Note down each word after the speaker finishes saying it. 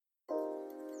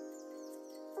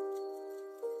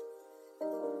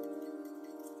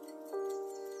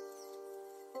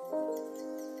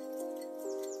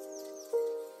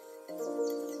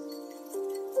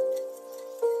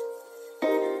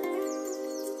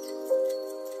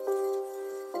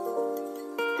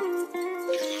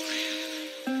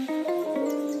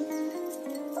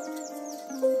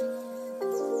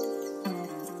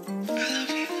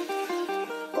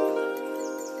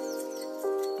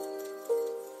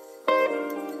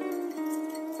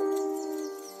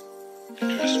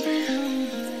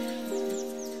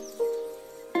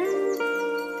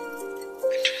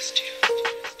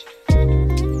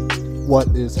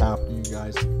What is happening, you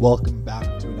guys? Welcome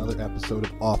back to another episode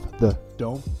of Off the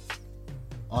Dome.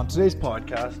 On today's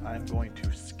podcast, I'm going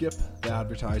to skip the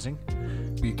advertising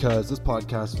because this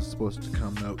podcast was supposed to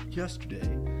come out yesterday,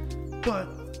 but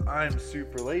I'm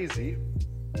super lazy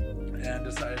and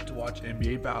decided to watch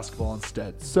NBA basketball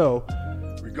instead. So,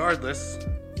 regardless,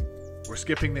 we're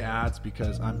skipping the ads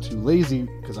because I'm too lazy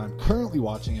because I'm currently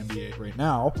watching NBA right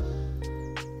now.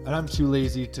 And I'm too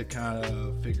lazy to kind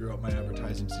of figure out my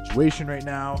advertising situation right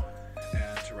now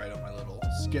and to write out my little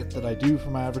skit that I do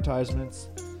for my advertisements.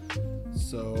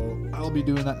 So I'll be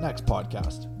doing that next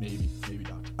podcast. Maybe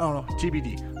not. I don't know.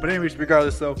 TBD. But anyways,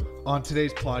 regardless though, on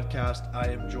today's podcast, I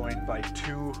am joined by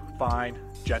two fine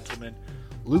gentlemen,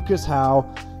 Lucas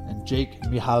Howe and Jake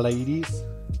Mihalaides.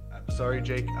 I'm sorry,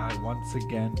 Jake. I once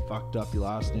again fucked up your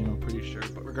last name, I'm pretty sure.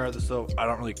 But regardless though, I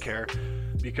don't really care,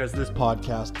 because this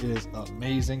podcast is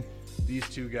amazing. These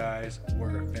two guys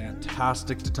were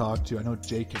fantastic to talk to. I know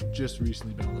Jake had just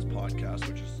recently been on this podcast,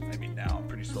 which is, now I'm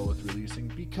pretty slow with releasing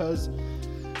because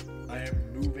I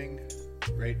am moving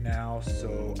right now,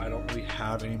 so I don't really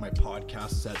have any of my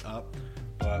podcasts set up.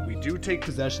 But we do take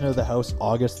possession of the house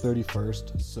August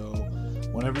 31st, so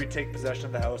whenever we take possession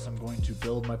of the house, I'm going to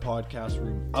build my podcast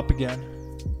room up again.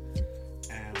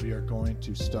 We are going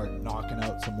to start knocking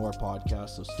out some more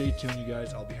podcasts, so stay tuned, you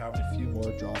guys. I'll be having a few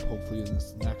more drop hopefully in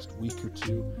this next week or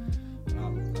two.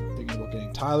 I'm thinking about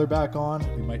getting Tyler back on.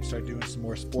 We might start doing some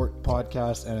more sport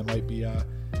podcasts, and it might be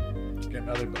getting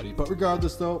another buddy. But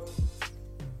regardless though,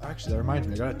 actually that reminds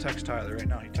me, I gotta text Tyler right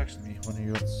now. He texted me when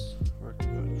he was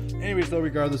working. But anyways though,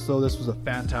 regardless though, this was a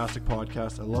fantastic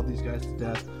podcast. I love these guys to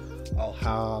death.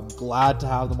 I'm glad to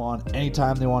have them on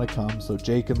anytime they want to come. So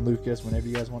Jake and Lucas, whenever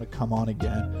you guys want to come on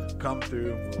again, come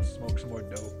through and we'll smoke some more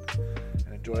dope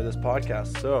and enjoy this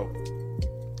podcast. So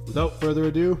without further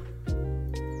ado,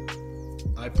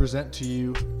 I present to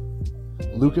you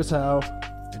Lucas Howe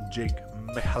and Jake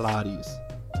Mihalaides,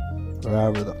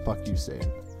 wherever the fuck you say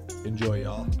it. Enjoy,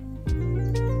 y'all.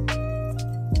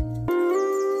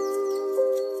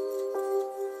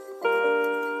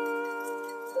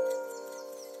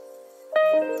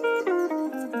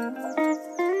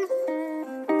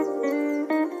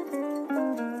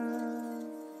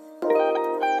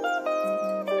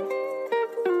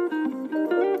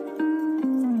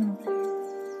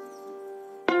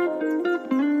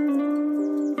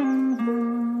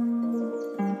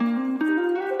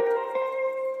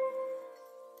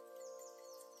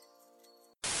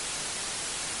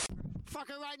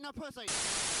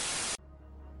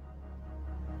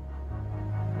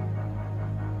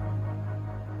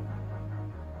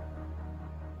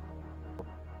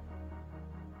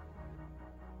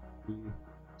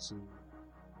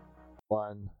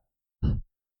 One.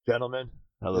 Gentlemen,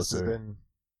 Hello, this sir. has been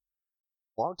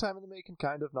a long time in the making,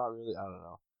 kind of, not really, I don't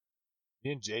know.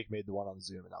 Me and Jake made the one on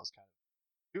Zoom, and that was kind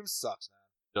of... Zoom sucks,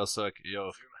 man. Yo, suck.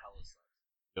 Yo. Zoom hella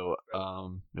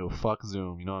sucks. Yo, fuck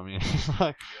Zoom, you know what I mean?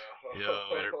 Like, yo.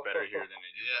 Better here than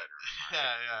they do better.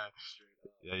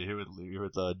 Yeah, you're here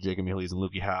with Jacob Mihalaides and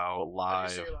Lukey Howe live. How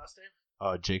do you say your last name?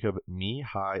 Jacob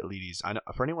Mihalaides. I know,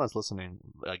 for anyone that's listening,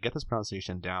 get this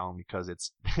pronunciation down because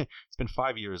it's been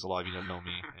 5 years. A lot of you don't know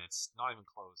me, and it's not even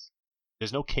close.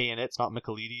 There's no K in it. It's not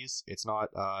Mihalaides. It's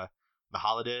not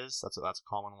Mihalaides. That's a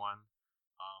common one.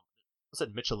 I said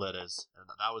Michelettes, and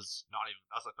that was not even.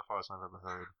 That's like the farthest one I've ever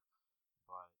heard.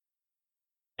 But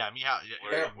yeah, Mihao.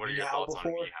 Yeah, What are your thoughts on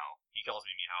before? Mihao? he calls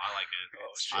me Mihao. I like it.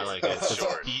 Oh, I like it. It's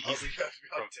short. He's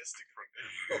autistic.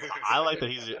 I like that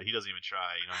he doesn't even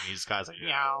try. You know, he's kind of like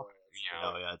meow.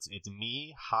 Meow. No, yeah, it's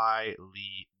Mihalaides.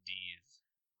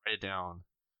 Write it down.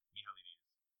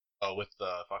 Mihalaides. Oh, with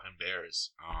the fucking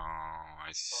bears. Oh,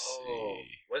 I see.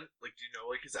 When, do you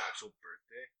know, his actual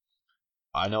birthday?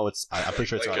 I know it's. I'm pretty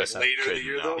sure it's Just later in the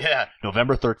year, though? Yeah,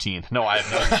 November 13th. No, I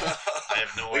have no. I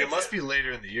have no idea. It must be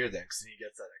later in the year, then, because he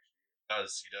gets that extra. He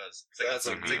does. So that's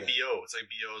It's like BO. It's like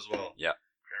BO as well. Yeah.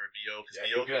 Remember BO? Because Yeah,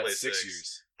 BO you can got play 6 6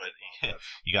 years. But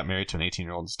you got married to an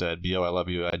 18-year-old instead. BO, I love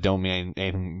you. I don't mean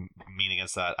anything mean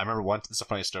against that. I remember this is a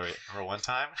funny story. I remember one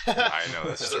time. I know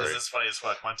this story. This is funny as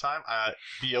fuck. One time,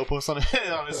 BO posted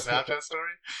on his Snapchat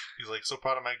story. He's like, so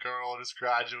proud of my girl. Just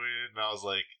graduated. And I was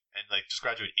like, just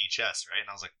graduated HS, right? And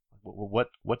I was like,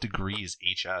 what degree is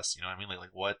HS? You know what I mean?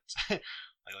 Like what?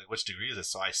 like which degree is it?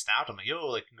 So I snapped him like, yo,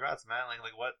 like congrats, man.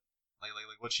 Like what? Like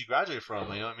what she graduated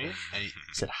from? You know what I mean? And he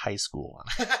said high school.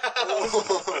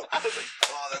 Oh,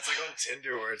 that's like on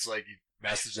Tinder where it's like you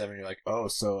message them and you're like, oh,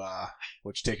 so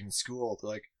what you taking in school?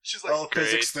 They're like, She's like, oh, grade.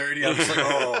 physics 30. I'm just like,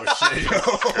 oh shit.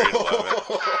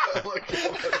 I'm like,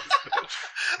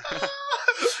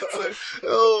 it's like,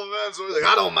 oh man, so we're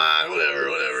like, I don't mind,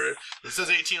 whatever. It says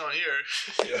 18 on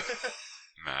here.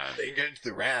 Man. They can get into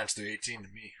the ranch. They're 18 to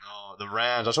me. No, the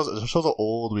ranch. That shows how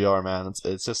old we are, man.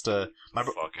 It's just my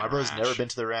Fucking brother's ranch. never been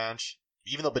to the ranch,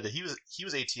 even though but he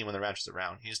was 18 when the ranch was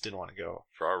around. He just didn't want to go.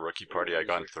 For our rookie party, I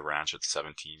got into the ranch at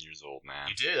 17 years old, man.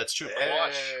 You did. That's true.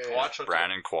 Hey. Quatch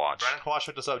Brandon Quatch. Brandon Quatch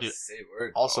hooked us up, dude. Say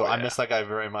word. Also, Oh, I yeah. miss that guy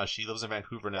very much. He lives in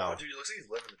Vancouver now. Oh, dude, he looks like he's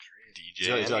living the dream.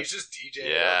 DJ. He's got- He's just DJing.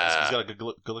 Yeah. He's got a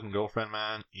good looking girlfriend,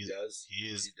 man. He does. He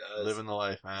is He does. living the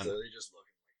life, He's man. literally just looking.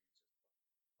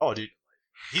 Oh, dude,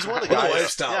 he's one of the What guys. a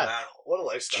lifestyle, yeah, man. What a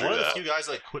lifestyle. one of the that. few guys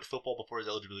that quit football before his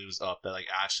eligibility was up. That like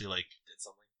actually like Did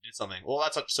something. did something. Well,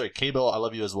 that's sorry, K-Bell, I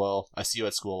love you as well. I see you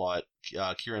at school a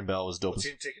lot. Kieran Bell was dope. What's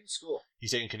he taking to school?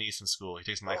 He's taking Kines in school. He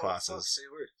takes my Oh, fuck, classes, say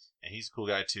word. and he's a cool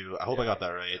guy too. I hope I got that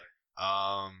right.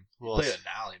 Who Play else? at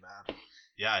Nally, man.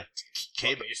 Yeah, K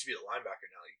used to be the linebacker.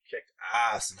 Now he kicked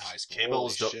ass in high school. K-Bell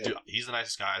was Holy dope. shit. Dude, he's the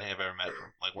nicest guy I think I've ever met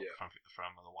from Yeah.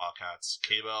 from the Wildcats.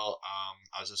 K-Bell.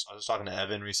 I was just talking to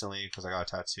Evan recently because I got a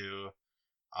tattoo.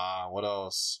 What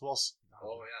else? Who else?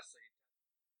 Oh yeah.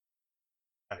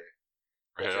 So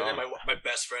Right and then on. my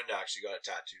best friend actually got a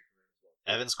tattoo from him as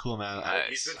well. Evan's cool, man. Nice.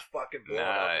 He's been fucking blowing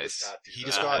up with his Nice. tattoos. He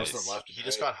just I got post them left and he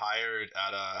just right. got hired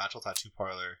at a actual tattoo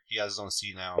parlor. He has his own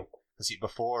seat now. Cause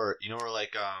before, you know where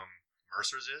like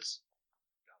Mercer's is?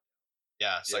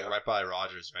 Yeah, it's like Yeah. right by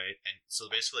Rogers, right? And so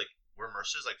basically, like where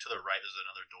Mercer's, like to the right, there's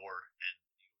another door, and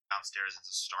downstairs it's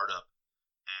a startup,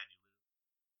 and you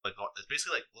like it's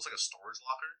basically like looks like a storage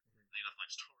locker. You know,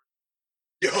 like storage.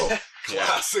 Yo,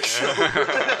 classic Yeah. show.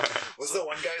 What's the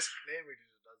one guy's name who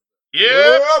does that?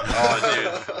 Oh,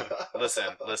 dude. Listen.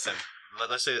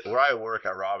 Let's say where I work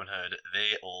at Robin Hood,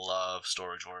 they love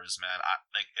Storage Wars, man.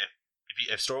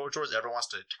 If Storage Wars ever wants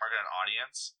to target an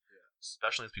audience,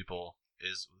 especially with people,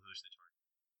 is who should they target?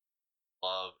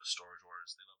 Love Storage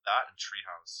Wars. They love that and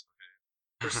Treehouse. Okay,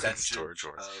 Percentage Storage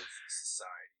Wars. of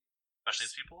society. especially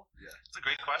these people. Yeah. It's a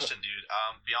great question, dude.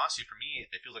 To be honest with you, for me,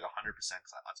 it feels like 100%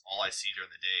 because that's all I see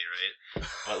during the day, right?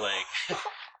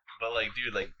 But like,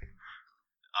 dude, like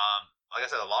I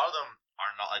said, a lot of them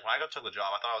are not like when I got to the job,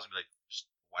 I thought I was gonna be like just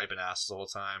wiping asses the whole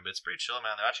time, but it's pretty chill,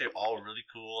 man. They're actually all really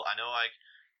cool. I know, like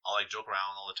I'll like joke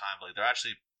around all the time, but like they're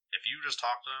actually, if you just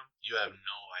talk to them, you have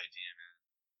no idea, man.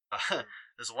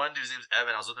 This one dude's name's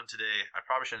Evan. I was with him today. I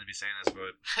probably shouldn't be saying this,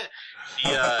 but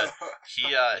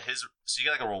so you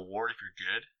get like a reward if you're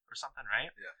good or something,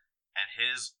 right? Yeah. And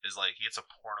his is like he gets a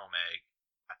porno mag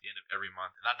at the end of every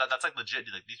month, and that's like legit,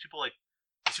 dude. Like these people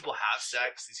have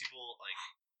sex. These people like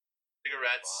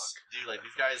cigarettes, dude. Like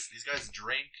these guys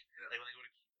drink. Like when they go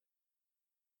to,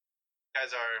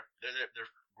 guys are they're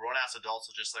grown ass adults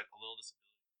with just like a little disability.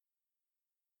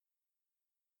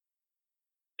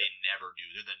 They never do.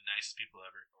 They're the nicest people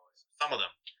ever. Some of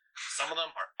them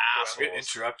are I'm assholes. gonna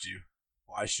interrupt you.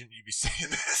 Why shouldn't you be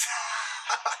saying this?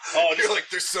 Oh, you're like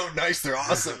they're so nice, they're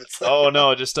awesome. It's like, Oh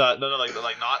no, just no, like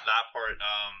not that part.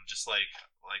 Just like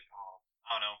oh, I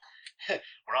don't know.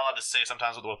 We're not allowed to say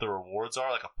sometimes what the rewards are,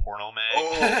 like a porno mag.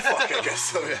 oh fuck, I guess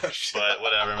so. Yeah. But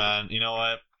whatever, man. You know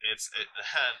what? It's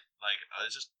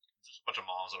just a bunch of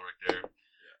moms that work there.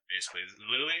 Basically,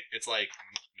 literally, it's like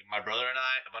my brother and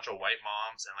I, a bunch of white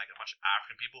moms, and like a bunch of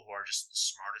African people who are just the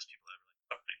smartest people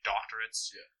ever, like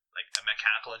doctorates, like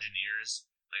mechanical engineers.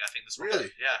 Like I think this one,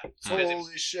 Really? yeah. Some guy's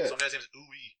Holy shit. Some guy's name is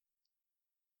Uwe.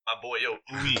 My boy, yo,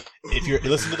 Uwe. If you're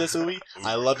listening to this, Uwe,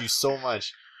 I love you so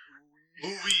much.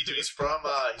 Uwe, dude, he's from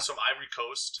Ivory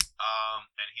Coast,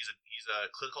 and he's a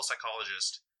clinical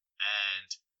psychologist,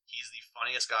 and he's the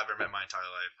funniest guy I've ever met in my entire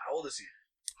life. How old is he?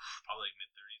 Probably like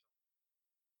mid-30s.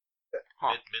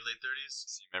 Huh. Mid-late 30s.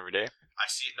 See him every day. I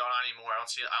see it. No, not anymore. I don't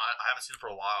see it. I haven't seen it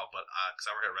for a while, but because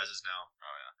I work at Reses now.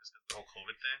 Oh yeah. Because of the whole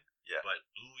COVID thing. Yeah. But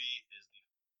Uwe is the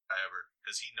guy ever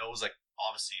because he knows like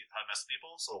obviously how to mess with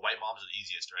people. So white moms are the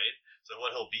easiest, right? So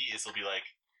what he'll be is he'll be like,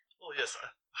 oh yes, I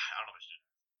don't know what to do.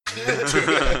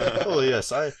 Oh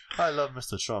yes, I love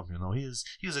Mr. Trump. You know, he's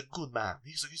a good man.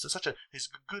 He's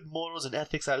good morals and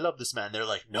ethics. I love this man. They're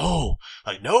like, no,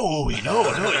 no, you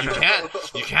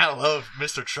can't love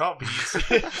Mr. Trump.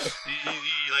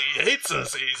 He hates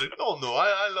us. He's like, no,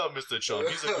 I love Mr. Trump.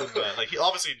 He's a good man. Like he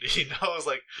obviously he knows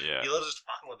like Yeah. he loves just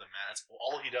fucking with him, man. That's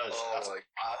all he does. Oh,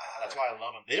 That's why I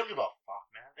love him. They don't give a fuck,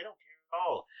 man. They don't care at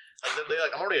all. Like, they're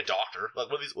like, I'm already a doctor.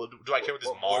 Like, what do I care what these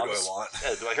What more moms? do I want?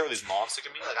 Yeah, do I care what these moms think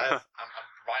of me? Like, I'm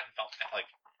providing like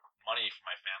money for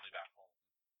my family back home.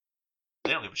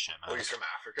 They don't give a shit, man. Oh, he's from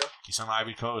Africa? He's from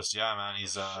Ivory Coast, yeah, man.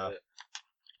 He's like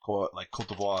Côte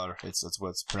d'Ivoire. That's what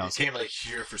it's He pronounced. came like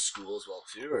here for school as well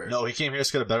too, or No, he came here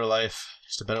to get a better life.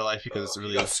 Just a better life because it's he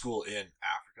really. got school in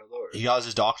Africa though. Or? He got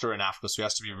his doctor in Africa, so he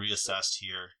has to be reassessed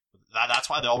here. That's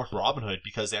why they all work for Robinhood,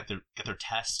 because they have to get their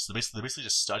tests. So they're basically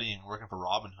just studying, working for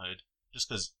Robinhood, just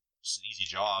because it's an easy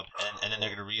job, and then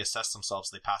they're going to reassess themselves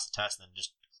so they pass the test and then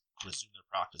just resume their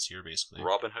practice here, basically.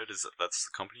 Robinhood, that's the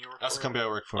company you work for? That's the company I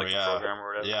work for, like yeah. the program or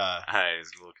whatever? Yeah. I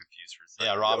was a little confused for a second.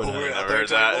 Yeah, Robinhood. Oh, Never I heard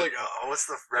thought that. like, what's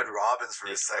the Red Robins for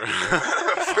a second?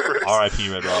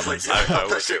 R.I.P. Red Robins. I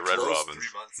worked at Red closed Robins.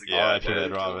 3 months ago. Yeah, R.I.P. I Red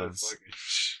did. Robins.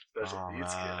 Special Oh,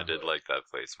 needs man. I did like that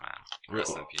place, man.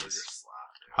 Rest in Burger peace.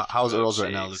 slap, How's Earl's right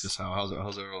Jeez. now, Lucas? How's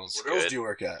Earl's? What else Good. do you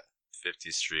work at?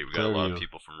 50th Street. We got a lot Clearview. of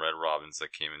people from Red Robins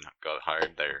that came and got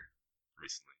hired there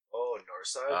recently. Oh,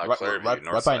 Northside. Right, Clearview, right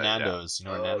by Northside, Nando's. You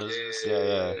know where Nando's is? Yeah.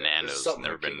 There's Nando's, something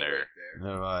never like been King there. right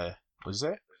Never mind. What'd you say?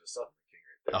 There's a Something King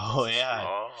right there. Oh, yeah.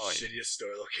 Oh, yeah. Shittiest store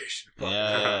location.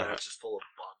 Yeah. It's just full of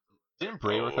bums. Didn't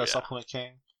Bray work Oh, at yeah. Supplement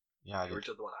King? Yeah, I I did. worked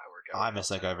at the one I work at. I miss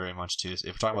that guy very much, too. If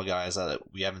we're talking about guys that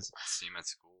we haven't... See him at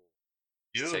school.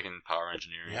 You? He's taking power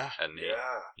engineering Yeah. at Nate. Yeah.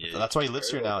 Yeah. That's why he lives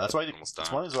here now. That's why. Almost That's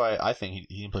done. one reason why I think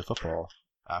he didn't play football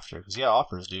after, because he had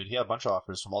offers, dude. He had a bunch of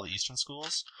offers from all the Eastern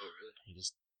schools. Oh, really? He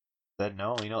just said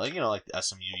no. Like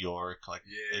SMU, York, like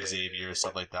Yeah, Xavier, yeah.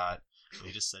 stuff like that. So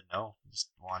he just said no. He just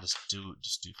wanted to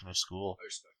do finish school. I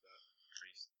respect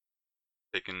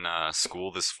that. Taking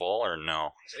school this fall or no?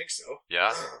 I think so. Yeah?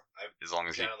 I've As long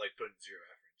as you... kind of like putting zero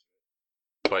effort into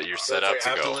it. But you're So set it's up like to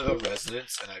I have go. to live a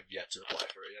residence, and I've yet to apply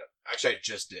for it yet. Actually, I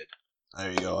just did.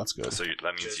 There you go. That's good. So that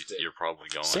means Just did. you're probably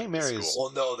going St. to Mary's-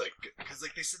 school. Well, no, because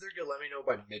like they said they're gonna let me know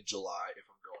by mid-July if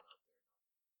I'm going up.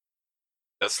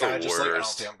 That's the Kinda just like, I don't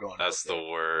worst. think I'm going That's up the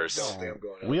there. worst. I don't think I'm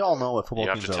going We up all there. know what football You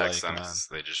have teams to are text like, them. man.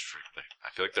 They just I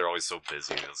feel like they're always so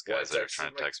busy. Those Well, I guys that are texted trying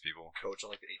to him, like, text people. Coach on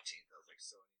like the 18th. I was like,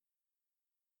 so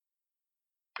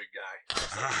big guy.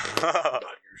 Not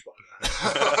gonna respond to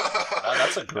that.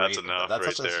 That's a great. That's enough That's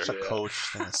right such a there. coach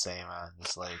thing to say, man.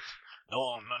 Just like,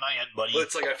 no, not yet, buddy. But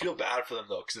it's like I feel bad for them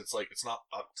though, because it's like it's not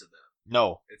up to them.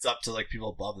 No, It's up to like people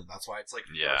above them. That's why it's like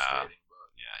Yeah. frustrating.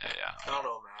 But Yeah. I don't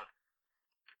know, man.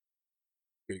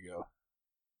 Here you go.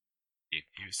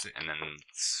 And then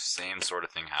same sort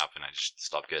of thing happened. I just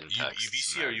stopped getting texts.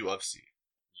 UBC or UFC?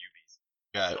 UBC.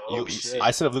 Yeah, Oh, shit.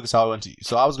 I said if Lucas how I went to,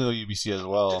 so I was gonna go UBC as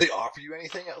well. Did they offer you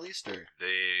anything at least, or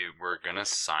They were gonna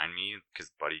sign me because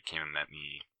Buddy came and met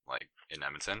me like in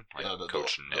Edmonton, like Yeah, the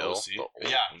Coach the Nil, OC?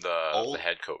 the Old? the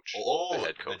head coach, Oh, the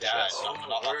head coach. the dad, yes.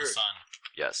 not the word. son.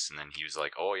 Yes, and then he was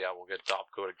like, "Oh yeah, we'll get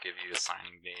Dopco to give you a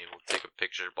signing day. We'll take a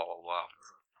picture, blah blah blah."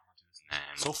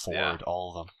 And So forward, all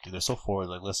of them, dude. They're so forward.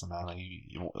 Like, listen, man. Like,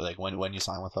 like when you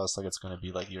sign with us, like it's gonna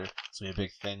be like it's gonna be a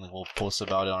big thing. Like, we'll post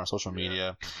about it on our social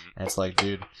media, Mhm. and it's like,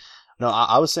 dude. No,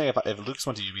 I was saying if Lucas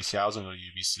went to UBC, I was gonna go to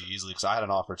UBC easily because I had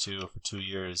an offer too for 2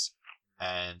 years,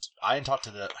 and I didn't talk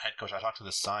to the head coach. I talked to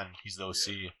the son. He's the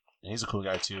OC, and he's a cool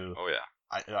guy too. Oh yeah,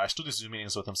 I still do Zoom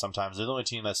meetings with him sometimes. They're the only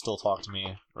team that still talk to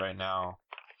me right now.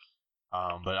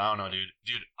 But I don't know, dude.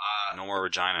 no more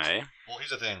Regina, eh? Well, here's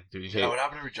the thing, dude. yeah, what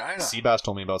happened to Regina? Seabass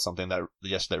told me about something that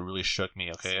really shook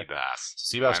me. Okay, Seabass.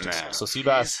 Seabass. My man. So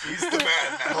Seabass. He's the man,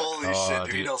 man. Holy Oh, shit,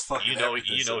 dude. He dude. knows fucking You know, everything.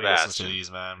 he listens Sebastian. to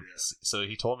these, man. Yeah. So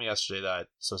he told me yesterday that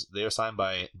they were signed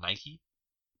by Nike,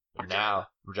 now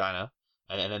Regina,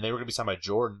 and then they were gonna be signed by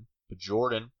Jordan. But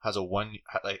Jordan has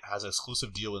has an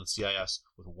exclusive deal with CIS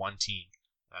with one team.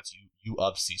 That's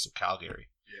UFC, so Calgary.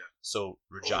 Yeah. So Oh,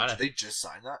 Regina did they just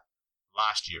sign that?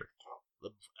 last year,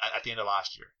 at the end of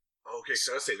last year. Okay,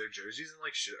 so I say their jerseys and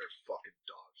like shit are fucking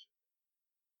dog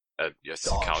shit. Yes,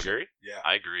 Dog Calgary. Yeah.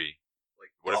 I agree. Like,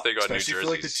 What if they got new especially for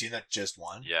like the jerseys? team that just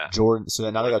won? Yeah. Jordan. So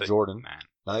now they What got if Jordan. Man,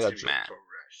 Now they got It's gonna be Man.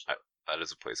 fresh. that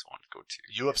is a place I want to go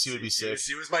to. UFC would be sick.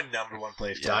 UFC was my number one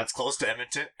place. Yeah. Yeah, it's close to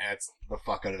Edmonton, and it's the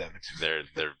fuck out of Edmonton.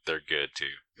 They're good too,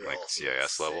 They're like also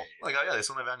CIS level. insane. Like, yeah, they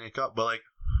still have Vanier Cup, but like,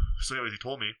 so anyways, he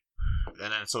told me,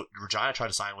 and then so Regina tried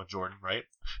to sign with Jordan, right?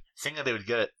 Thinking that they would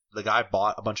get it, the guy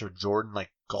bought a bunch of Jordan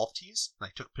like golf tees,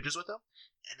 like took pictures with them,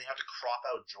 and they have to crop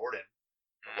out Jordan,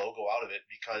 the logo out of it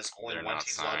because only They're one not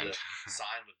team's allowed to signed.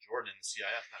 sign with Jordan in the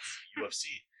CIF, and that's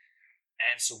UFC.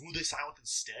 And so who they sign with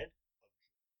instead,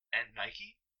 and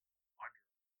Nike.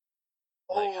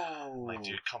 Like,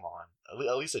 dude, come on.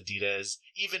 At least Adidas,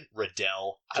 even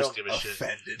Riddell. I don't give a shit.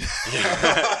 Offended.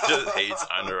 Just hates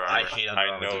Under Armour. I hate Under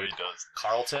Armour, I know dude. he does.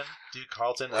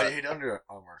 Carlton, I hate Under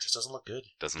Armour. just doesn't look good.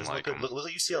 Doesn't Doesn't like look good. him. Look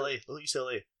at UCLA. Look at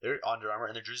UCLA. They're Under Armour,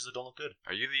 and their jerseys don't look good.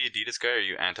 Are you the Adidas guy or are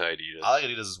you anti-Adidas? I like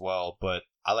Adidas as well, but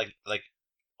I like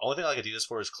only thing I like Adidas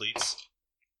for is cleats.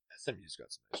 SMU's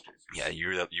got some nice jerseys. Yeah,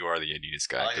 you are the Adidas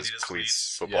guy I like because Adidas cleats,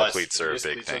 cleats. football Yes, cleats are a Adidas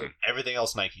big cleats are thing. Everything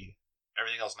else Nike.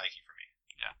 Everything else Nike for me.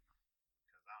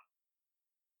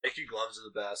 Nike gloves are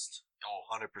the best.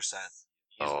 Oh, 100%.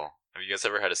 Oh, have you guys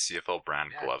ever had a CFL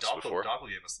brand gloves before? Doppel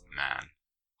gave us them. Man,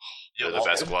 Yeah, they're the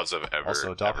best gloves I've ever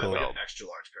Also, ever Doppel- I've got felt. an extra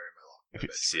large pair in my If, you,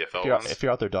 CFL if, ones. if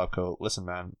you're out there, Dogco, listen,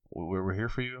 man, we're here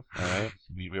for you. All right,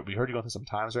 we heard you going through some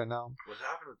times right now. What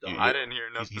happened with You- Dom? I didn't hear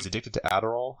nothing. He's addicted to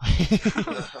Adderall.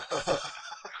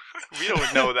 We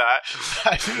don't know that.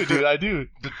 I do, dude. I do.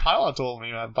 The Pylon told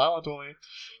me, man. Pylon told me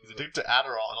he's addicted to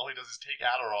Adderall, and all he does is take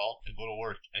Adderall and go to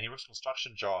work. And he works a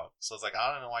construction job, so it's like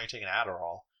I don't know why you're taking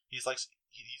Adderall. He's like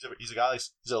he's a guy like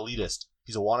he's an elitist.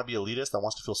 He's a wannabe elitist that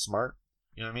wants to feel smart.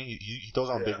 You know what I mean? He throws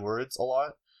on big words a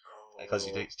lot because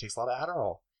he takes a lot of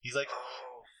Adderall. He's like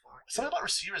something about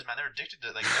receivers, man. They're addicted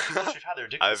to like every coach we've had. They're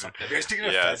addicted to something. Have you guys taken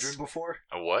a Yes. ephedrine before?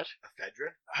 A what?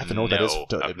 Ephedrine? I have to know what that is No,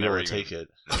 to I've be able never to take it.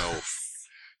 No.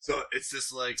 So it's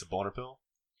this like It's a boner pill.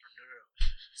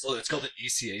 so it's called an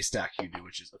ECA stack you do,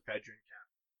 which is ephedrine cap.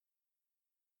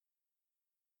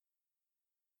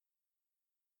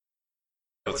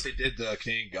 What they did, the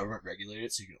Canadian government regulated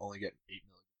it, so you can only get 8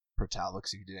 million per tablet.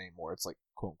 So you can do any more. It's like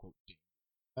quote unquote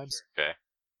dangerous. Okay.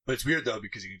 But it's weird though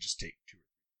because you can just take 2 or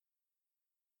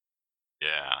 3.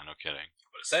 Yeah, no kidding.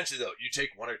 But essentially though, you take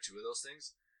 1 or 2 of those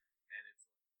things, and it's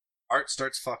heart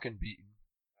starts fucking beating.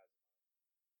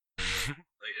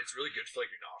 Like it's really good for like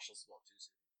your nostrils as well too.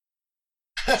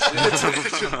 It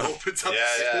just opens up.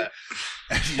 Yeah.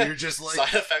 And you're just like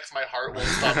Side effects: my heart won't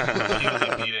stop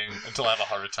immediately beating until I have a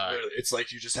heart attack. literally, it's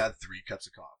like you just had 3 cups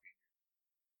of coffee.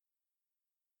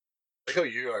 Like how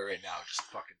you are right now, just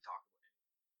fucking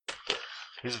talking.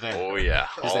 Here's the thing. Oh yeah,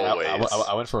 Here's the thing, always.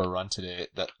 I went for a run today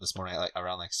this morning at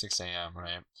around 6 a.m.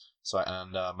 right. So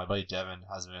my buddy Devin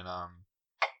has been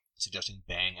suggesting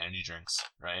Bang energy drinks,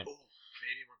 right? Oh,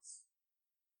 Canadian ones.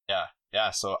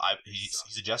 Yeah. So he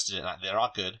suggested it, and they're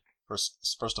not good.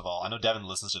 First of all, I know Devin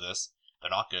listens to this. They're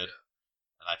not good,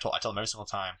 and I tell him every single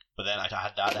time. But then I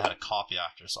had that. I had a coffee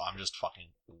after, so I'm just fucking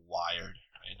wired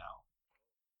right now.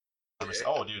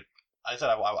 Oh, dude. I said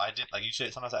I did like usually.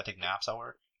 Sometimes I take naps at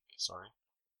work. Sorry.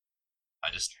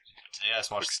 Today I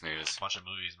just watched Quick snooze. a bunch of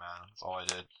movies, man. That's all I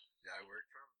did. Yeah, I worked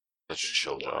from Such a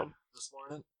chill job. this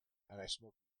morning, and I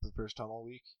smoked for the first time all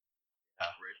week. Yeah.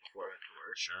 Right before I went to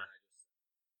work. Sure.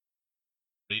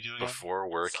 What are you doing? Before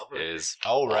work Supplement. is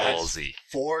Oh, right. ballsy.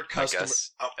 4 customers.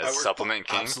 guess, I as worked Supplement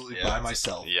King? absolutely Yeah. by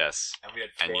myself. Yes. And we had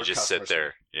And 4 you just sit customers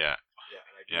there. Yeah. Yeah,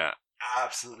 and I do Yeah.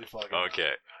 absolutely fucking love Okay.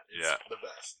 it, man. It's Yeah. the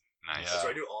best. Nice. Yeah. So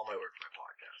I do all my work for my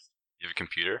podcast. You have a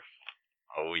computer?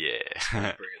 Oh yeah. Bring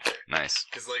it there. Nice.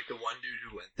 Because like the one dude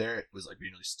who went there was like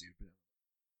being really stupid.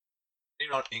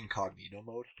 Maybe not incognito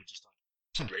mode, but just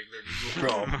on regular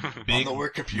Google Chrome Big on the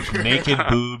work computer. naked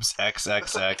boobs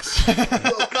XXX.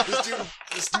 No,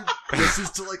 this dude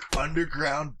listens to like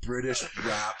underground British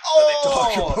rap. That they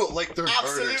talk about like their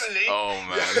murders. Oh Yeah,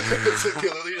 man. it's like they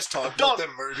literally just talk about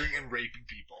them murdering and raping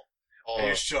people. And Oh,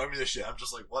 he's showing me this shit. I'm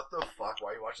just like, what the fuck?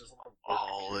 Why are you watching this on my work computer?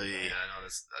 Ollie. yeah, I know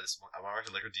this. I worked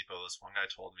at Liquor Depot. This one guy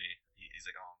told me he's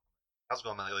like, "Oh, how's it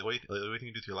going, man? Like, what do you think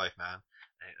you do with your life, man?"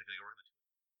 And he's like,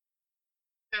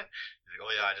 he's like,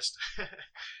 "Oh yeah, I just."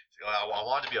 He's like, I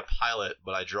wanted to be a pilot,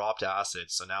 but I dropped acid,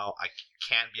 so now I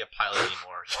can't be a pilot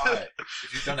anymore. Why?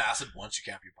 If you've done acid once, you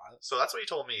can't be a pilot. So that's what he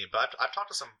told me. But I've talked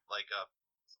to some like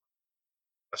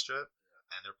WestJet,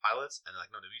 and they're pilots, and they're like,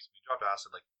 no, dude, we dropped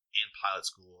acid like in pilot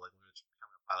school, like when we were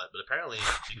becoming a pilot. But apparently,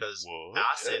 because What?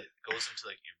 acid goes into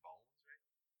like your bones, right?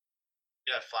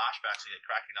 You have flashbacks, and you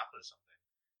crack your knuckle or something.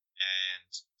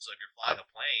 And so if you're flying a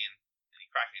plane and you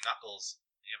crack your knuckles,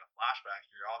 and you have a flashback,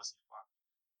 you're obviously fucked.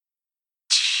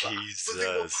 But the thing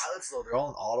about Jesus. pilots though, they're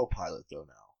all on autopilot though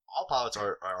now. All pilots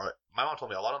are my mom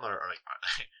told me a lot of them are like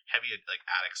heavy like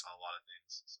addicts on a lot of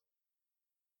things. So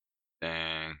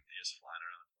Dang. they're just flying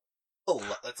around.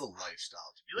 That's a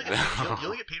lifestyle. You only get you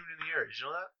only get paid when you're in the air. Did you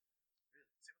know that?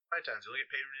 Same with flight times. You only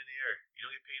get paid when you're in the air. You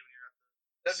don't get paid when you're at the.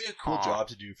 That'd be a cool Aw. job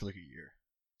to do for like a year.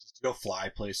 Just to go fly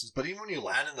places. But even when you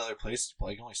land in other places, you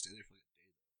probably can only stay there for like a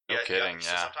day. No kidding, So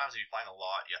yeah. sometimes if you're flying a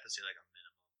lot, you have to stay like a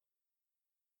minimum.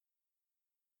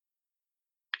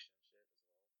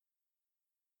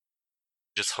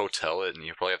 Just hotel it and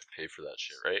you probably have to pay for that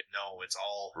shit, right? No, it's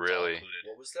all Really? included.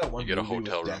 What was that one You get a movie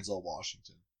hotel with room. Denzel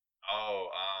Washington? Oh,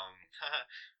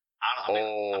 I don't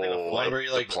know. I think Oh, the One flight. where you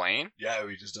the like, plane? yeah, where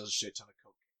he just does a shit ton of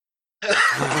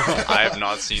coke. I have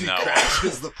not seen he that one.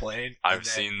 crashes the plane. I've and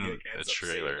then seen he, like, the ends up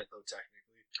saving trailer. it, though, technically.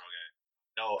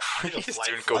 No, I think a He's flight.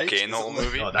 doing Flight? cocaine the Is it whole like-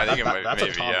 movie? No, I think it might that's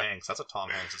maybe, a Tom yeah. Hanks. That's a Tom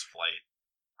Hanks' flight.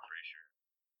 I'm pretty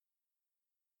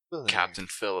sure. Captain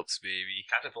Phillips, baby.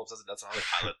 Captain Phillips, that's another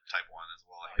pilot type one as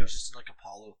well. Oh, he was just in like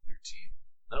Apollo 13.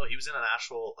 No, he was in an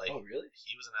actual like. Oh, really?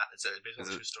 He was in. It's based on Is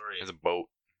a it- true story. There's a boat.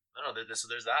 No, so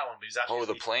there's that one. But he's actually. Oh,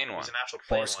 the plane He one. was an actual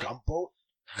plane Forrest one. Gump boat?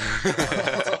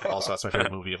 Also, that's my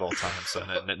favorite movie of all time. So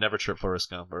never trip Forrest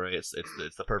Gump. All right, it's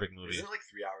the perfect movie. Isn't it like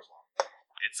 3 hours long?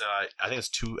 It's I think it's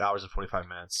 2 hours and 45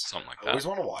 minutes. Something like I that. always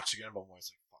want to watch again, but I'm always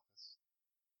like, fuck this.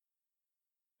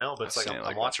 No, but it's I've like seen I'm, it,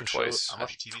 like, I'm once watching or shows. twice. I'm I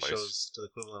watching think TV twice. shows to the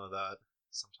equivalent of that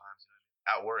sometimes. You know,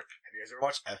 at work. Have you guys ever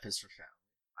watched F is for Family?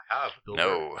 I have. Bill Burr.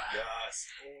 No. Yes.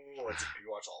 Oh, have you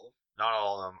watched all of them? Not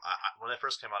all of them. When it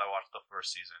first came out, I watched the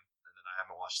first season, and then I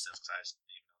haven't watched since because I just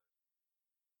didn't even know.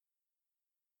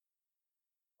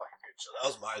 Fucking good show. That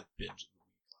was my binge of the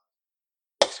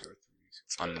week. 2 or 3 weeks.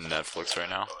 It's on Netflix right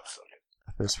now. Oh, it's so good.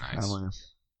 First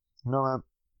Nice. No, man.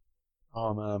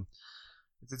 Oh man,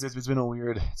 it's been a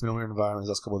weird environment these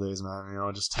last couple of days, man. You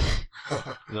know, just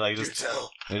like You just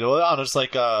tell. you know, I'm just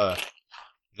like because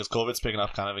COVID's picking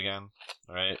up kind of again,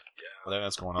 right? Yeah. With everything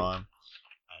that's going on,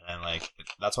 and then like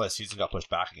that's why the season got pushed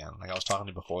back again. Like I was talking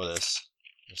to you before this,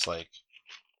 just like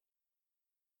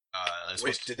it's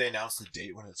Wait, supposed did they announce the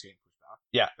date when it's getting pushed back?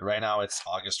 yeah, right now it's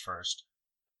August 1st.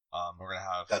 We're gonna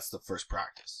have That's the first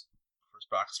practice.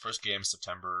 first game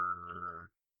September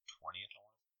 20th.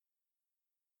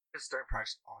 It's starting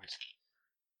practice in August.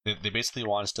 They basically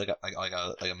want us to get like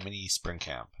a mini spring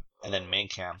camp, and then main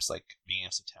camps like beginning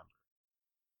of September.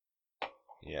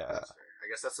 Yeah, That's fair. I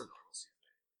guess that's a normal season.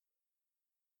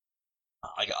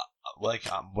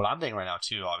 what I'm thinking right now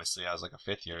too. Obviously, as like a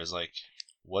fifth year, is like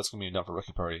what's gonna be done for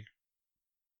rookie party.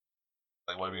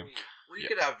 Like what do we? Well, you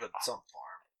could have it at some farm.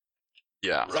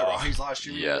 Yeah. Was that Rockies last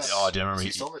year? Yes. Oh, I do remember Is he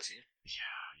he still on the team?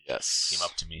 Yes. came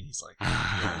up to me and he's like, "Yo,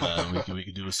 man, we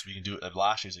can do this. We can do it."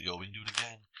 Last year, he's like, "Yo, we can do it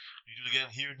again. We can do it again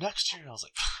here next year." And I was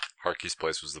like, Harky's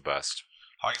place was the best.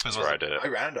 "Hockey That's where I did it. I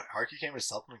ran into Harky came to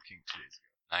Supplement King 2 days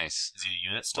ago. Nice. Is he a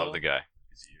unit still?" Love the guy.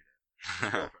 He's a unit. His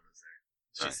girlfriend was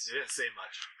there. Nice. She didn't say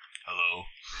much. Hello.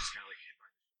 They just kind of like hid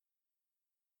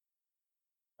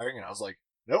behind. I was like,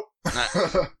 nope.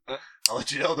 I'll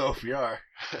let you know though if we are.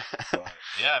 But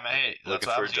Yeah, man. Hey, that's Looking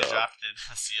what for a happens when you job. drafted in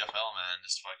the CFL, man.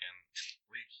 Just fucking.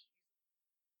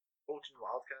 coaching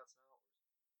Wildcats now.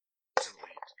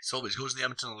 So he goes in the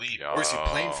Edmonton Elite. Yeah. Or is he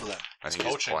playing for them? I think He's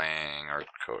he's coaching. playing or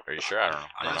are you sure? I don't know.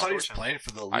 I I don't thought know. he was playing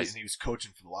for the Elite and he was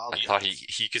coaching for the I Wildcats. thought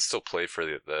he could still play for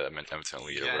the Edmonton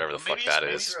Elite or Yeah, whatever the maybe fuck he's- that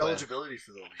maybe is. he's Their eligibility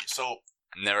for the Elite. So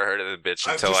Never heard of the bitch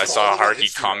I've until I just saw followed him on Harky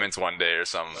Instagram. comments one day or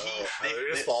something. They-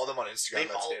 I just followed them on Instagram. they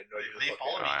followed is. me.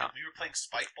 Oh, yeah. We were playing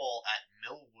spike ball at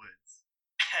Millwoods,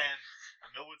 and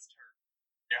Millwoods turf.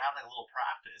 They're having like a little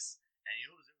practice, and you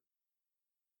know who's the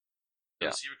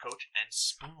Yeah. receiver coach and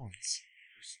Spoons.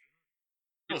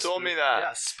 You told me that.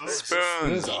 Yeah, Spoons.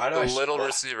 Spoons, I the know. little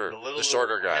receiver, the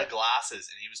shorter He guy. had glasses,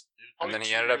 and he was. And then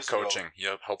he ended up coaching. He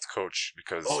helped coach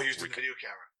because Oh, he used we the video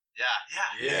camera. Yeah.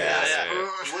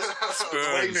 He wasn't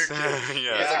Spoons. Yeah,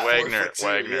 yeah, like Wagner.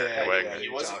 He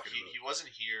you're wasn't. talking He wasn't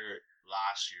here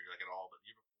last year, like at all. But the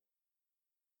year before,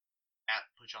 can't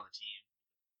put you on the team.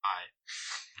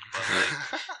 But like,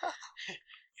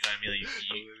 you know what I mean? Like,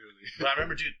 but I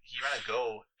remember, dude, he ran a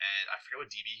go, and I forget what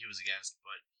DB he was against,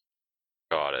 but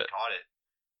Got he it. caught it.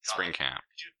 Spring camp.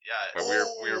 Dude, yeah. But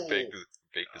we were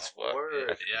big as fuck.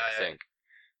 word. Yeah. I think.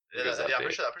 Yeah, It was that I'm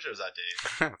day. pretty sure it was that day.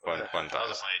 fun That times.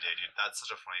 was a funny day, dude. That's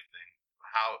such a funny thing.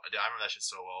 Dude, I remember that shit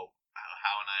so well.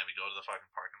 How and I, we go to the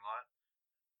fucking parking lot.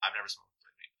 I've never smoked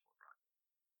like weed before.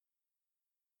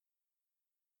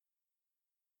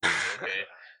 Okay,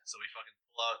 so we fucking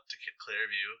pull out to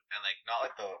Clareview, and like not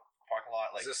like the parking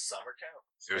lot, like Is this summer camp?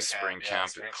 It was spring yeah, camp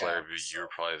spring at camp. Clareview. You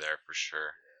were probably there for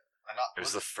sure. It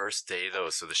was the first day though,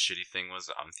 so the shitty thing was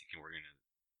I'm thinking we're gonna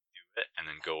do it and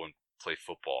then go and play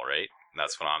football, right? And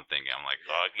that's what I'm thinking. I'm like,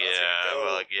 fuck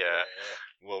yeah.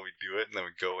 Well, we do it and then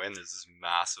we go in. There's this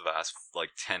massive ass like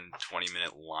 10-20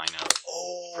 minute lineup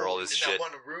Oh, for all this in shit. that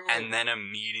one room. and then a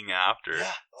meeting after.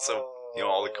 Yeah. So you know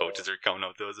all the coaches are coming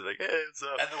up to us and like, hey, what's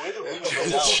up? And the way the room Oh, was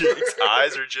laid out, Jake's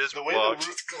eyes are just the way the fucked.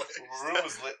 room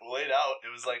was laid out,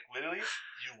 it was like literally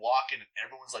you walk in and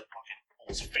everyone's like fucking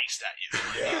almost faced at you.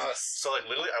 Yes. So like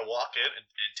literally, I walk in and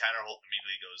Tanner Holt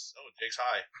immediately goes, "Oh, Jake's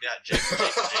high." Yeah, Jake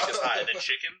is high. And then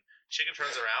Chicken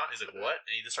turns around. He's like, "What?"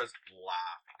 And he just starts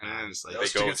laughing. And then It's they like, That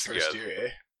was go Chicken's first together. year,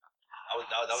 eh?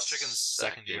 that was Chicken's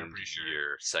second year, I'm pretty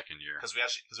sure. Second year. Because we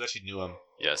actually knew him.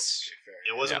 Yes. Okay, fair.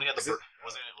 It wasn't Yeah. when he had it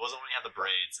wasn't when he had the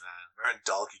braids, man. Remember when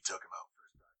Dalkey took him out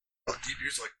first time?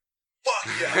 DB's like, fuck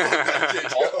yeah. fuck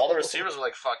that kid. all the receivers were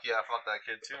like, "Fuck yeah, fuck that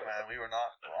kid too, man." We were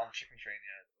not on the chicken train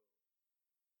yet.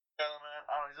 Yeah, man.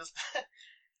 I don't know. He's just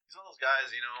he's one of those guys,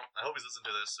 you know. I hope he's listening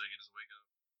to this so he can just wake up.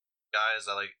 Guys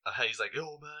that like, he's like,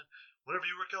 "Yo, man, whenever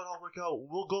you work out, I'll work out.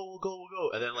 We'll go.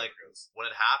 And then like when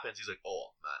it happens, he's like,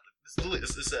 "Oh man,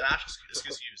 this is an actual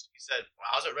excuse used." He said, "Well,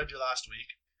 I was at Red Deer last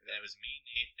week, and it was me,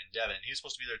 Nate, and Devin. He was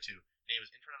supposed to be there too. Nate was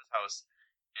in front of his house,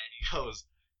 and he goes."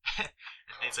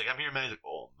 And Nate's like, "I'm here, man." He's like,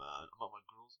 "Oh man, I'm at my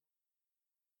girl's."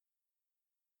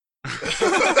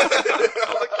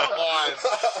 like, come on.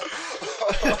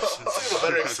 That's a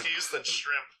better excuse than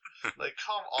shrimp. Like,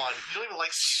 come on. You don't even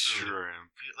like seafood. Shrimp.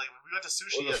 Like, we went to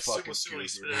sushi. What a Yeah, fucking sumo, you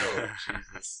spit it goober. out.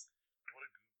 Jesus. What a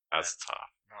goober. That's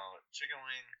tough. No, chicken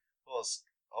wing. Who else?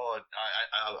 Oh,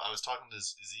 I was talking to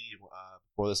Z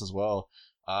before this as well.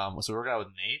 So we were working out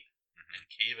with Nate and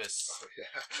Cavis. Oh,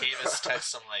 yeah. Cavis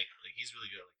texts him like he's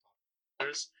really good at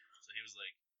like so he was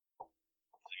like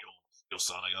yo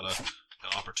son, I got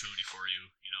an opportunity for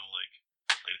you, you know, like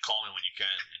call me when you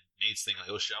can. And Nate's thinking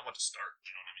like, oh shit, I'm about to start,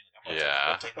 you know what I mean? Like,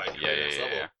 I'm about to take my career to the next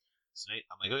level. So Nate,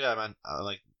 I'm like, oh yeah man, I'm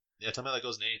like, yeah, tell me how that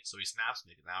goes, Nate. So he snaps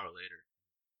me like an hour later.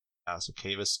 So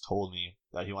Cavis told me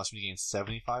that he wants me to gain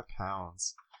 75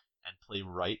 pounds and play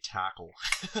right tackle.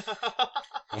 Literally,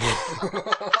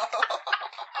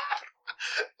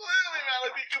 man,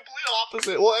 like the complete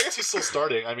opposite. Well, I guess he's still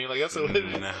starting. I mean, like that's No Oh my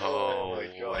God.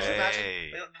 Can you imagine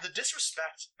way. the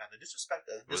disrespect, man? The disrespect.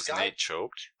 This Was guy. Nate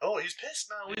choked? Oh, he's pissed,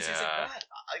 man. He's like Yeah. mad.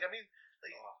 Like, I mean,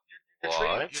 like, you're What?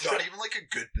 training. It's not even like a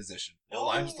good position. No.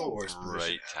 O-line's the worst position.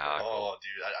 Right ever. tackle. Oh,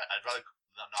 dude, I'd rather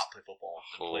not play football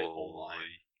than play O-line.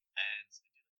 Holy. And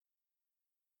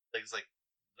like, it's like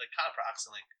kind of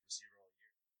practicing like receiver all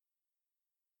year.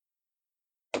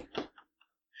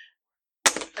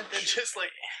 And then just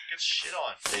like gets shit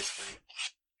on, basically.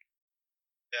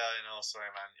 Yeah, I know.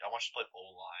 Sorry, man. I want you to play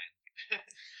O-line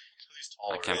because he's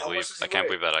taller. I can't How believe much does he I can't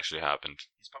weigh? believe that actually happened.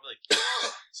 He's probably like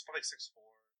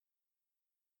 6'4".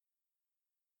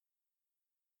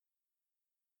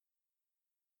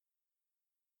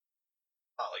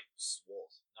 Not like swole.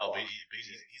 No, Oh, but he's a big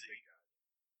guy.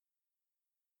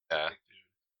 Yeah. Big dude.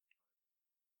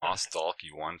 Moss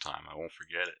Dalkey one time. I won't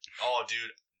forget it. Oh,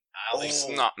 dude. I don't think It's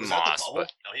so. not was that the Moss, bubble?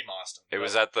 but No, he mossed him. it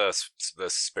was at the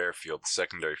spare field, the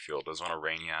secondary field. It was on a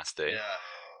rainy ass day. Yeah,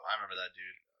 I remember that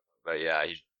dude. But yeah,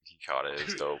 he caught it. It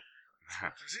was dope.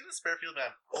 Have you seen the spare field,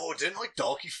 man? Oh, didn't like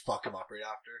Dalkey fuck him up right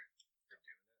after?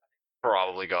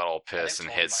 Probably got all pissed and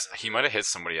Tony hits. might have. He might have hit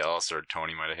somebody else, or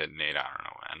Tony might have hit Nate. I don't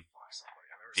know, man.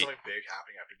 I remember something big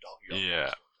happening after Dalkey got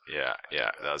Yeah. punched.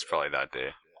 Yeah. That was probably that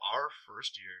day. Our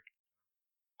first year,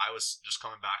 I was just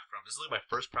coming back from. This is like my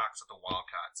first practice at the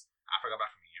Wildcats after I got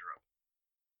back from Europe.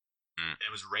 Mm. It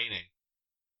was raining.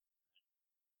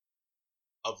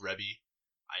 Of Rebbe,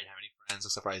 I didn't have any friends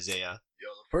except for Isaiah. Yo,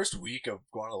 the first week of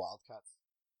going to the Wildcats.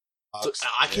 So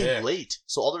I came Yeah. late.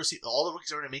 So all the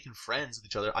rookies are already making friends with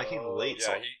each other. I came Oh, late.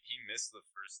 So he missed the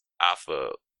first half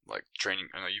of like training.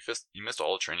 No, you missed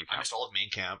all the training I camp. missed all of main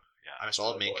camp. Yeah. I missed all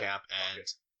of Oh, main boy. camp, and Okay.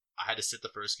 I had to sit the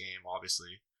first game,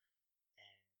 obviously.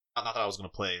 Not that I was going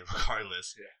to play,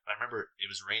 regardless. Yeah. But I remember it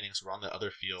was raining, so we're on the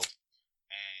other field,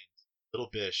 and Little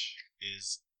Bish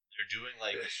they're doing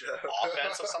like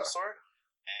offense of some sort,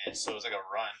 and so it was like a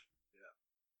run. Yeah.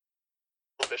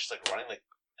 Little Bish is like running, like,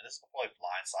 and this is before like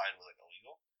blindside was like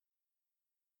illegal.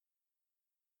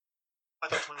 I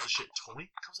thought Tony was a shit.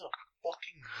 Tony comes out of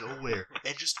fucking nowhere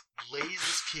and just lays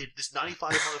this kid, this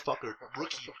 95 motherfucker,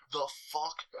 rookie, the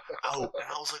fuck out. And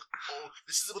I was like, oh,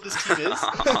 this is what this team is?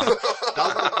 That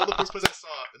was like one of the first plays I saw.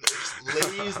 And it just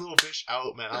lays Little Bish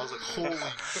out, man. I was like, holy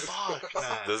fuck,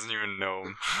 man. Doesn't even know.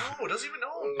 No, doesn't even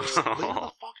know. Just laid him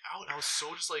the fuck out. And I was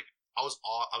so just like, I was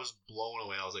blown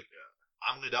away. I was like,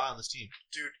 I'm gonna die on this team.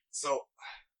 Dude, so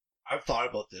I've thought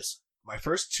about this. My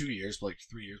first 2 years, like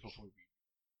 3 years before we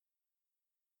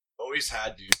always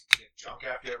had dudes get drunk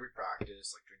after every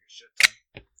practice, like drink a shit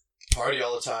ton, party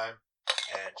all the time,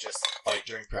 and just fight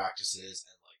during practices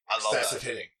and like I love excessive that.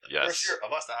 hitting. Yes. First year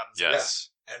of us that happens. Yes.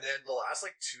 And then the last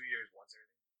like 2 years, once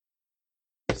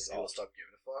everything people stopped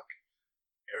giving a fuck,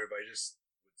 everybody just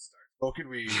would start smoking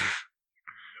weed.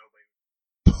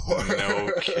 Nobody. No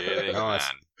kidding, No, it's-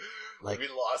 man. like- we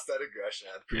lost that aggression.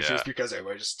 I'm pretty sure it's because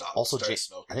everybody just stopped. Also, started I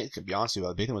smoking. think to be honest with you,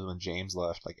 the big thing was when James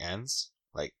left, like ends,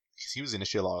 like 'cause he was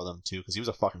initially a lot of them too, because he was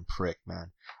a fucking prick,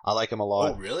 man. I like him a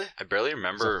lot. Oh really? I barely He was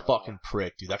remember. a fucking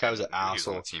prick, dude. That guy was an when he was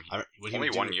on asshole. the team. What he Only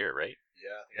would do- 1 year, right? Yeah.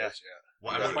 I think Yeah. that's-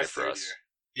 Well, I That was remember my for third us. year.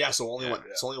 Yeah, so only Yeah. one.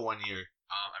 It's only 1 year.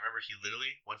 I remember he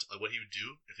literally went. What he would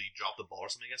do if he dropped the ball or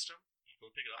something against him, he'd go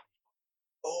pick it up,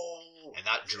 Oh, and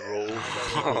that drove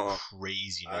yeah. people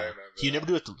crazy, I man. remember He'd that. never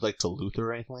do it to Luther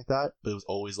or anything like that, but it was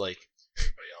always like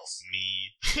Everybody else.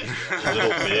 me,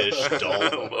 Little Bish,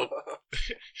 Dalton. Oh,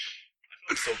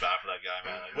 I feel so bad for that guy,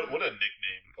 man. Like, what a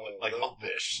nickname. Like Little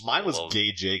Bish. mine was Love-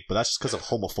 Gay Jake, but that's just because of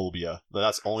homophobia. But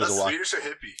that's only That's the one. Swedish or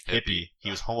hippie? Hippie.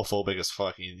 He was homophobic as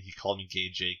fuck. He called me Gay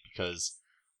Jake because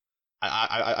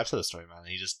I've said the story, man. I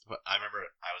remember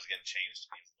I was getting changed,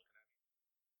 and he was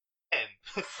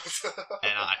looking at me,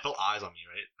 and I felt eyes on me,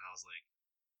 right? And I was like,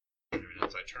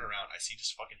 so I turn around, I see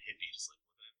just fucking hippie, just like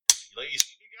looking at me. like you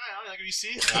see the guy, huh? Like you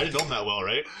see, and I didn't know him that well,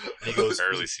 right? And he goes,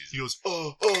 Early season. He goes,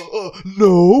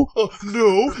 no,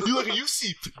 you like a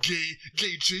UFC, gay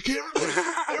Jake,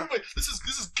 everybody, this is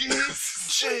gay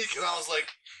Jake, and I was like,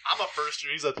 I'm a first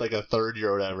year, he's like a third year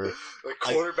or whatever. Like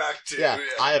quarterback too. Yeah,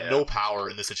 I have no power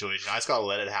in this situation. I just gotta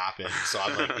let it happen. So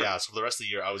I'm like, yeah. So for the rest of the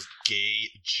year, I was gay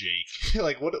Jake.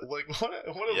 Like what a Lloydminster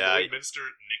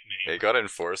nickname. It got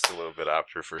enforced a little bit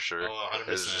after for sure. Oh,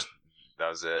 100%. That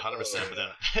was it. 100%. But then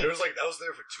It was like that was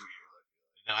there for 2 years.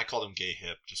 and I called him gay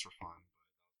hip just for fun.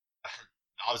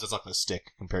 Obviously, it's not gonna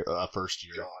stick compared first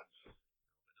year. God.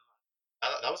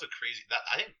 That was a crazy. That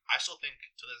I still think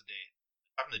to this day,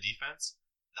 apart from the defense,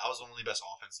 that was one of the best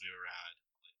offenses we ever had.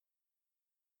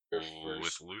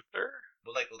 With Luther?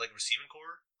 But like receiving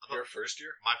core. Your first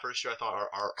year? My first year, I thought our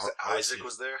Isaac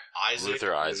was there.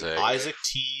 Luther, Isaac.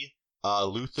 T,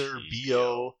 Luther,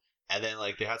 Bo, and then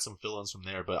like they had some fill-ins from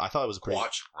there. But I thought it was great.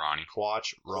 Ronnie.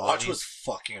 Quach was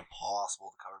fucking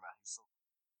impossible to cover, man. He's so.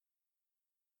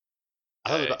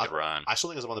 I still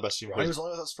think it's one of the best team Ronnie players. was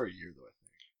only with us for a year, though. I think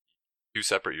 2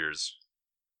 separate years.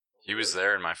 He was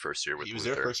there in my first year with He was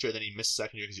Luther. there first year, then he missed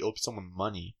second year because he owed someone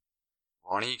money.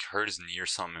 Ronnie hurt his knee or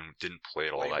something and didn't play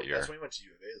at all that year. That's when he went to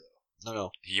U of A, though.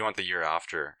 No. He went the year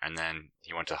after, and then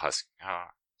he went to Husky.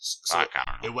 So I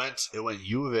don't know. it went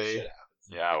U of A. Shit happens.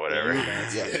 Yeah, whatever.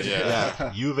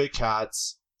 Yeah. U of A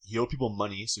Cats. He owed people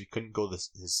money, so he couldn't go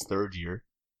his third year,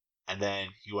 and then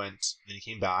he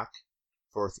came back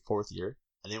for fourth year,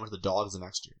 and then he went to the Dogs the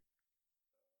next year,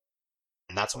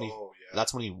 and that's when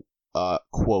he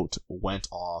quote went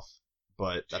off.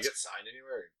 But Did he get signed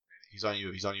anywhere? he's on U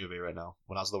of A right now.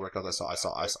 When I was at the workout, I saw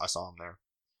him there.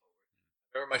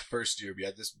 I remember my first year, we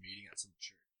had this meeting at some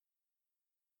church.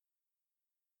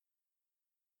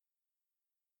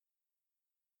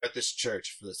 At this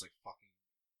church for this like fucking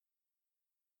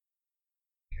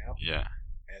camp. Yeah.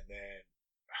 And then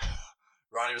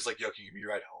Ronnie was like, "Yo, can you give me a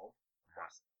ride home?"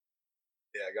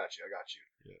 Yeah, I got you.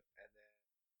 Yeah. And then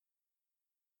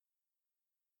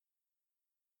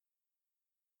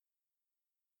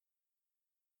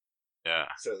Yeah.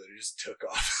 so they just took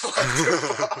off.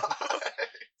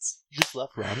 You just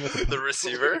left Ronnie at The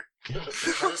receiver? And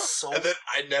then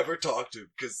I never talked to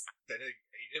him because then he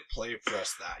didn't play for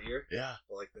us that year. Yeah.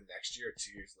 But like the next year,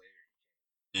 2 years later,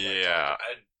 Yeah. I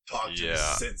hadn't talked to him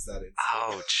Yeah. since that incident.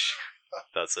 Ouch.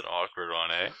 That's an awkward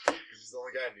one, eh? Because he's the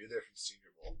only guy I knew there from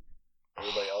Senior Bowl.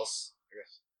 Everybody else, I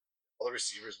guess, all the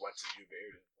receivers went to U of A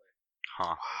or didn't play. Huh. I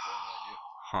was the only one I knew.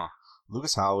 Huh.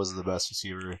 Lucas Howell was the best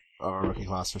receiver of our rookie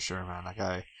class for sure, man. That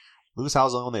guy, Lucas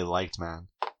Howell's the only one they liked, man,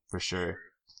 for sure.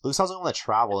 Lucas Howell's the only one that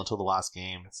traveled until the last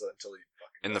game. So until he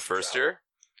fucking In the doesn't first travel. year?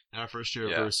 In our first year,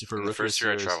 Yeah. for In the rookie first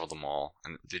year, I series. traveled them all.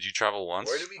 And did you travel once?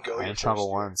 Where did we go? I your didn't first travel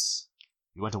year? once.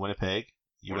 You went to Winnipeg.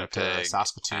 You went to Winnipeg,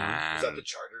 Saskatoon. Was that And the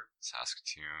charter?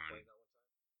 Saskatoon. Playing that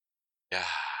one time? Yeah.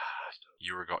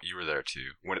 You were there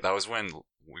too. That was when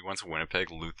we went to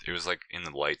Winnipeg. It was like in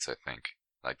the lights, I think,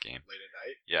 that game. Late at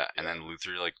night? Yeah, and Yeah. then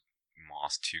Luther like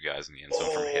mossed 2 guys in the end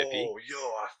zone from Hippie. Oh, yo,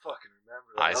 I fucking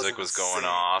remember that. Isaac That was an going insane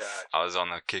off. catch. I was on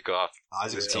the kickoff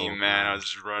Isaac's Yeah. team, dope, man. I was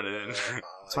just running. Yeah,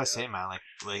 That's why I say, man. Like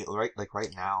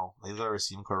right now, like our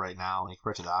receiving core right now, and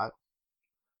compared to that,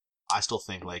 I still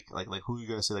think like who are you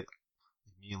gonna say like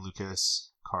me and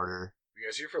Lucas Carter? You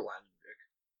guys here for Landon Dick?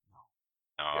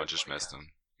 No, Yeah, I just funny missed guy.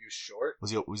 him. He was short.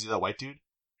 Was he that white dude?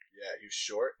 Yeah, he was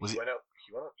short. Was he he- went out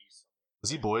east. Was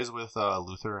he boys with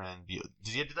Luther and did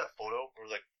he do that photo or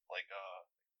like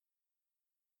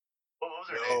what was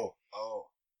her name? No. Oh.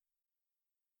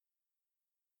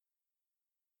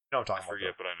 You know what I'm I talking forget,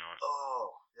 about. but I know it. Oh.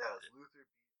 Yeah, it's Luther.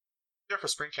 There for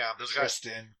spring camp. There's a guy.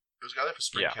 Tristan. There was a guy there for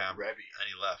spring Yeah. camp, Rebby. and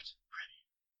he left.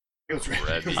 It was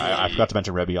Rebby. I forgot to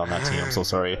mention Rebby on that team. I'm so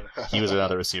sorry. He was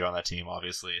another receiver on that team,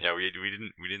 obviously. Yeah, we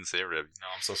didn't say Reb. No,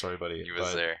 I'm so sorry, buddy. He was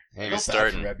but- there. Hey, He was Felt bad for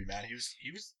starting. Rebby, man. He was.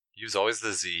 He was always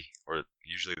the Z, or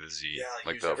usually the Z. Yeah, like,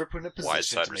 like he was the never put in a wide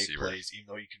position side to make receiver. plays, even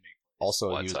though he can make.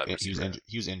 Also, Wide side receiver.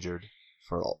 he was injured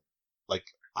for all, like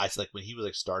when he was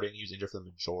like starting, he was injured for the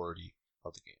majority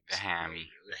of the games. The hammy.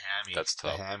 The hammy. That's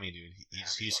tough. The hammy, dude.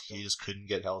 He just couldn't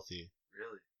get healthy.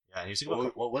 Really? Yeah, and he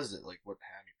was What was it like? What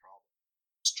hammy problem?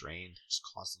 strained, just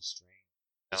constant strain.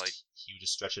 Yeah, Just- like- he would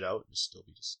just stretch it out and just still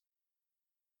be just.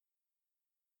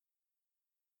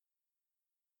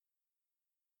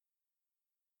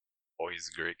 Oh, he's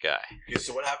a great guy. Okay,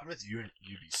 so what happened with you and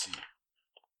UBC?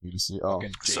 BBC. Oh,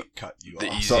 Fucking Jake So, cut you The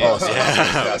off. easy. So-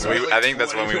 yeah. That's why, like, I think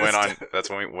that's when 20 we went on. minutes. That's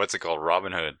when we. What's it called?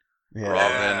 Robin Hood. yeah.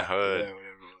 Robin Hood. Yeah,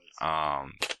 whatever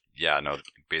it was. Yeah, no.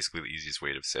 Basically, the easiest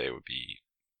way to say it would be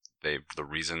the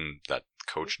reason that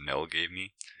Coach Nell gave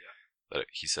me that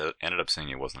he said ended up saying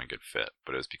it wasn't a good fit,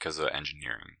 but it was because of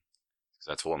engineering.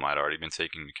 because I told him I'd already been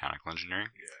taking mechanical engineering.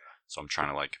 Yeah. So I'm trying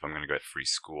to like, if I'm gonna get free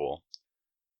school,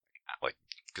 like,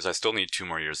 because I still need 2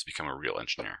 more years to become a real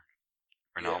engineer.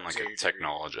 Right now Yeah, I'm like so a your degree.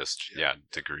 technologist, Yeah.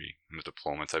 degree, a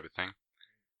diploma type of thing.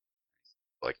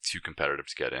 Like too competitive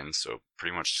to get in, so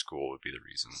pretty much school would be the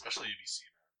reason. Especially UBC,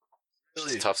 man.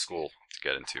 It's a tough school to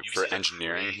get into UBC for is a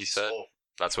engineering. He crazy said school.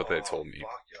 that's what they told me.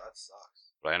 Fuck yeah, that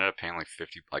sucks. But I ended up paying like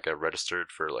 50. Like I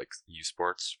registered for like U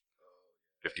Sports,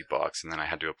 $50, and then I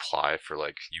had to apply for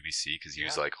like UBC because he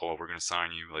was like, "Oh, we're gonna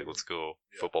sign you. Like, let's go.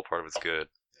 Yeah. Football part of it's good.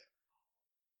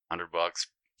 $100."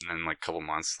 And then like a couple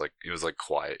months, like it was like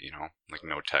quiet, you know, like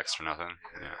no text or nothing.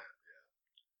 Yeah.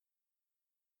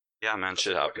 Yeah, man,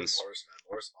 shit happens.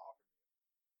 Morris offered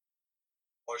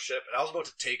scholarship, and I was about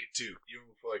to take it too, even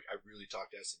before like I really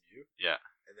talked to SMU. Yeah.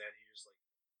 And then he just like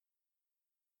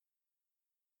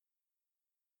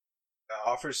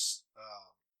offers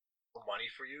money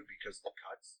for you because of the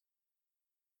cuts.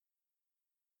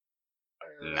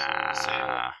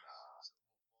 Nah.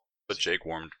 But Jake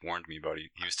warned me about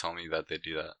it. He was telling me that they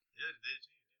do that. Yeah,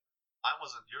 mine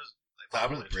wasn't yours. Like, That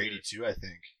happened mine with Brady was- too, I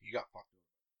think. He got fucked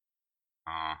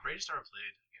up. Brady started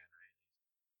played again, right?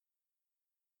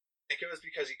 I think it was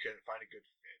because he couldn't find a good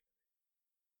fit.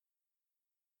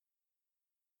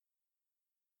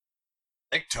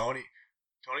 I think Tony's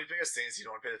biggest thing is he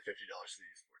don't want to pay the $50 for the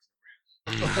esports number.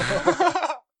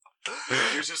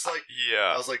 He was just like, I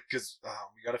Yeah. was like, because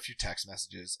we got a few text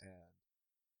messages and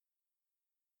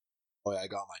oh yeah, I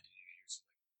got mine.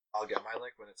 I'll get mine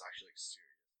like when it's actually like serious.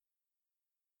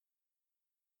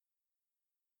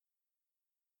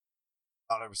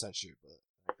 Not 100% sure, but I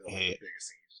think that's Hey. the biggest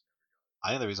thing. He just I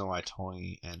think the reason why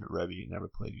Tony and Rebby never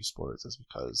played U Sports is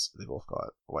because they both got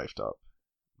wifed up,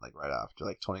 like right after.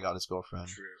 Like Tony got his girlfriend,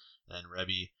 True. and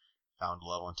Rebby found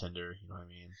love on Tinder. You know what I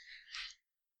mean?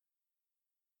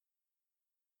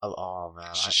 Oh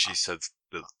man, She said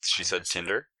I said miss it.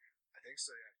 Tinder. I think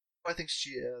so, yeah. I think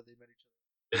they met each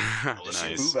other. Did she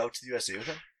Nice. move out to the USA with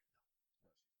him?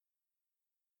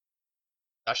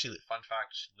 Actually, fun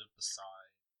fact: she lived beside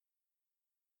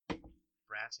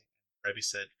Branting. Rebby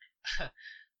said,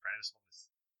 "Branting was smoking this."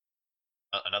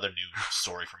 Another new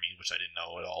story for me, which I didn't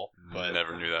know at all. But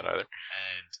Never knew that either.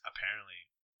 And apparently,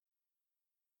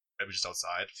 Rebby just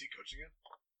outside. Is he coaching it?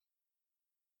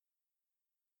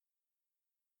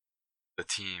 The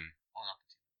team. Oh, not the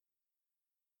team.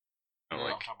 Oh, No,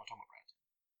 like, I'm talking about Branting.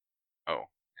 oh.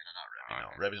 Yeah, no, not Rebby. Okay. No,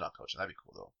 Rebby's not coaching. That'd be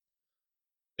cool though.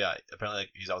 Yeah, apparently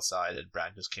like, he's outside, and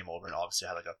Brandt just came over and obviously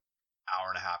had like a hour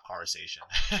and a half conversation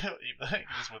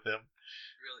just with him.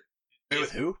 Really?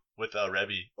 With who? With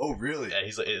Rebby. Oh, really? Yeah,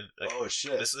 he's like, Oh,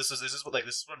 shit. this is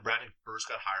when Brandon first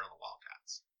got hired on the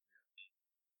Wildcats.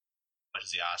 Much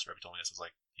as he asked, Rebby told me this was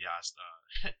like he asked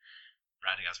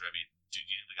Brandon asked Rebby, do you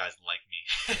think the guys like me?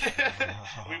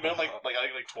 We met him like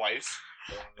twice.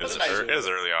 It was, Such a nice- it was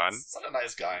early on. Such a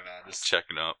nice guy, man. Just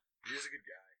checking up. He's a good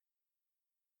guy.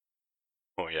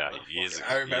 Oh yeah, he is.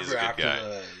 I remember he is a good after guy.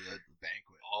 the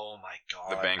banquet. Oh my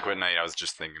god. The banquet night, I was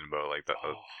just thinking about like the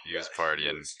Oh, he was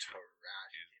partying. He was trash.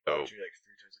 He Oh. came up to me like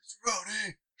 3 times. Like,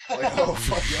 Ronnie! I'm like, oh,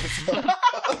 fuck yeah.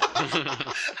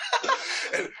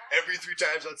 And every 3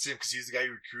 times I'd see him because he's the guy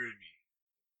who recruited me.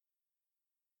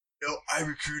 No, I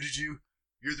recruited you.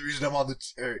 You're the reason I'm on the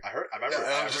team. I remember.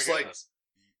 Yeah, I was just like, this.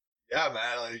 yeah,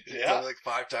 man. Like, Yeah. told me like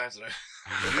 5 times. And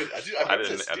Dude, I I remember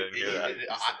didn't. this, I dude. didn't hear that.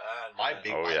 My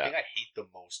big Oh, my yeah. thing I hate the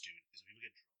most, dude, is when we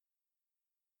get drunk.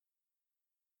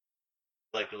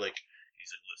 They're like,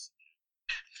 he's like, listen,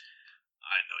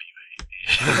 I know you hate me.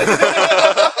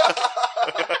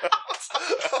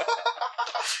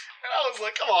 And I was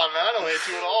like, come on, man, I don't hate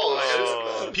you at all. Like,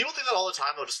 Oh. people think that all the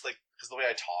time, though, just like, because the way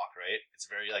I talk, right? It's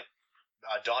very like,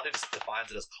 Dante just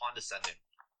defines it as condescending.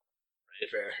 Right?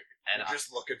 Fair. And You're just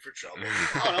looking for trouble.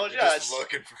 I don't know, You're yeah, just it's-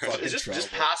 looking for fucking it's just trouble.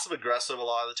 passive aggressive a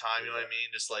lot of the time, you know what I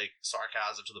mean? Just like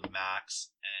sarcasm to the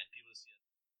max, and people see it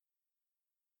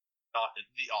not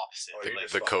the opposite. Oh, you're like,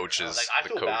 just The fucking coaches, Like, I the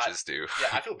feel bad. coaches do.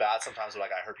 yeah, I feel bad sometimes when like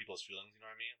I hurt people's feelings. You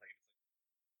know what I mean? Like,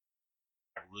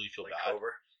 I really feel like bad.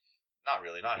 Cobra. Not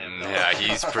really, not him. No. Yeah,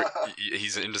 he's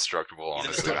indestructible. He's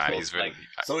Honestly, man, indestructible, he's been.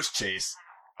 like- So is Chase.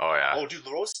 Oh yeah. Oh, dude,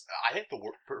 LaRose. I think the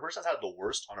person that's had the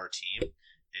worst on our team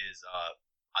is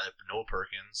either Noah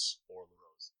Perkins or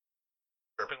LaRose.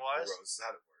 Chirping wise, Rose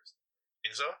had it worse.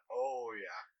 think so? Oh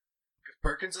yeah. 'Cause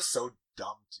Perkins is so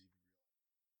dumb to be real.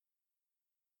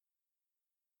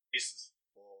 Chase is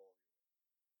full.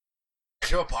 I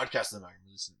do a podcast and I'm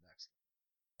releasing it next.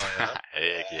 Oh yeah.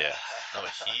 Heck yeah. No,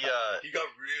 but he He got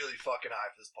really fucking high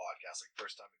for this podcast, like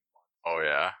first time in months. Oh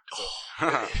yeah.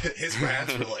 His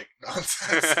rants were like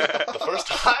nonsense. The first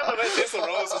time I met Jason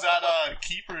Rose was at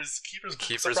Keeper's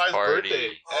surprise party. birthday.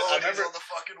 And Oh, I and he's remember. on the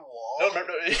fucking wall. No,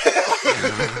 remember.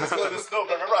 No,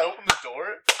 but remember I opened the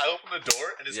door.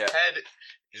 And his Yeah. head.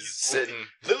 He's sitting.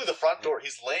 Literally the front door.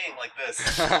 He's laying like this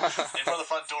in front of the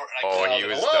front door. And Oh, I he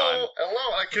was was like, done.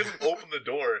 Hello. I couldn't open the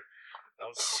door. That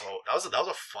was a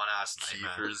fun ass night,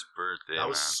 man. Kiefer's birthday, That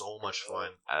was man. so much fun.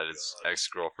 At his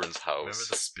ex-girlfriend's house. Remember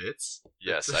the Spits?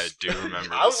 Yes, I do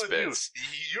remember I the was with you. Spits.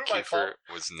 You were my fault.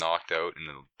 Kiefer was knocked out in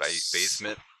the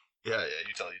basement. Yeah.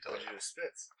 You tell. Told you to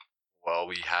spits. Well,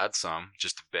 we had some,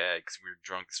 just a bag, because we were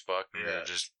drunk as fuck, and we Yeah. were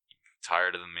just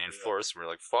tired of the main Yeah. floor, so we were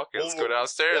like, fuck it, let's Well, go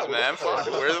downstairs, yeah, man. well, Fuck,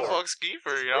 where the before- fuck's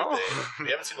Kiefer, you know? We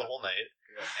haven't seen the whole night,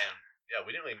 Yeah. and yeah, we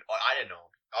didn't really. I didn't know.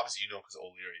 Obviously, you know because of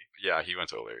O'Leary. Yeah, he went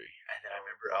to O'Leary. And then I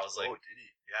remember I was like, oh, did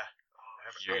he? yeah. I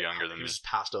remember, You're younger than he me. was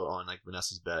passed out on like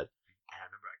Vanessa's bed, and I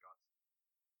remember I got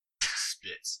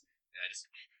Spits, and I just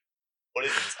put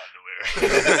it in his underwear,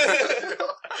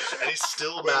 and he's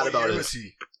still Wait, mad what about year it. was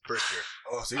he? First year,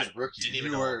 Oh, so he was I rookie. didn't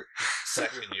even you know. were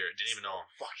second year, didn't even know him.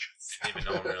 Fuck. Didn't even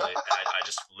know him really. And I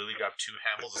just literally grabbed 2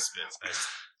 handfuls of Spits and I just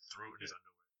threw it in his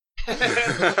underwear.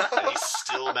 And he's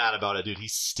still mad about it, dude. He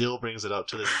still brings it up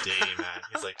to this day, man.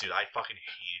 He's like, dude, I fucking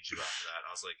hated you after that. And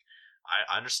I was like, I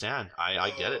understand. I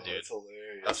get it, dude. That's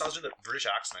hilarious. That's when I was doing the British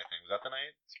accent, I think. Was that the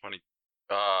night? It's funny.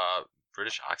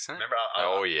 British accent? Remember?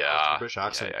 Oh, I was yeah. doing British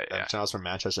accent. Yeah. And I was from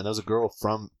Manchester, and there was a girl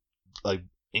from like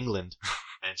England,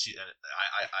 and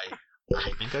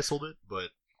I think I sold it, but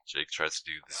Jake tries to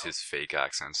do his fake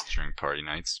accents during party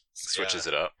nights. Switches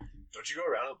it up. Don't you go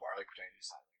around the bar like pretending to do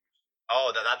something?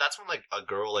 oh, that's when like a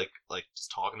girl like just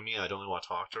talking to me, and I don't really want to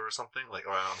talk to her or something, like,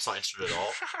 or I'm just not interested at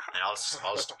all, and I'll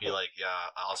just be like,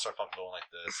 yeah, I'll start fucking going like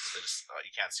this. They just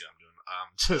you can't see what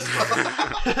I'm doing.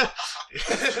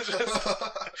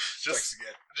 Strikes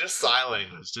again. Just sign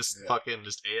language, just Yeah. fucking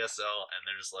just ASL, and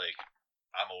they're just like,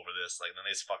 I'm over this. Like, then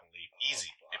they just fucking leave. Easy.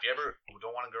 If you ever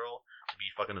don't want a girl to be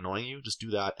fucking annoying you, just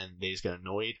do that, and they just get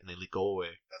annoyed and they go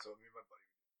away. That's what me and my buddy.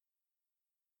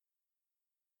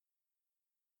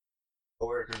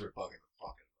 Coworkers were bugging the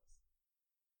fuck out of us.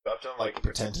 Go up to them like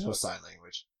pretend to know sign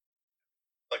language.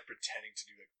 Like pretending to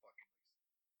do like fucking.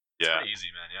 Yeah. Pretty easy,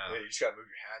 man. Yeah. Wait, you just gotta move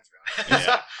your hands around.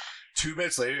 Yeah. 2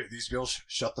 minutes later, these girls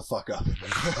shut the fuck up. It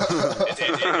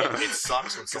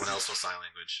sucks when someone else knows sign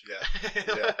language. Yeah.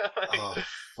 Yeah. like, Oh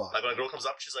fuck. like when a girl comes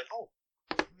up, she's like, "Oh,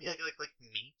 yeah, like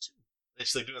me too." And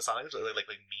she's like doing the sign language, like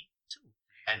me too.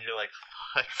 And you're like,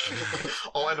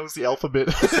 "All I know is the alphabet."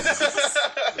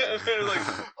 And they're like,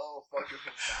 Oh fuck! You're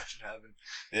in match in heaven.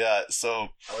 yeah. So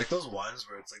I like those ones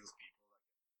where it's like those people.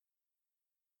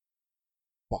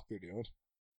 Fuck, they're doing.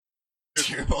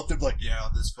 Hear about them like, yeah,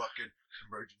 on this fucking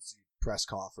emergency press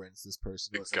conference, this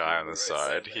person The was guy on the right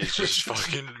side, said he's that. just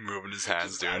fucking moving his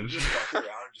hands, Just, I'm dude. just walking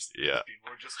around, and just Yeah.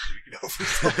 people were just freaking out for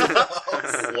something else.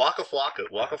 Waka Flocka,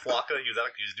 he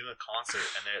was doing a concert,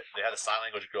 and they had a sign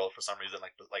language girl for some reason,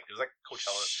 like it was like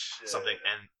Coachella something,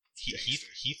 and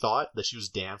he thought that she was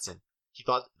dancing. He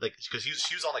thought like because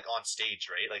she was on like on stage,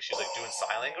 right? Like she was like doing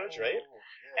sign language, right?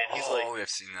 And he's like, I've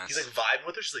seen that. he's like vibing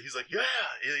with her. He's like, yeah.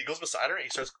 He goes beside her and he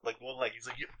starts like going like, he's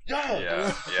like, yeah. Yeah,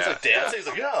 He's like dancing. He's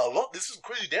like, yeah, well, this is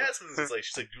crazy dancing. It's like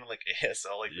she's like doing like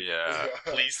ASL, like, Yeah.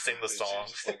 please sing the She's song.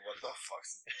 just like, what the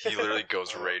fuck's He literally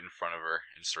goes right in front of her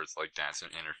and starts like dancing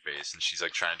in her face, and she's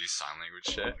like trying to do sign language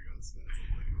shit.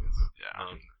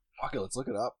 Yeah. Fuck it, let's look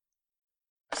it up.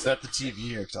 I set the TV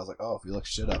here because I was like, oh, if we look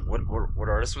shit up. What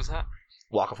artist was that?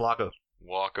 Waka Flocka.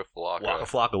 Waka Flocka.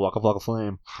 Waka Flocka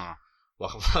Flame. Huh.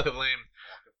 Waka Flocka Flame.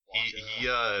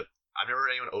 I've never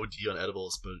heard anyone OD on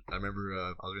edibles, but I remember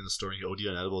I was in the store and he OD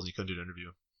on edibles and he couldn't do an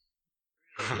interview.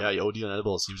 Yeah, he OD on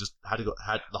edibles. He was just had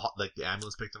the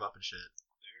ambulance picked him up and shit.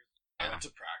 I went to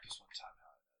practice one time.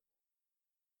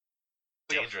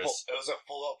 Dangerous. It was a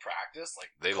full out practice. Like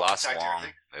They last contact long.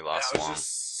 everything. They And last I was long.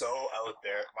 just so out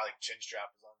there. My like chin strap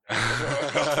was on there. I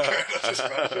was just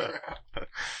running around.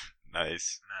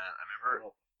 Nice. Man, I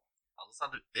remember. I was on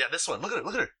the, yeah, this one. Look at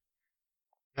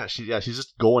her. She's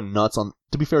just going nuts on.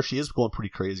 To be fair, she is going pretty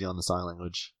crazy on the sign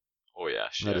language. Oh yeah,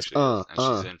 she Yeah, actually just, is,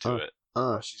 and she's into it.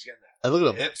 Oh, she's getting that. And look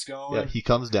at him. Hips going. Yeah, he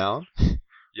comes down.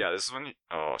 Yeah, this is when she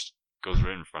goes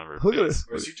right in front of her Look at face.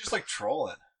 Or is he just like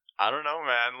trolling? I don't know,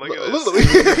 man. Look at Look,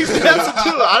 this. he's dancing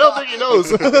too. I don't think he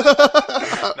knows.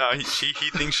 No, he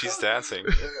thinks she's dancing.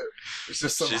 It's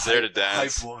just some She's there to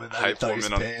dance. Hype woman. That Hype thought he was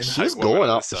woman on- paying. She's She's Hype woman going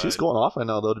on off. the She's side. going off right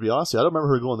now, though. To be honest, I don't remember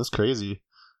her going this crazy.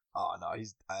 Oh no,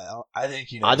 I think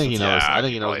he knows. I think he knows. Yeah, I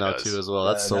think he knows he now does. too as well.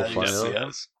 That's Yeah, so that he funny. does, though. yeah.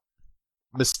 Yes.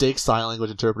 Mistake sign language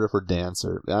interpreter for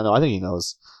dancer. I know. I think he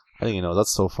knows.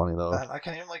 That's so funny though. I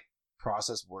can't even like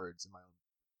process words in my own.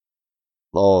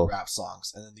 rap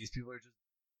songs, and then these people are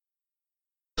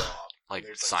just Like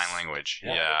there's, sign language.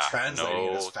 yeah, Yeah. translating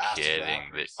it No as fast as kidding.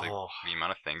 rappers. Like, Oh. the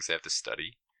amount of things they have to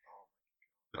study.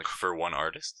 Like for one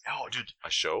artist, Oh, dude. a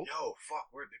show, Yo, fuck,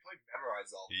 they probably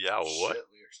memorize all Yeah, what? shit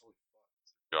lyrics. Holy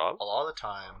job. A lot of the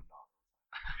time,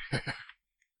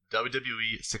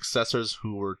 WWE successors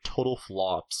who were total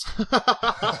flops. This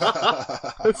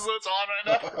is what's on right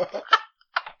now.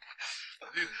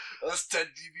 Dude, that's Ted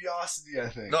DiBiase, I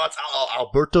think. No, it's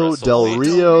Alberto Wrestle- Del Del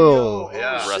Rio. Oh,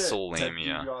 Yeah. shit. WrestleLamia. Ted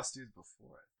DiBiase is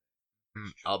before.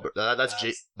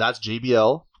 That's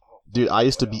JBL. Dude, I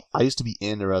used to be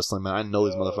into wrestling, man. I know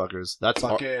these motherfuckers. That's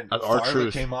Fucking that's our Farva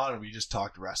truth. came on and we just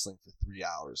talked wrestling for 3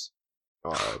 hours.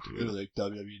 Oh, dude, Literally, like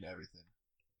WWE and everything.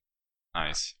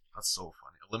 Nice. that's so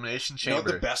funny. Elimination You know what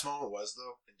Chamber. the best moment was,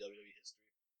 though, in WWE history?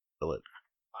 Feel it.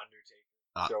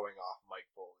 Undertaker throwing off Mike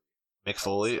Foley. Mick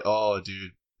Foley. Oh,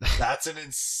 dude. That's an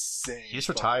insane. He's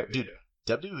fucking retired, video.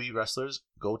 dude. WWE wrestlers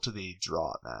go to the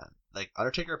draw, man. Like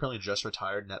Undertaker apparently just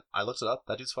retired. And I looked it up.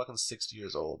 That dude's fucking 60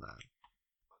 years old, man.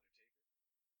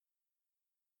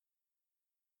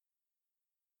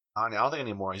 I don't think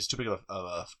anymore. He's too big of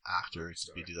a actor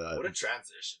to do that. What a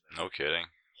transition. Man. No kidding.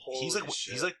 He's Holy like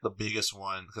shit. he's like the biggest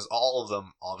one because all of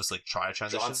them obviously try to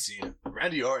transition. John Cena.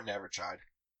 Randy Orton never tried.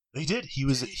 He did. He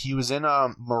was in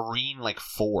Marine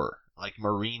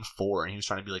Marine 4, and he was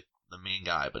trying to be like the main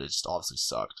guy, but it just obviously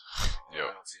sucked. Yo.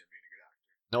 I don't see him being a good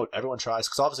actor. No, everyone tries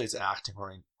because obviously it's an acting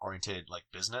oriented like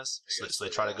business, I so, guess so they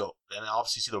so, try yeah. to go. And then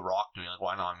obviously you see The Rock doing it, like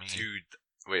why not me? Dude,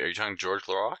 wait, are you talking George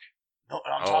LaRock? No,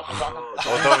 I'm Oh. talking.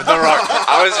 Oh, the Rock.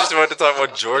 I was just about to talk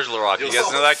about George LaRock. You guys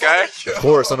know that guy? Of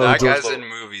course, I know That George guy's Lo- in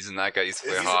movies, and that guy used to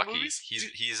Is play he in hockey. movies?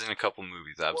 He's in a couple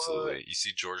movies, absolutely. What? You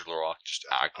see George LaRock just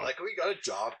I acting. like how he got a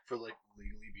job for like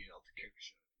legally being able to kick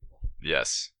shit.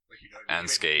 Yes, Like, you know, he And made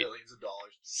skate. millions of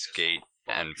dollars to just skate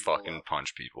fuck and people fucking up.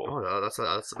 punch people. Oh, yeah, that's the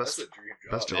That's best a dream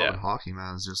job. best job Yeah. in hockey,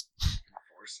 man. Is just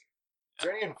Enforcer. Is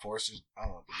there any enforcers? I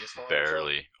don't know. Do you guys follow this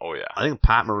Barely. Oh yeah. I think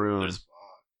Pat Maroon. There's- stuff?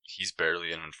 He's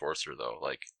barely an enforcer though.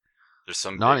 Like, there's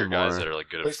some Not bigger guys anymore. that are like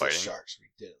good at Plays the fighting. Sharks. We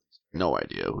did. No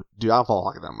idea, dude. I don't follow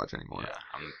hockey that much anymore. Yeah,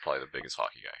 I'm probably the biggest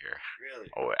hockey guy here. Really?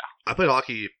 Oh yeah, I played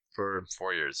hockey for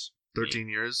 4 years. 13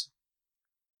 years,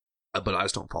 but I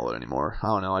just don't follow it anymore. I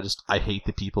don't know. I hate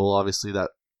the people obviously that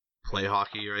play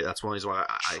hockey. Right. That's one reason why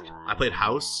I played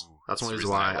house. That's one That's the reason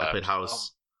reason why I I played left.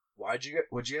 house. What'd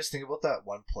you guys think about that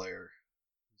one player?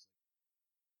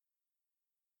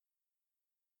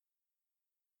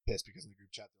 Pissed because in the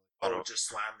group chat they're like, "Oh, just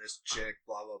slam this chick,"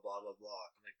 blah blah blah blah blah,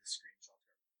 and like the screenshot.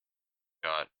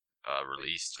 Got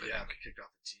released. I Yeah, think. they kicked off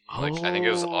the team. Oh. Like, I think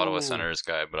it was Ottawa Center's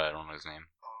guy, but I don't know his name.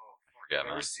 Oh, fuck, Forget, I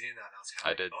remember man. seeing that. And I was I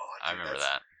kind of did. Oh, I dude, remember that's,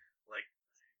 that. Like,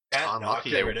 can't not Unlucky.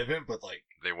 get rid of him, but like,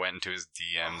 They went into his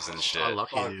DMs and oh, shit.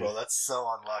 Unlucky. fuck, dude. bro, that's so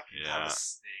unlucky. Yeah. That was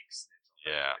snakes.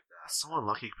 Yeah. Like that. It's so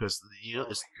unlucky because you know Oh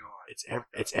it's my God. it's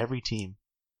it's every team.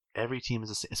 Every team is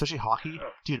the same, especially hockey. Yeah.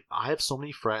 Dude, I have so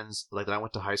many friends like that I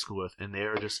went to high school with, and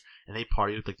they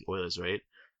party with like the Oilers, right?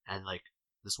 And like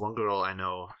this one girl I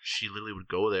know, she literally would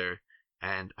go there,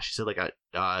 and she said like at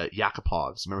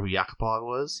Yakupov's. Remember who Yakupov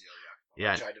was? Yeah.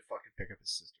 Yeah. I tried to fucking pick up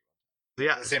his sister.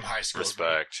 Yeah, The same high school. as me.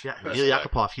 Respect. yeah. Respect. Neil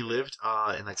Yakupov. He lived in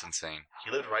like That's insane.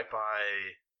 he lived right by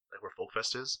like where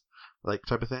Folkfest is, like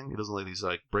type of thing. He doesn't like these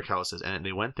like brick houses, and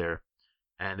they went there,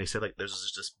 and they said like there's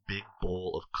just this big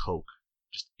bowl of Coke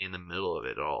just in the middle of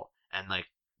it all, and like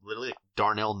literally like,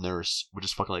 Darnell Nurse would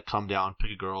just fucking like come down, pick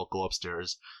a girl, go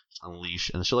upstairs, unleash,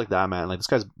 and shit like that, man. Like this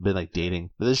guy's been like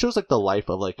dating. This shows like the life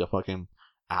of like a fucking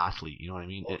athlete. You know what I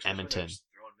mean? Oh, In trust me, Edmonton. they're just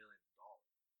throwing millions of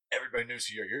dollars. Everybody knows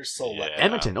who you are. You're so Yeah. lucky.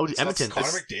 Edmonton. Oh, dude, So that's Edmonton.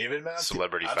 Connor This- McDavid, man.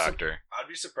 Celebrity I'd factor. I'd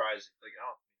be surprised. Like, I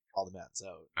don't call the man's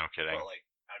out. No kidding. But, like,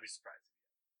 I'd be surprised.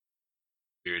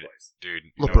 Dude.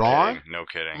 LeBron? No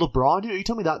kidding. LeBron, dude, are you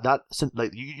telling me that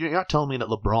like you're not telling me that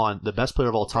LeBron, the best player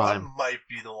of all time, LeBron might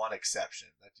be the one exception.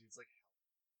 That dude's like,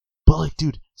 but like,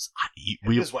 dude, him and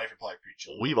we his wife are probably pretty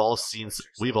chill. we've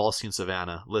all seen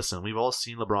Savannah. Listen, we've all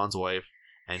seen LeBron's wife,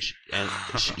 and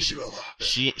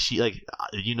she like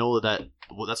you know that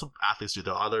well, that's what athletes do.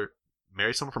 They'll either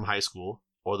marry someone from high school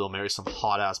or they'll marry some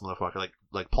hot ass motherfucker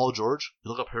like Paul George.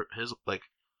 You look up his like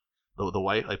the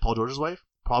wife, like Paul George's wife,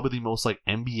 probably the most like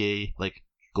NBA like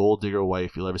gold digger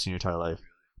wife you'll ever see in your entire life.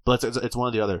 But it's one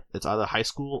or the other. It's either high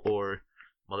school or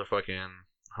motherfucking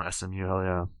SMU. Hell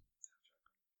yeah.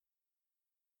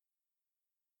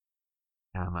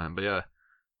 Yeah, man. But yeah,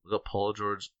 look up Paul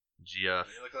George GF.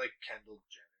 They look like Kendall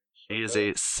Jenner. She is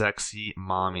a sexy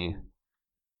mommy.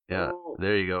 Yeah,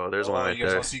 there you go. There's one right You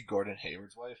guys there. want to see Gordon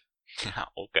Hayward's wife?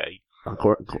 Okay.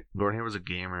 Gordon Hayward's a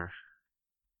gamer.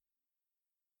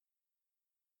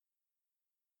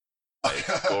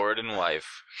 Life. Gordon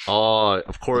life. Oh,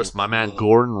 of course, my man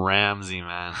Gordon Ramsay,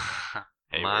 man.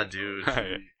 Hey, My we're- dude.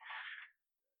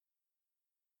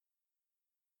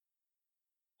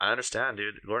 I understand,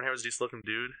 dude. Gordon Hayward's a decent looking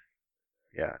dude.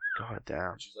 Yeah, god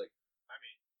damn. She's like,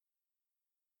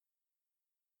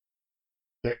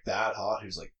 pick that hot.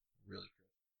 Who's like really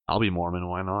I'll be Mormon,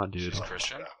 why not, dude? She's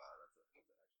Christian?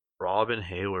 Robin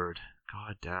Hayward.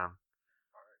 God damn.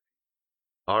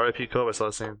 R.I.P. Kobe, I saw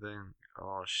the same thing.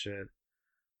 Oh shit.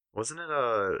 Wasn't it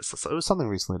it was something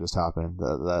recently just happened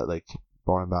that like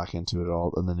brought him back into it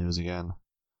all in the news again.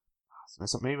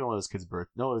 Maybe one of his kids'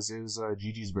 birthday. No, it was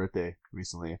Gigi's birthday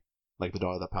recently. Like the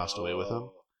daughter that passed away with him.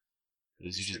 It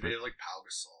was Gigi's birthday. like Pau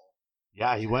Gasol.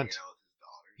 Yeah, he went. hanging out with his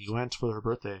daughters. He went for her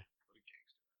birthday.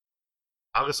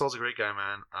 Al Gasol's a great guy,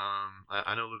 man.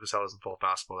 I know Lucas Howell doesn't follow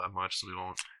basketball that much, so we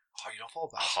won't. Oh, you don't follow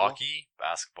basketball? Hockey,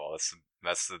 basketball.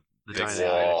 That's the The big dynamic.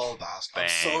 I wall. follow basketball. I'm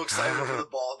Bang. so excited for the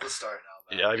ball to start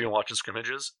now, man. Yeah, have you been watching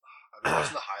scrimmages? I've been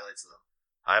watching the highlights of them.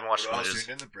 I haven't watched What I was scrimmages.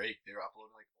 doing in the break, they were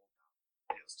uploading like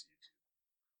old videos to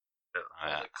YouTube.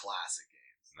 Yeah. Like classic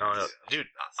games. No, dude,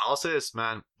 I'll say this,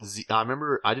 man. I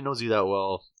remember I didn't know Z that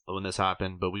well when this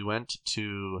happened, but we went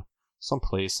to some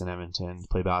place in Edmonton to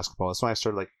play basketball. That's when I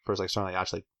started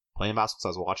actually playing basketball.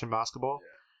 So I was watching basketball. Yeah.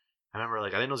 I remember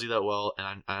like I didn't know Z that well,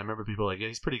 and I remember people like, yeah,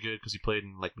 he's pretty good because he played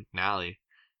in like McNally.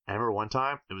 I remember one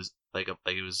time it was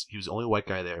he was the only white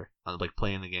guy there,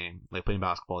 playing the game, like playing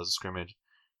basketball as a scrimmage.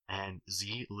 And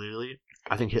Z literally,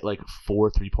 I think, hit like 4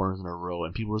 3-pointers in a row,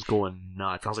 and people was going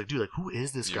nuts. I was like, dude, like, who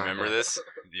is this Do guy? you remember man? this?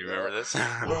 Do you remember this?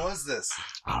 Where was this?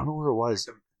 I don't know where it was.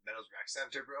 The Meadows Rec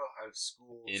Center, bro. Out of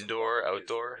school. Indoor,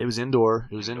 outdoor? It was indoor.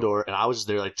 It was indoor, and I was just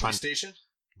there like trying. Station?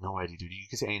 No idea, dude. You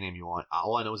can say any name you want.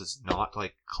 All I know is it's not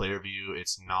like Clairview.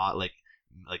 It's not like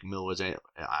Millwoods.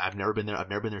 I've never been there. I've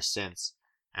never been there since.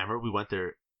 I remember we went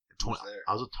there. Who was there?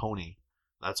 I was with Tony.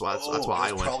 That's why. That's Oh, why I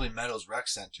it was went. probably Meadows Rec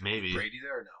Center. Maybe. Was Brady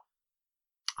there or no?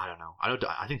 I don't know.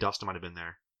 I think Dustin might have been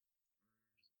there.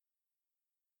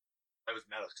 It was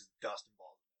Meadows because Dustin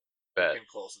Ball. Bet. Came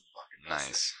close as fucking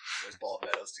Dustin. Nice. There's Ball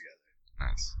and Meadows together.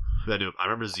 Nice. Yeah, dude. I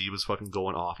remember Z was fucking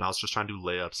going off, and I was just trying to do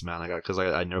layups, man. Because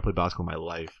I never played basketball in my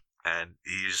life, and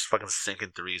he's just fucking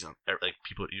sinking threes, and like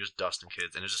people, you're just dusting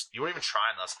kids, and it's just you weren't even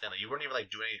trying. That's the thing. Like, you weren't even like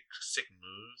doing any sick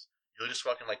moves. You were just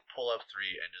fucking like pull up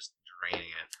three and just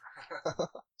draining it.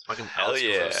 It's fucking Hell Alex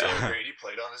yeah. Caruso. So Brady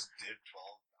played on his Div 12.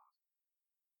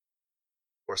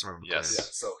 Of course, I remember Yes. playing.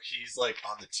 Yeah, so he's like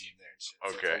on the team there and shit. So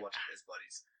it's Okay. a bunch of his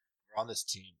buddies. We're on this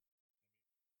team.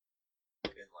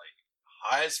 And like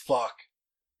high as fuck.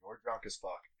 Or drunk as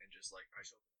fuck. And just like I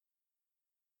show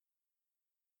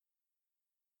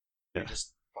Yeah. We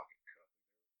just fucking cook.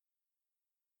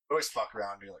 We always fuck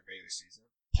around during like regular season.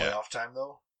 Yeah. Playoff time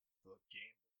though. The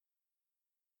game.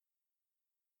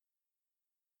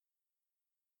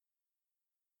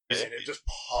 And it just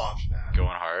popped, man. Going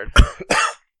hard.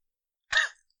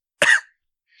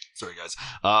 Sorry, guys.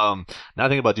 Now I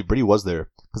think about, dude, Brady was there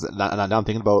because now I'm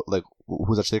thinking about like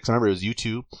who's actually. Because I remember it was you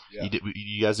two. Yeah.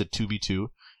 You guys did 2v2,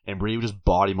 and Brady would just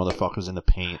body motherfuckers in the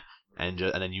paint, and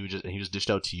then he just dished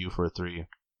out to you for a 3.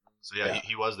 So yeah, Yeah.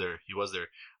 He was there. He was there.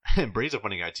 And Brady's a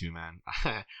funny guy too, man.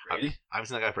 Brady? I haven't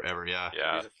seen that guy forever. Yeah.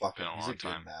 Yeah. He's a fucking been a he's long a good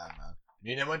time. man.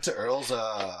 You know, went to Earl's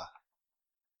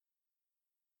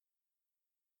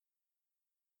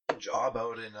job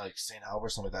out in like St. Albert or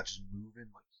something like that, just moving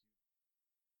like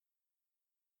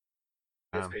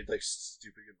gets paid like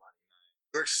stupid good money.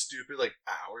 Works stupid like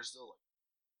hours though,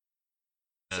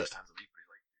 like 6 times a week.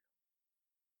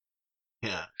 But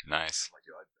Yeah. Nice. I'm like,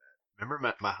 yo, I bet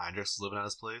Remember my Heinrichs living at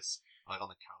his place, like on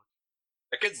the couch.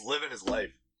 that kid's living his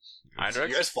life. Heinrich?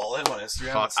 You guys follow him on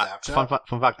Instagram and Snapchat?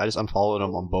 Fun fact, I just unfollowed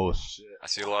him on both. Shit. I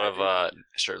see a lot of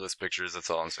shirtless pictures. That's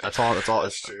all I'm saying. That's all. That's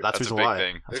That's true. the That's a reason big why.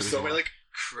 thing. That's the There's reason so many why. like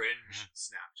cringe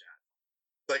Snapchat.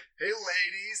 Like, hey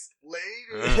ladies,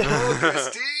 oh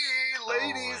Christine,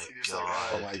 ladies. Oh my You're just like, God,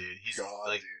 oh my dude. He's god,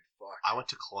 like- dude, fuck. I went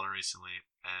to Kelowna recently,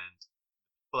 and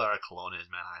people that are at Kelowna is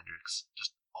Matt Hendricks,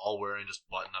 just all wearing just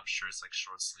button-up shirts, like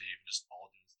short sleeve, just all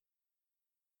doing.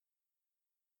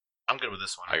 I'm good with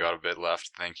this one. I got a bit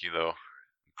left. Thank you, though.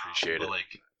 Appreciate But, it. like,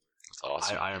 That's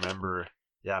awesome. I remember,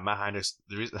 yeah, Matt Hendricks.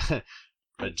 The reason,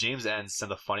 James Enns sent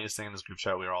the funniest thing in this group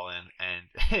chat we were all in, and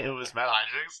it was Matt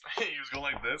Hendricks. He was going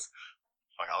like this.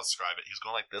 Fuck, I'll describe it. He was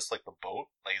going like this, like the boat,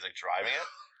 like he's like driving it,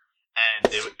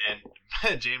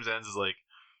 and James Enns is like,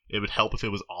 it would help if it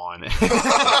was on.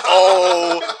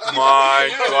 Oh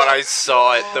my god, I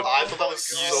saw it. I thought that was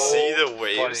You so see the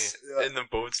waves funny. and the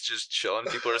boat's just chilling.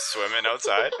 People are swimming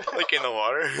outside, like in the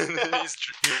water. And then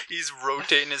he's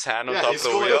rotating his hand on top of the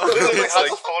wheel. It's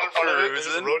like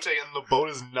cruising. rotating, and the boat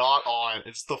is not on.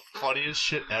 It's the funniest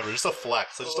shit ever. Just a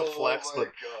flex. It's just a flex,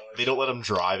 but they don't let him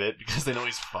drive it because they know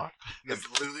he's fucked. It's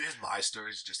literally my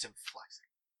story is just him flexing.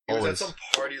 He was at some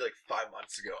party like 5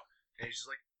 months ago, and he's just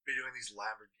like videoing these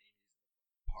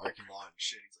Lamborghinis parking lot and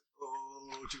shit. He's like,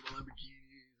 "Oh, check my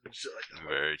Lamborghinis" and shit like that.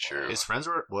 Very true. His friends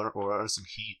were under some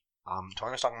heat.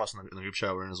 Tony was talking about something in the group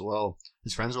chat we're in as well.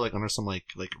 His friends were like under some like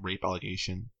rape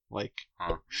allegation, like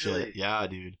shit. Really? Yeah,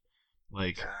 dude.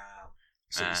 Like,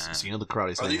 Damn. so you know the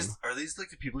karate Are thing. these like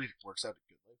the people he works out at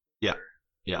Good Life? Yeah. Or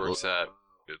Yeah, Works at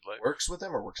Good Life. works with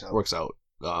them or works out? works out.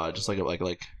 Just like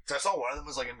 'Cause I saw one of them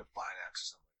was like into finance or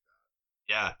something.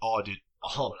 yeah. Oh, dude.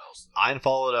 Oh, What else? I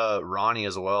unfollowed Ronnie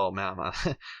as well, man.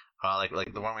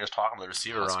 like the one we was talking about, the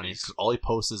receiver Must Ronnie. be. 'Cause all he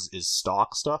posts is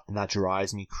stock stuff, and that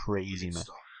drives me crazy, man.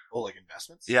 Stuff. Oh, like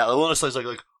investments? Yeah, the one that's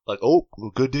like oh,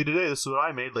 good day today. This is what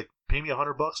I made. Like, pay me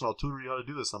 $100 and I'll tutor you how to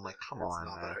do this. I'm like, come It's on,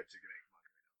 not that man. hard to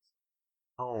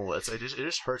make money. Oh, it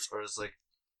just hurts. Or it's like,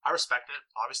 I respect it,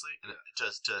 obviously, and to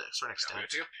a certain Yeah, we extent. have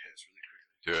to take a piss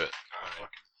really quickly.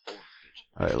 Do it.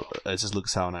 Alright, it's just Luke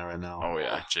Sal and I right now. Oh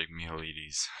yeah, Jake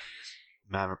Michelides.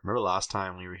 Man, remember last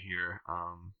time we were here,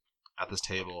 at this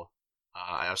table?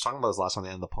 I was talking about this last time at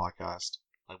the end of the podcast,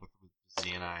 like with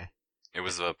Z and I. It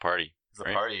was a party. It was a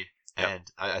right? party, Yep.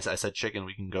 and I said, "Chicken,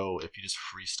 we can go if you just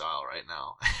freestyle right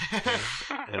now."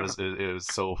 it was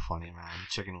so funny, man.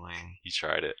 Chicken wing. He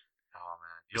tried it. Oh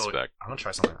man, yo, Respect. I'm gonna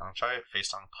try something. I'm gonna try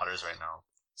FaceTime putters right now.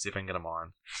 See if I can get them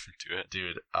on, Do it.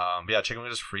 dude. But yeah, chicken wing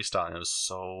was just freestyling. It was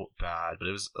so bad, but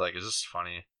it was just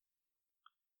funny.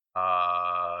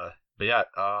 But yeah.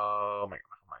 Oh my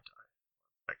god,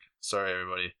 like, sorry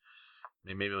everybody.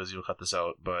 Maybe Lizzie will cut this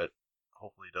out, but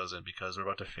hopefully he doesn't because we're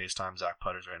about to FaceTime Zach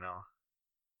Putters right now.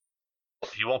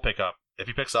 He won't pick up. If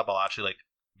he picks up, I'll actually like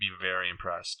be very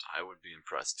impressed. I would be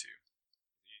impressed too.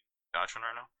 Watching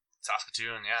right now?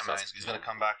 Saskatoon, yeah, man. He's gonna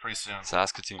come back pretty soon.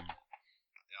 Saskatoon.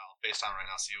 Yeah, I'll FaceTime right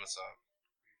now. See what's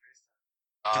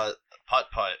up.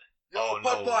 Putt. Yo, no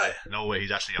putt. way. No way.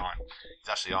 He's actually on.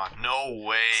 No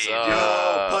way. Sup? dude.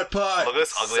 Yo, putt. Look at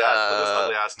this ugly ass. Look at this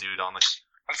ugly ass dude on the.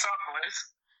 What's up, boys?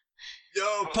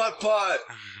 Yo, putt.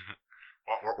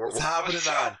 What's happening,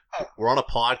 man? We're on a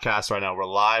podcast right now. We're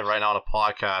live right now on a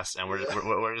podcast, and we're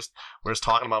just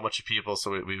talking about a bunch of people.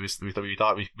 So we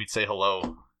thought we'd say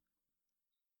hello.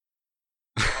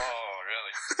 Oh,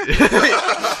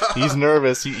 really? He's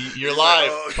nervous. You're live,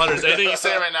 Yo. Putters. Anything you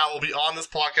say right now will be on this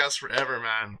podcast forever,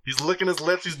 man. He's licking his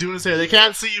lips. He's doing his hair. They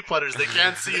can't see you, Putters. They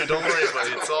can't see you. Don't worry,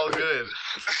 buddy. It's all good.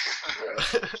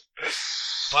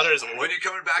 Putters. When are you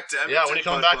coming back to Edmonton? Yeah, when are you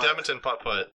coming back to Putt? Edmonton, Putt?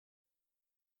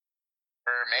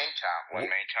 For main camp, when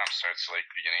main camp starts, like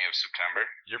beginning of September,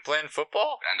 You're playing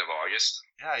football? end of August.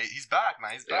 Yeah, he's back,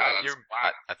 man. He's Yeah, back. that's You're,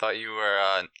 fine. I thought you were.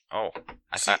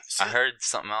 See- I heard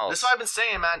something else. This is what I've been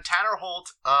saying, man. Tanner Holt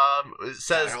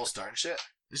says Tanner Holt starting shit.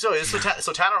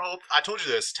 so Tanner Holt. I told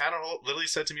you this. Tanner Holt literally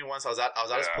said to me once. I was at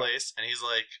his Yeah. place, and he's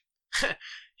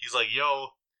like, "Yo,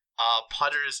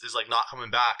 Putters is like not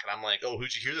coming back," and I'm like, "Oh,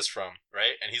 who'd you hear this from?"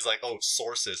 Right? And he's like, "Oh,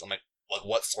 sources." I'm like,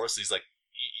 what sources?" He's like,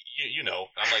 you know.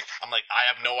 And I'm like, I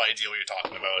have no idea what you're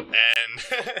talking about, and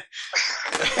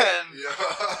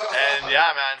and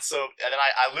yeah, man. So and then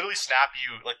I literally snap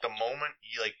you like the moment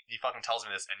he fucking tells me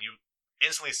this, and you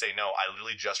instantly say no. I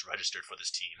literally just registered for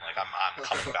this team. Like I'm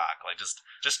coming back. Like just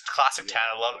classic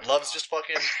Tanner loves just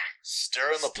fucking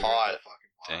stirring the pot.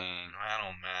 Dang. Man,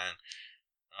 oh man.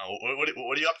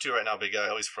 What are you up to right now, big guy?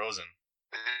 Oh, he's frozen.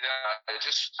 Yeah, I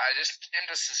just came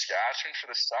to Saskatchewan for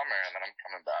the summer, and then I'm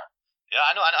coming back. Yeah,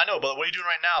 I know. But what are you doing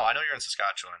right now? I know you're in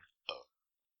Saskatchewan.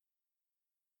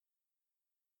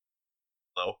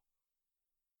 Hello.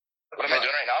 What am I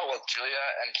doing right now? Well, Julia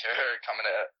and Kara are coming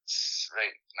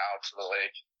right now to the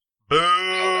lake.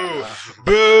 Boo!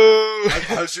 Boo!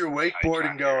 How's your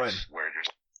wakeboarding going? Where you're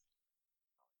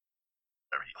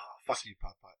Fuck you,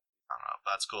 Putt. I don't know.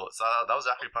 That's cool. So that was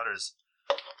Zachary Putters.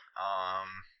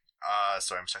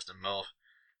 Sorry, I'm texting Milf.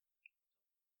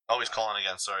 Oh, he's calling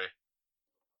again. Sorry.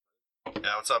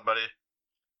 Yeah, what's up, buddy?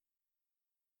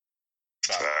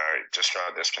 Sorry, just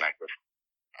got disconnected.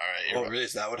 All right. Oh, really?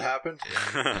 Is that what happened?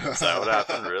 Is that what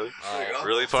happened? Really? There you go.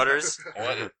 Really, Putters?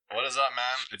 What is up,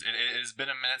 man? It has been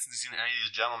a minute since you've seen any of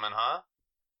these gentlemen, huh?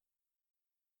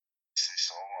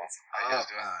 So, how Oh, you guys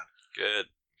doing? man. Good.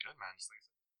 Good, man. Just like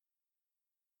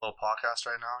a little podcast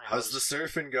right now. How's the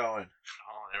surfing going?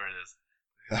 Oh, there it is.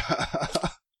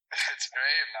 It's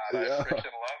great, man. Yeah. I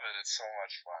freaking love it. it's so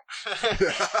much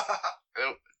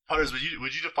fun. Putters, would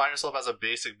you define yourself as a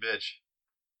basic bitch?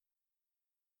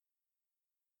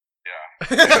 Yeah.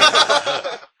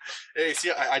 Hey,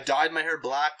 see, I dyed my hair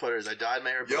black, Putters. I dyed my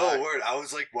hair black. Yo, word. I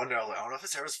was like wondering. I don't know if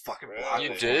his hair was fucking black. You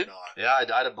before did? or not. Yeah, I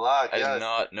dyed it black. I yeah. did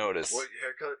not notice. What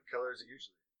hair color is it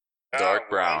usually? Dark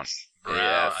brown.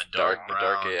 Brown, AF, a dark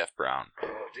dark brown. AF brown. Oh,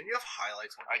 didn't you have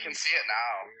highlights? I can see it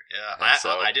now. Yeah,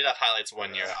 So- I did have highlights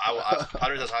one year.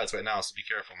 Putters has highlights right now, so be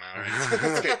careful, man.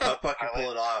 It's okay. Putt can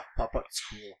pull it off. Putt's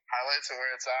cool. Highlights of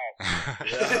where it's at.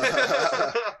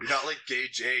 Yeah. You're not like Gay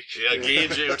Jake. Yeah, Gay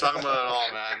J, we're talking about it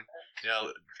all, man. Yeah,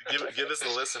 give us a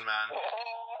listen, man.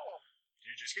 Did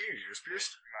you just get your ears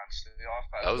pierced? Man, stay off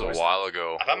That was a while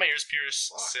ago. I've had my ears pierced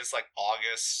Fuck. since like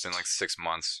August. It's been like 6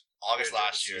 months August During the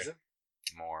last year. season?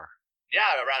 more.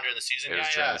 Yeah, around during the season. It was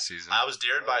Yeah. during the season. I was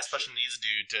dared by a special needs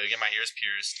dude to get my ears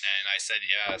pierced, and I said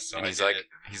yes. So And I he's did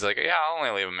like, it. yeah, I'll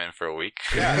only leave him in for a week.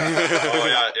 Oh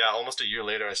yeah. Almost a year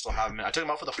later, I still have him. I took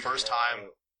him out for the first time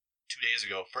 2 days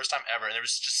ago, first time ever, and there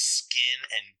was just skin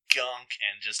and gunk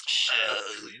and just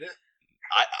shit. Clean it?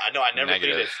 I know. I never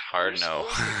Negative. cleaned it. Hard You're no.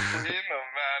 supposed to clean them,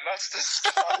 man. That's I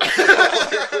disgusting.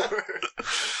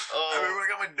 remember when I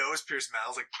got my nose pierced, man. I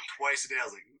was like twice a day. I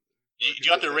was like, You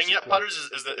got the ring yet, Putters?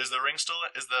 Is the ring still?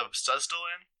 Is the stud still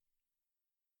in?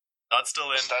 Stud's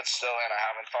still in. Stud's still in. I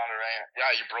haven't found a ring.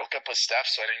 Yeah, you broke up with Steph,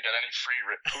 so I didn't get any free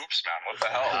poops, man. What the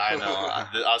hell? I know.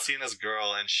 I was seeing this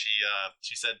girl, and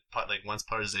she said like once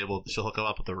Putters is able, she'll hook him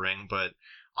up with the ring, but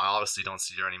I obviously don't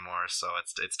see her anymore, so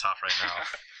it's tough right now.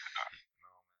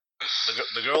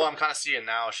 The girl I'm kind of seeing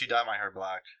now, she dyed my hair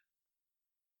black.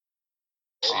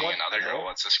 Seeing another girl.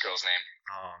 What's this girl's name?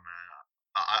 Oh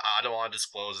man, I don't want to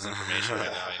disclose this information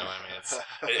right now. You know what I mean?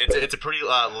 It's a pretty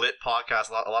lit podcast.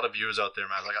 A lot of viewers out there,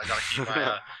 man. Like I gotta keep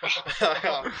my.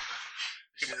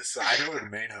 she's a side or the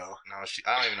main hoe? No,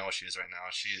 I don't even know what she is right now.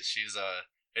 She's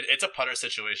it's a Putter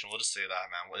situation. We'll just say that,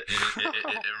 man.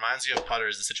 It reminds you of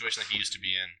Putters, the situation that he used to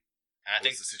be in, and I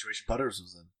think the situation Putters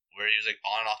was in. where he was like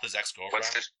on and off his ex-girlfriend.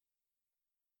 What's this?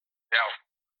 Yeah.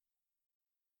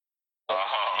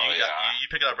 Oh, You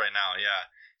pick it up right now,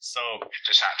 yeah. So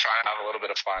Just try and have a little bit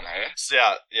of fun, eh? So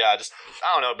yeah, just I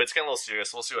don't know, but it's getting a little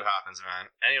serious. We'll see what happens, man.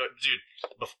 Anyway, dude,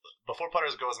 before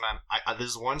Putters goes, man,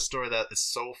 there's one story that is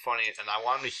so funny, and I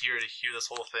want him to hear this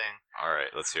whole thing. All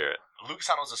right, let's hear it. Lucas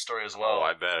knows this story as Oh, well.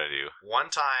 I bet I do. One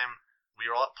time, we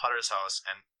were all at Putters' house,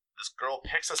 and this girl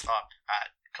picks us up at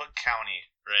Cook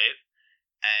County, right,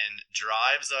 and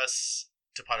drives us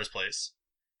to Putters' place,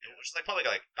 which is like probably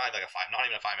not even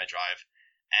a 5-minute drive.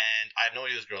 And I have no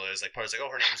idea who this girl is. Like, Putters like, oh,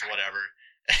 her name's whatever.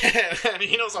 And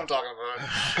he knows what I'm talking about.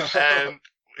 And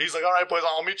he's like, all right, boys,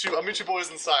 I'll meet you boys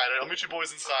inside. And I'm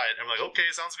like, okay,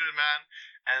 sounds good, man.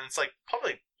 And it's like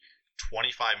probably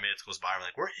 25 minutes goes by. We're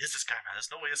like, where is this guy, man?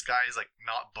 There's no way this guy is like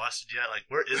not busted yet.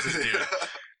 Like, where is this dude?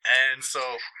 And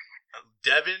so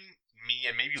Devin, me,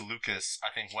 and maybe Lucas,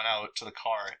 I think, went out to the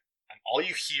car. And all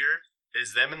you hear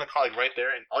is them in the car, like right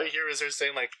there. And all you hear is her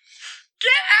saying, like,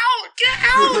 Get out!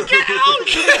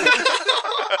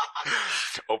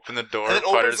 Open the door. And then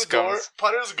Putters opens the door, comes.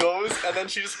 Putters goes, and then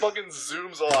she just fucking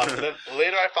zooms off. And then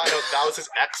later I find out that was his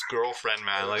ex-girlfriend,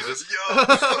 man. Like, this.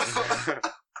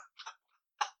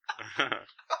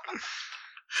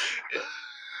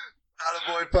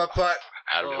 Attaboy, putt.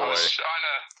 I Attaboy. was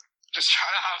just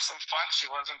trying to have some fun. She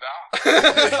wasn't down.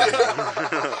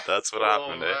 That's what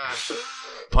happened, eh? man.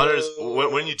 Putters,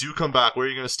 when you do come back, where are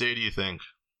you going to stay, do you think?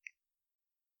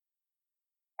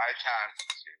 I can't.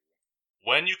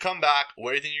 When you come back,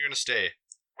 where do you think you're going to stay?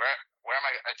 Where am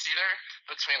I? It's either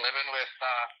between living with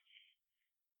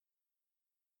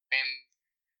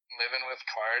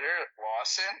Carter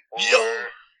Lawson or Yo!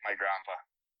 my grandpa.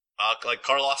 Like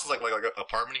Carl Lawson's like an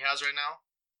apartment he has right now?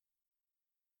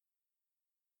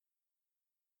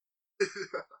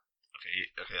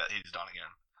 Okay, he's done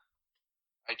again.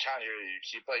 I can't hear you. You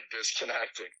keep like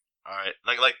disconnecting. All right,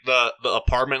 like the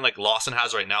apartment like Lawson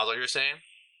has right now. Is that what you're saying?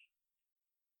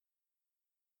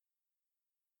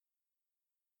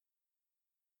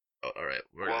 Oh, all right.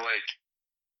 Well, like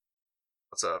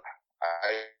What's up?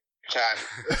 I can't.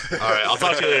 All right, I'll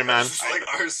talk to you later, man. This is like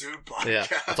our Zoom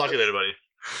podcast. Yeah, I'll talk to you later, buddy.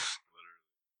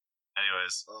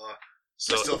 Anyways,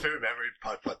 so Still favorite memory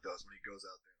putt though is when he goes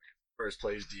out there first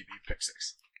plays DB pick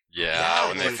six. Yeah,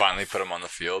 when they dude. finally put him on the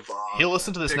field. he'll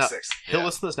listen to this Pick now. six. He'll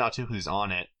listen to this now too, because he's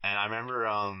on it. And I remember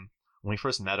when we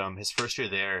first met him, his first year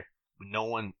there, no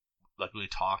one like really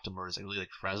talked to him or was like really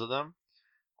like friends with him.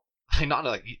 Like not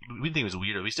like we didn't think he was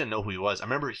weird. We just didn't know who he was. I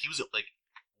remember he was like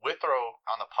Withrow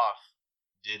on the puff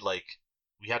did like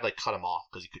we had like cut him off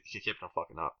because he kept on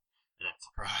fucking up.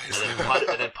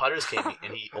 And then Putters came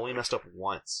and he only messed up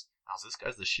once. I was, this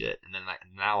guy's the shit. And then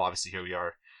now obviously here we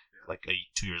are, like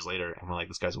 2 years later, and we're like,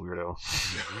 this guy's a weirdo.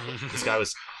 this guy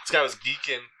was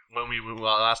geeking when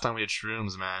last time we had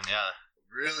shrooms, man. Yeah.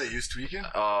 Really? He was tweaking?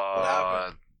 What Oh,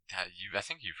 happened? yeah, I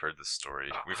think you've heard this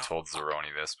story. We've told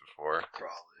Zeroni this before.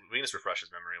 Probably. We can just refresh his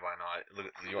memory. Why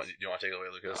not? You want to take it away,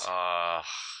 Lucas?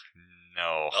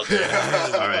 No. Okay.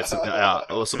 All right.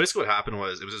 So so basically, what happened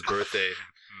was it was his birthday.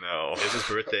 No. It was his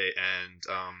birthday, and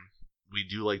we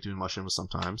do like doing mushrooms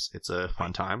sometimes. It's a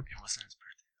fun time. It wasn't his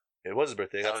birthday. It was his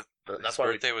birthday. That's His why.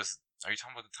 birthday was. Are you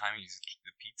talking about the time he used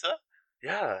the pizza?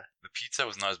 Yeah. The pizza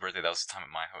was not his birthday. That was the time at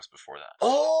my house before that.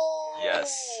 Oh.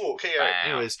 Yes. Okay. All right.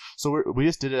 Bam. Anyways, so we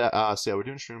just did it. So yeah, we're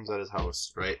doing shrooms at his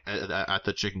house, right? At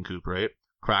the chicken coop, right?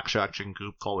 Crack Shack chicken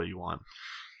coop. Call it what you want.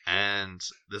 And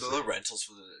this. So the rentals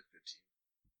for the 15.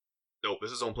 Nope.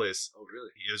 This is his own place. Oh, really?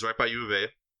 It was right by U of A.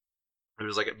 It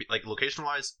was like location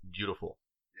wise, beautiful.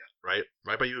 Yeah.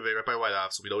 Right by U of A, right by White Ave.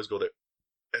 So we'd always go there.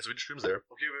 And so we did shrooms there.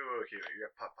 Okay, wait. You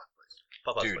got Pop place.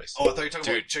 Papa's Dude. place. Oh, I thought you were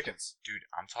talking Dude. about chickens. Dude,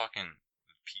 I'm talking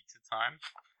the pizza time.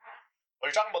 Oh,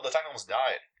 you're talking about the time he almost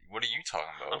died. What are you talking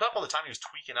I'm about? talking about the time he was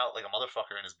tweaking out like a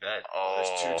motherfucker in his bed. Oh,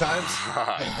 There's 2 times?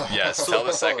 Yes, So- tell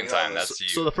the second yeah, time. That's you.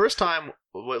 So the first time,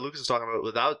 what Lucas was talking about,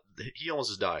 without he almost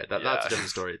just died. That's Yeah. a different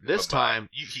story. This Bye-bye. time,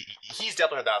 he's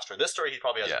definitely heard that story. This story he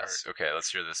probably hasn't yes. heard. Okay, let's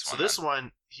hear this So one. this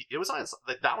one, it was on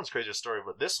like that one's crazier story,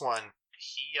 but this one,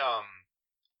 he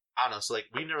I don't know. So like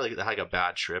we've never had like a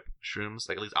bad trip shrooms.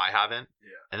 Like at least I haven't.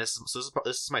 Yeah. And this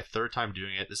is my 3rd time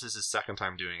doing it. This is his 2nd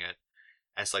time doing it,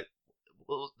 and it's like,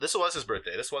 well, this was his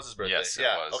birthday. This was his birthday. Yes, it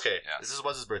yeah. was. Okay. Yeah. This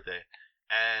was his birthday,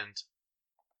 and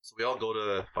so we all go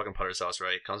to fucking Putter's house,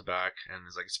 right? Comes back and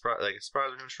is like, surprise,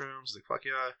 we're doing shrooms. He's like, fuck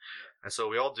yeah. And so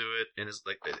we all do it, and it's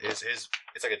like it's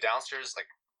like a downstairs like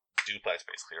duplex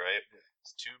basically, right?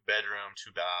 It's 2 bedroom,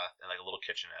 2 bath, and like a little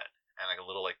kitchenette, and like a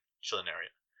little like chilling area.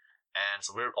 And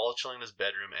so we're all chilling in this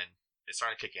bedroom, and it's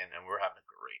starting to kick in, and we're having a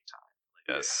great time.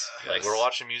 Yes. Like we're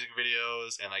watching music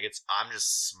videos, and like I'm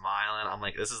just smiling. I'm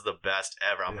like, this is the best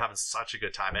ever. I'm having such a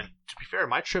good time. And to be fair,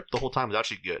 my trip the whole time was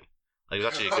actually good. Like it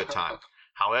was actually a good time.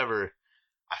 However,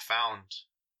 I found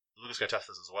Lucas got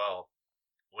tested this as well.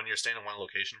 When you're staying in one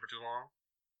location for too long,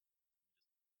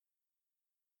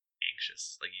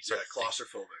 anxious. Like you start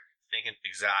claustrophobic. thinking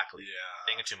exactly. Yeah.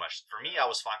 Thinking too much. For me, I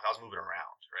was fine 'cause I was moving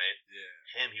around, right?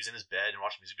 Yeah. He was in his bed and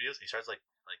watching music videos. And he starts like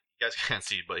you guys can't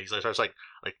see, but he starts like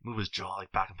move his jaw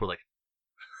like back and forth like,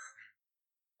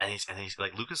 and he's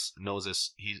like Lucas knows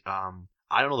this. He's I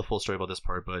don't know the full story about this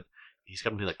part, but he's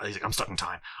coming to me like he's like I'm stuck in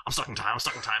time. I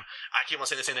keep on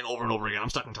saying the same thing over and over again. I'm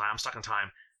stuck in time.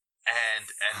 And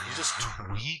he's just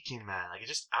tweaking, man. Like it's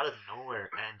just out of nowhere.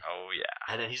 And Oh yeah.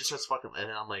 and then he just starts fucking. And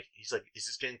then I'm like, he's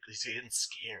getting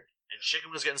scared. And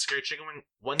Chicken was getting scared. Chicken,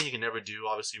 one thing you can never do,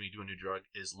 obviously, when you do a new drug,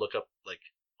 is look up like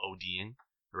ODing,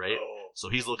 right? Oh, So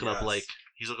he's looking up like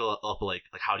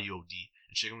how do you OD?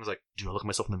 And Chicken was like, dude, I look at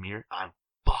myself in the mirror. I'm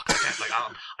fuck. I can't. Like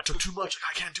I took too much.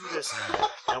 Like, I can't do this.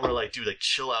 And we're like, dude, like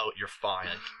chill out. You're fine.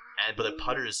 But the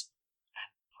Putters,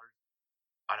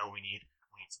 I know what we need.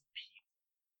 We need some pizza.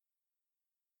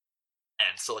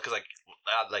 And so because like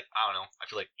I don't know. I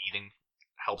feel like eating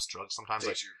helps drugs sometimes.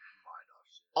 Like takes your mind off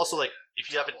shit. also like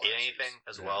if you haven't ate Metabolizes. anything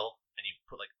as Yeah. well, and you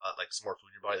put like some more food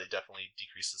in your body, they definitely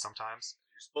decrease it sometimes.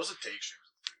 You're supposed to take shrooms.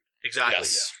 Exactly.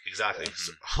 Yes. Exactly.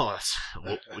 Yeah.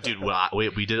 So, dude,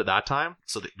 we did it that time.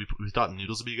 So we thought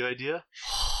noodles would be a good idea.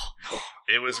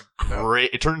 It was great.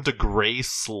 It turned into gray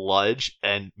sludge,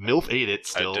 and MILF ate it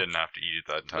still. I didn't have to eat it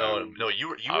that time. No, you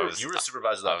were a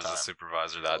supervisor I that was time. a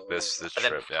supervisor this And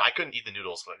then trip. Yeah. I couldn't eat the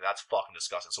noodles. Like that's fucking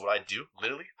disgusting. So what I do,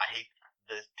 literally, I hate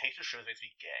the taste of shrooms makes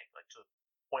me gag, like to the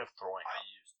point of throwing up.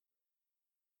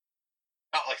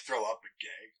 Not like throw up and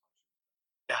gag.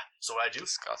 Yeah. So what I do,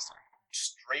 Disgusting.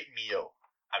 straight Mio.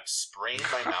 I've sprained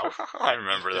my mouth. I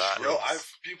remember that. Yo,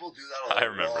 people do that a lot. I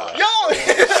remember that. Yo!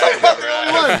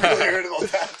 I heard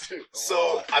about that too.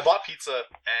 So I bought pizza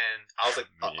and I was like,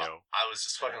 Mio. I was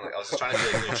just fucking like, I was just trying to be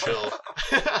like really chill.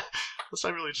 I was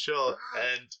trying to be really chill,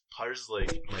 and Putters is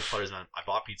like, Putters, man, I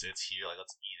bought pizza. It's here. Like,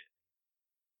 let's eat it.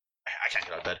 I can't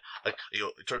get out of bed. Like,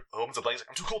 opens the blanket. He's like,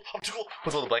 I'm too cold.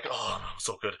 Puts on the blanket. Oh, no,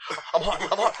 so good. I'm hot.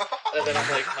 And then I'm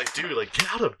like, dude, like, get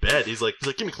out of bed. He's like,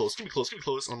 give me clothes. And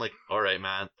I'm like, all right,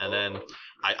 man. And then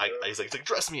he's like,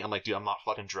 dress me. I'm like, dude, I'm not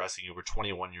fucking dressing you. We're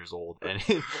 21 years old.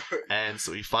 And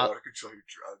so he finally, to control your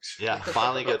drugs. yeah,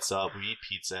 finally gets up. We eat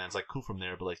pizza, and it's like cool from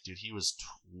there. But like, dude, he was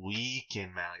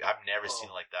tweaking, man. Like, I've never seen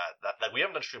it like that. Like, we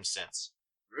haven't done shrooms since.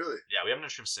 Really? Yeah, we haven't done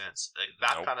shrooms since. Like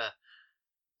that Nope. kind of.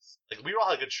 Like we all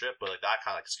had a good trip, but like that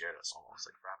kind of like scared us almost.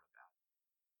 Like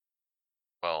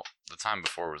Well, the time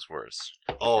before was worse.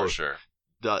 oh, For sure.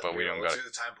 But we don't Let's got do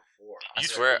the time before. before. I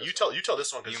swear, you tell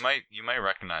this one because you might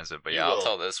recognize it, but You yeah, I'll will.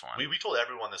 tell this one. we told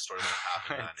everyone this story when it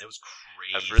happened, man. It was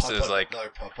crazy. At first it was like,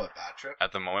 another putt bad trip.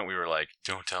 at the moment we were like,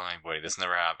 don't tell anybody, this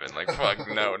never happened. Like, fuck,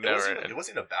 no, never. It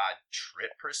wasn't a bad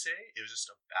trip per se. It was just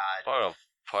a bad. Oh,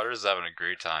 Potter's having a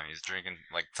great time. He's drinking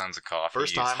like tons of coffee.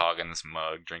 First He's time- hogging this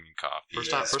mug, drinking coffee.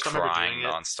 First time- He's first time ever crying doing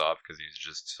it. nonstop because he's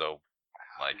just so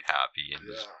like happy and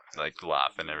just, like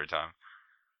laughing every time.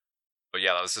 But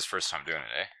yeah, that was his first time doing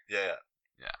it, eh? Yeah.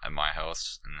 Yeah, at my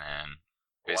house, and then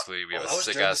basically we have that a was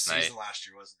sick during the ass night. season last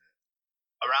year, wasn't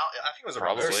it? Around, I think it was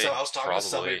around. Probably. So I was talking to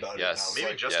somebody about it. Yes. And I was Maybe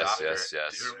like, just yes, after.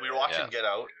 yes. We were watching Yeah. Get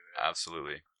Out.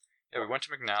 Absolutely. Yeah, we went to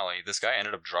McNally. This guy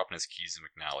ended up dropping his keys in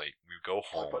McNally. We go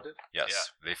home.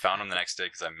 Yes. They found him the next day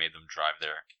because I made them drive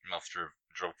there. After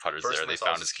drove putters First there, time they I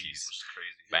saw found his keys. which is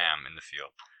crazy. Bam, in the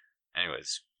field.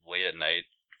 Anyways, late at night,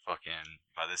 fucking,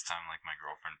 by this time, like, my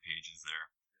girlfriend Paige is there.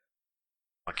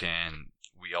 Fucking,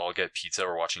 we all get pizza.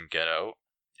 We're watching Get Out.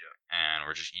 Yeah. And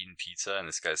we're just eating pizza, and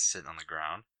this guy's sitting on the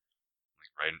ground,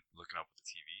 like, right, looking up at the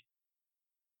TV.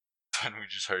 And we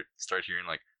just start hearing,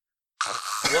 like,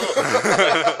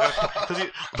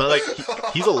 But like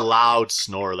he's a loud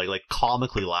snorer, like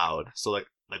comically loud. So like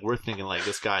we're thinking like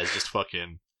this guy is just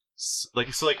fucking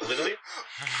like so like Literally,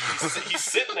 he's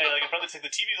sitting there like in front of the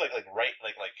TV, like right,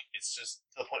 like it's just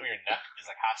to the point where your neck is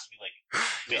like has to be like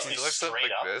basically he looks up straight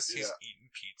like up. this. He's Yeah. eating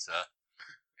pizza,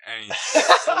 and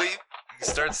he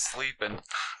starts sleeping.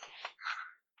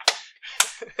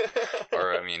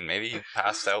 Or I mean, maybe he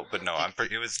passed out, but no,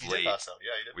 it was He late. did pass out.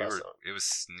 Yeah, he did pass out. It was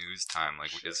snooze time.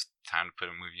 Like it's time to put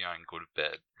a movie on and go to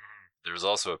bed. There was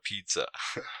also a pizza.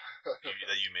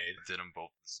 That you made. Did them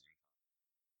both at the same time.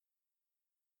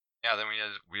 Yeah, then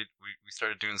we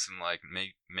started doing some like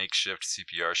makeshift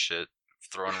CPR shit,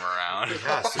 throwing them around.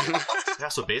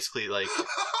 so basically like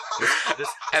this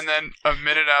And then a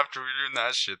minute after we were doing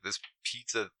that shit, this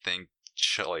pizza thing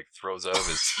like throws out of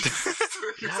his.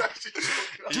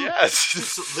 Yes.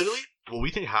 so literally what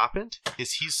we think happened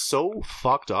is he's so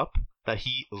fucked up that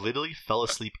he literally fell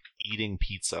asleep eating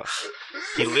pizza.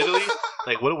 He literally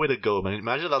like what a way to go, man.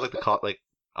 Imagine if that was like the like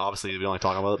obviously we only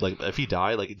talking about it, like if he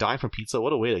died, like dying from pizza,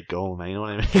 what a way to go, man. You know what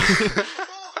I mean?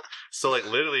 So like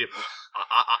literally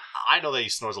I know that he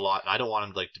snores a lot and I don't want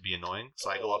him like to be annoying, so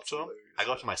I go up to him, I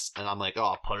go up to and I'm like,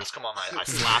 oh Putters, come on, man. I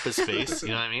slap his face, you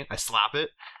know what I mean? I slap it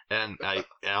and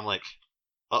I'm like,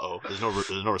 there's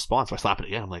no response. So I slap it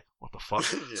again. I'm like, what the fuck?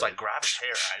 So I grab his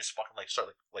hair and I just fucking like start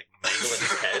like mangling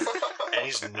his head. And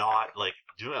he's not like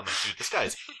doing it. I'm like, dude, this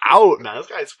guy's out, man. This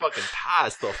guy's fucking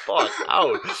passed the fuck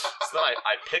out. So then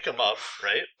I pick him up,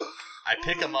 right? I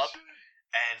pick him up,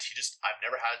 and I've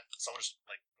never had someone just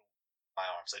like my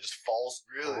arms. It just falls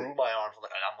through my arms,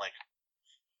 and I'm like,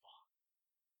 fuck.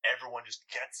 Everyone just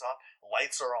gets up,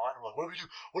 lights are on. We're like, what do we do?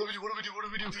 What do we do? What do we do? What do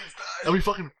we do? And we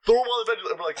fucking throw him on the bed.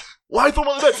 And we're like, why throw him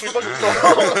on the bed? We fucking throw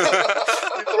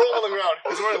him on the ground.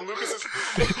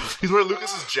 He's wearing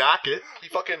Lucas's jacket.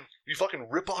 We fucking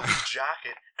rip off his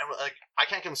jacket, and we're like, I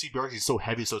can't give him CPR because he's so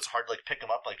heavy, so it's hard to like pick him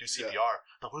up, like do CPR.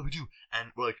 like, what do we do? And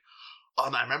we're like,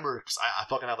 I remember because I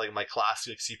fucking have like my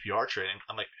classic CPR training.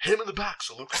 I'm like, hit him in the back.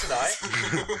 So Lucas and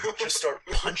I just start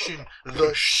punching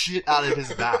the shit out of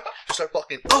his back. Just start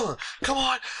fucking, come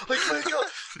on, like punching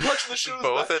the shit out of his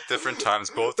Both back. at different times,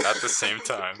 both at the same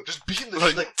time. Just beating the Like,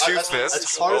 shit like two as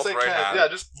fists, hard as both I right can. hand. Yeah,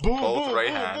 just boom, Both boom, right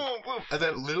boom, hand. boom, boom, and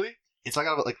then literally. It's like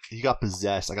he got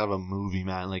possessed. I got out of a movie,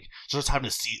 man. Like just having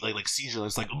a like seizure.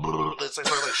 It's like started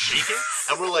like shaking,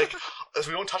 and we're like, as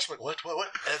we don't touch him, like what?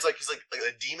 And it's like he's like the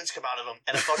demons come out of him,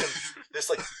 and a fucking this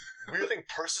like weird thing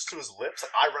purses to his lips.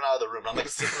 Like I run out of the room, and I'm like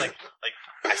sitting like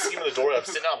I see him in the door. I'm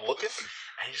sitting down, I'm looking,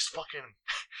 and he just fucking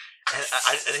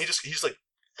and he's like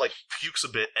pukes a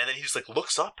bit, and then he just like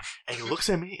looks up and he looks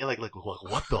at me and like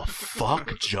what the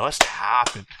fuck just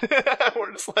happened?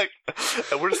 we're just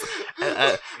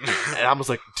and I was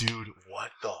like, dude,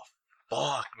 what the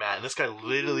fuck, man? And this guy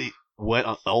literally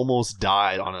almost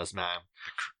died on us, man.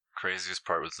 Craziest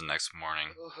part was the next morning.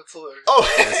 Oh, that's hilarious.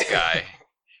 Oh, This guy,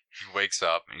 he wakes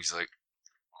up and he's like,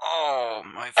 "Oh,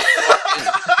 my fucking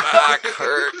back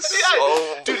hurts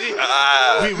so dude,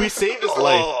 bad." we saved his Oh.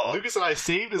 life. Lucas and I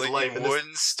saved his Like, life. he and this-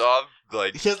 wouldn't stop.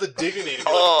 Like, he has the dignity to be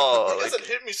Oh, like, he like- doesn't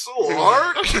hit me so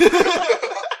hard.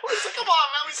 It's like, come on,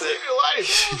 man, we saved your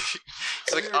life.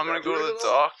 he's like, "I'm gonna go to the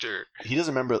doctor." He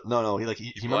doesn't remember. No. He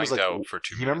remembers blanked like out for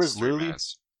 2 he minutes, remembers 3 literally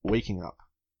minutes. waking up,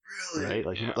 Really? right?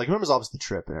 Like Yeah. he remembers obviously the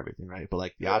trip and everything, right? But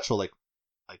like the actual like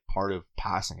part of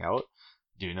passing out,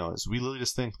 dude knows. We literally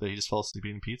just think that he just fell asleep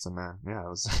eating pizza, man. Yeah, it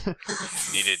was.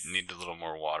 Needed a little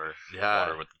more water. Yeah.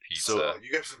 Water with the pizza. So,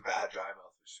 You got some bad dry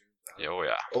mouth for shrooms. Yeah, oh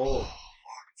yeah. Oh,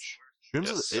 Shrooms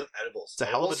Yes. is edibles. it's a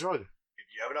hell of a Edibles? drug. If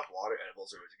you you have enough water, edibles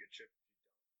are always a good trip.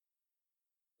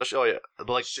 Oh yeah,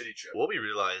 but like Shitty trip. what we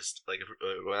realized, like if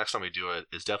next time we do it,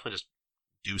 is definitely just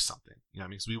do something. You know what I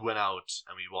mean? Because we went out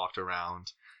and we walked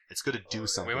around. It's good to do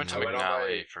something. We went to I went on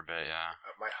McNally my- for a bit, yeah.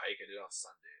 My hike I did on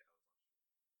Sunday.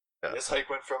 Yeah. This hike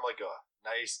went from like a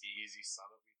nice, easy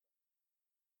summit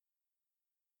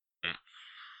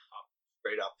up,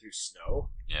 straight up through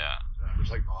snow. Yeah. There's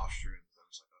like off shrooms. I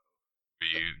was like, Were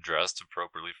you dressed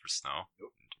appropriately for snow?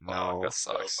 Nope. No. That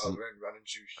sucks. I was wearing running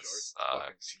shoe shorts,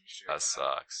 That fucking t-shirt. That man.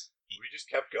 sucks. We just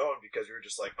kept going because we were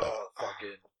just like, oh,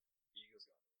 fucking Eagles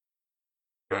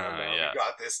got it. Yeah. We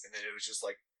got this, and then it was just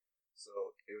like, so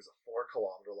it was a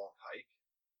 4-kilometer long hike.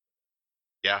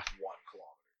 Yeah. 1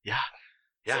 kilometer. Yeah.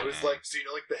 So Yeah. it was like, so you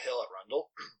know, like the hill at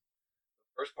Rundle.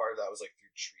 The first part of that was like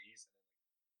through trees,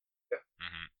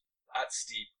 Mm-hmm. that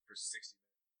steep for 60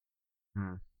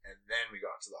 minutes, and then we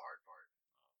got to the hard part.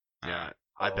 Yeah.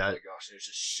 Oh I bet. my gosh, and there's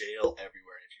just shale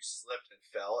everywhere, and if you slipped and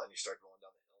fell and you started rolling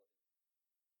down the hill,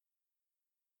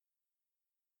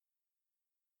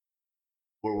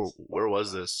 Where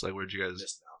was this? Like, where'd you guys?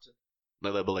 this mountain.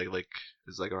 Like,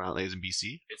 it's like around. Like, it's in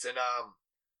BC. It's in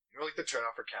you know, like the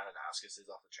turnoff for Kananaskis is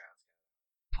off the Trans.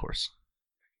 Of course.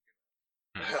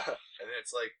 And then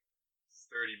it's like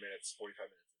 30 minutes,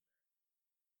 45 minutes.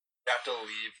 You have to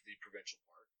leave the provincial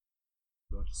park,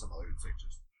 go to some other, it's like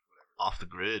just whatever. Off the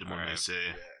grid, when they Alright.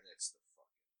 say. Yeah, and it's the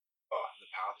fucking. Oh, the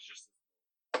path is just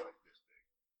like this big.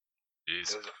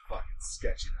 Jeez. It was a fucking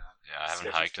sketchy, man. Yeah, I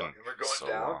haven't Sketchy hiked in fuck. And we're going so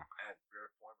down long. at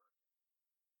Bear Point.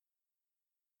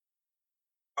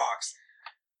 Rocks.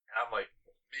 And I'm like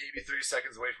maybe 30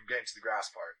 seconds away from getting to the grass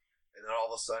part. And then all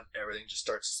of a sudden, everything just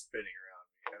starts spinning around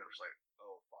me. And it was like,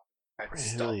 oh, fuck. I Really?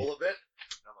 stumble a bit.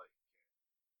 And I'm like,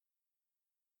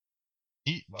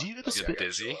 Do you get the You spin? get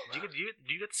dizzy? Do you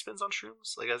get the spins on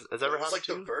shrooms? Like, has it ever was happened like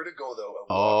to the you? vertigo, though, of walking up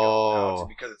the Oh.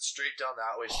 mountain because it's straight down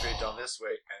that way, straight down this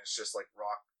way, and it's just like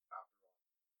rock after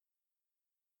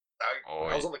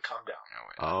rock. I was on the come down. No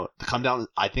way. Oh, the come down.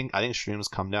 I think shrooms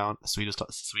come down. Sweet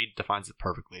defines it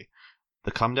perfectly.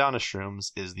 The come down of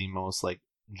shrooms is the most like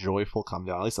joyful come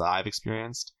down, at least that I've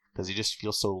experienced, because you just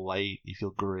feel so light. You feel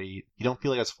great. You don't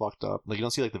feel like it's fucked up. Like you don't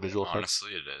see like the visual effects,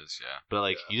 Honestly, it is, yeah. but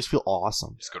like Yeah. you just feel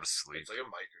awesome. Just go to sleep. It's like a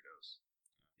microdose.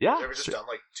 Yeah. You ever just sure. done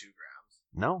like 2 grams?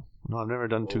 No, I've never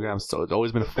done 2 Oh. grams. So it's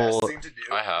always been The full. best thing to do.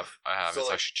 I have. So, It's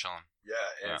like, actually chilling. Yeah,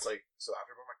 and Yeah. it's like, so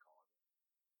after my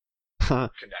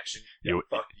connection, You-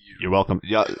 fuck you. You're welcome.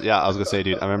 Yeah. I was gonna say,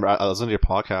 dude. I remember I was listening to your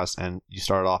podcast, and you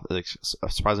started off like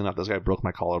surprisingly enough, this guy broke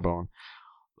my collarbone.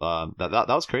 That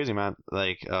was crazy, man.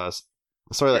 Like,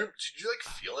 sorry. Did you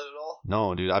like feel it at all?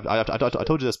 No, dude. I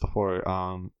told you this before.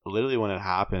 Literally when it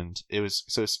happened, it was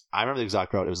so. I remember the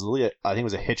exact route. It was literally, I think it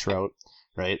was a hitch route,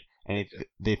 right? And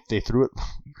they threw it.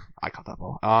 I caught that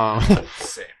ball.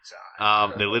 Same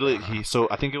time. They literally So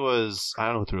I think it was, I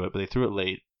don't know who threw it, but they threw it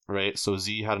late, right? So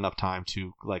Z had enough time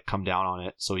to like come down on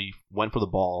it. So he went for the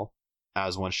ball,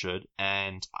 as one should,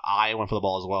 and I went for the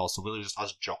ball as well. So literally just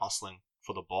us jostling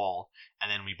for the ball,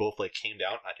 and then we both like came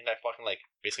down. I think I fucking like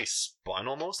basically spun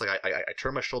almost. Like I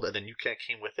turned my shoulder, and then you kind of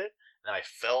came with it, and then I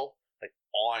fell like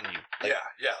on you. Like,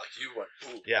 yeah, like you went.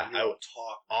 Ooh, Yeah, you I- went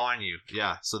top. on you.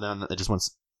 Yeah. So then it just went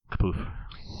poof.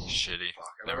 Shitty.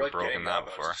 Fuck, I Never remember, like, broken getting that up, I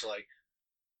was before. just like,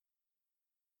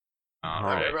 Oh, I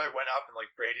Alright. remember I went up and like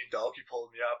Brady and Dalkey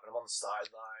pulled me up, and I'm on the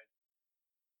sideline.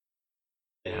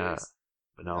 Yeah.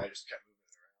 But no. I just kept moving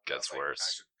it around. Gets I was like, worse.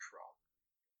 I should probably.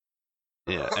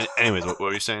 Yeah. Anyways, what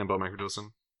were you saying about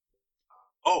microdosing?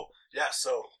 Oh yeah,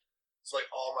 so it's like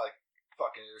all my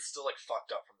fucking. It's still like fucked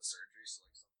up from the surgery, so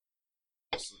like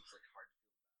so it's like hard.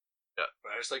 Yeah.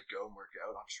 But I just like go and work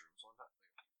out on shrooms one time.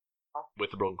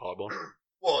 With the broken collarbone.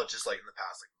 Well, just like in the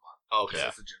past like month. Oh, okay.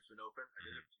 Since the gym's been open, I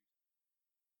did it.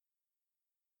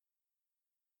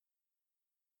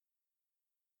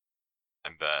 I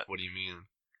bet. What do you mean?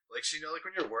 Like, so you know, like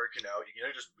when you're working out, you can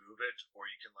either just move it or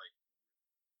you can like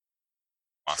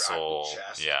track the Muscle.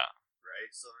 chest, Yeah. right?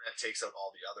 So then that takes out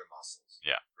all the other muscles.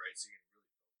 Yeah. Right. So you can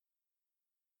really.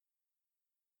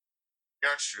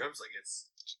 You're on shrooms, like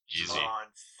it's Easy. on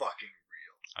fucking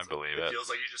real. I So believe it it. feels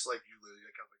like you just like you literally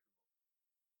like have like.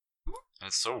 And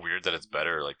it's so weird that it's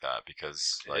better like that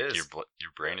because It like is.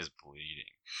 your brain is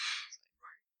bleeding.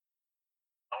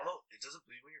 I don't know. It doesn't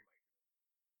bleed when you're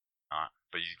Not,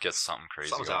 but you get something crazy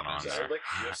Something's going on happening. So there. like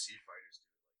UFC fighters do.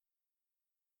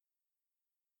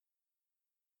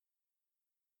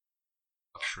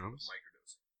 Shrooms?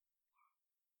 Microdosing.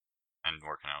 And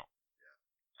working out.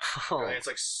 Oh. I think it's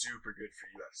like super good for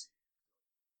UFC.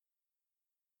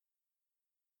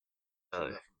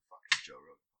 Really? That from fucking Joe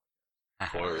Rogan. Of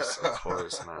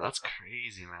course, man. That's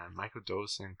crazy, man.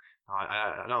 Microdosing.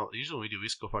 I know. Usually when we do, we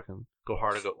just go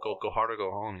hard or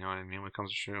go home. You know what I mean? When it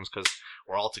comes to shrooms, because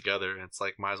we're all together, and it's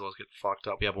like might as well get fucked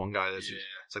up. We have one guy that's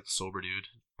it's like the sober dude,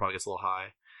 probably gets a little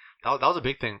high. That was a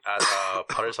big thing at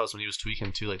Putter's house when he was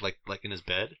tweaking too, like in his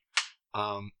bed.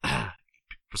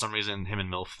 For some reason, him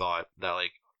and MILF thought that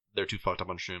like they're too fucked up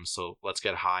on shrooms, so let's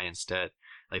get high instead.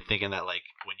 Like thinking that like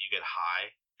when you get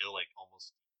high, it'll like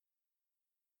almost.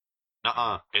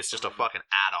 It's just a fucking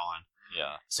add-on.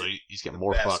 Yeah. So you just get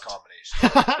more Best fucked.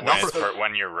 combination.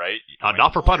 When you're right.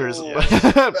 Not for putters. Best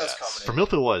combination. For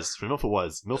MILF it was.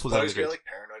 MILF was Putters good. get like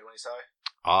paranoid when he's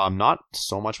high. Not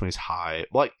so much when he's high.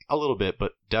 Like a little bit,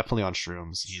 but definitely on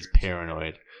shrooms. He's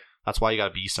paranoid. That's why you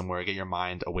gotta be somewhere, get your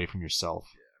mind away from yourself.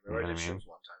 Yeah, I remember I did You know what I mean? shrooms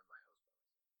one time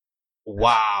in my house.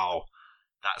 Wow.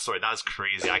 That's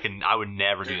crazy. I would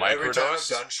never do that. Every time I've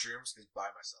done shrooms is by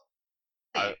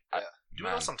myself. Do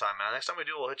it sometime, man. Next time we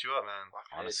do, we'll hit you up, man.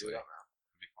 Honestly, do it,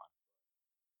 it'd be fun.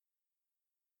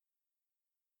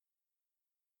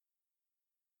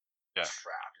 Yeah.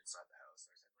 Trapped inside the house.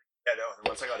 Yeah, no. And then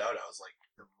once I got out, I was like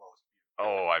the most beautiful.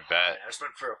 Oh, I bet. I just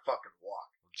went for a fucking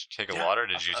walk. Did you take a lot or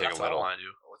did you take a little?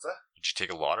 What's that? Did you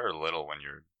take a lot or a little when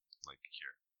you're like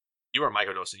here? You were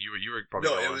microdosing. You were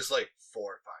probably. No, it was like 4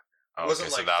 or 5 grams. Oh, It wasn't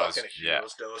okay, so like that fucking was- a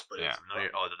hero's dose, but yeah. it was No,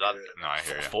 you're, fucking good. No, I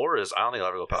hear you. 4 is. I don't think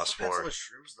I'll ever go past It depends 4. on the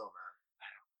shrooms though, man.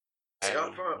 I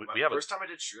got from we have a- first time I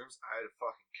did shrooms, I had a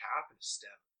fucking cap and a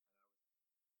stem.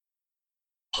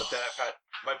 But then I've had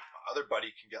my other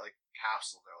buddy can get like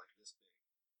capsules that are like this big.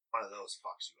 One of those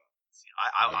fucks you up.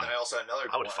 But then I also had another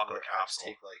I would one fuck with where a I just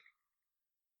capsule. take like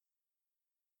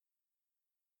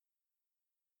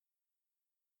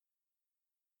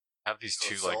I have these so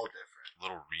two it's like all different.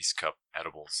 little Reese cup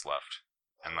edibles left,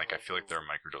 and like I feel like they're a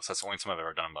microdose. That's the only time I've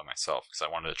ever done them by myself because I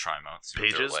wanted to try them out. See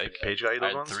what Pages? they're like. Page got you I those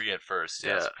had ones? 3 at first.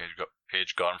 Yeah. Yeah. So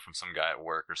Paige got them from some guy at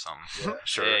work or something. Yeah.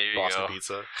 Sure. Yeah, here you Boston go.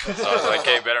 Pizza. So I was like,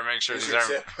 hey, better make sure Here's these your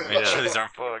aren't tip. make sure these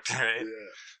aren't fucked, right?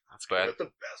 Yeah. That's But What the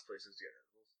best places to get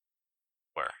edibles?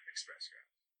 Where? Express Grab.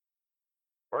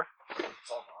 Where?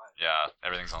 It's online. Yeah,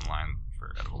 everything's online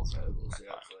for edibles. Edibles, I yeah,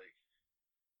 thought. it's like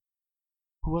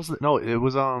Who was it? No, it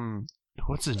was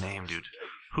What's his name, dude?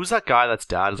 Who's that guy that's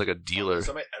dad is like a dealer?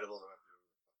 Some of my edibles I went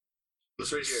through.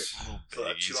 This right here. So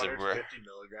that Biggies everywhere. 250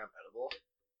 milligram edible.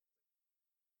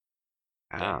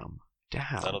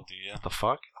 Damn. That'll do you. What the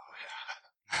fuck? Oh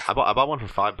yeah. I bought one for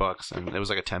 $5 and it was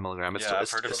like a 10 milligram. It's Yeah, I've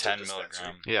it's, heard of it's 10 dispensary.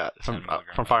 milligram. yeah, 10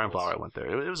 milligram from Fire and edibles. Flower. I went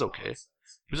there. It was okay.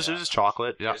 It was Yeah. just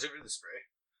chocolate. Yeah, Is it really the spray?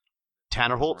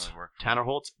 Tanner Holt. Doesn't really work. Tanner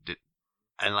Holt did,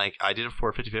 and like I did it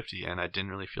for 50-50 and I didn't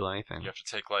really feel anything. You have to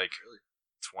take like Really?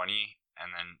 20,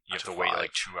 and then you I have to took wait 5.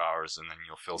 like 2 hours, and then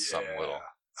you'll feel something little.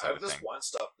 I have this one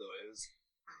stuff though. It was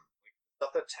like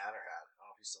stuff that Tanner had. I don't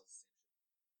know if he still has the same.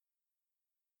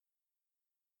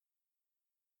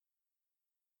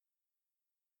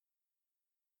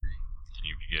 And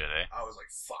you could get it, eh? I was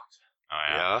like fucked. Oh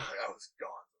yeah. Yeah, Like, I was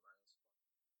gone.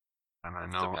 and I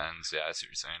know. Depends. Yeah, I see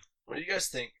what you're saying. What do you guys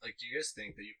think? Like, do you guys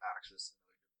think that you access?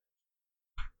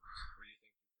 What do you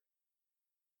think?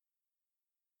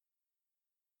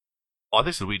 Oh, I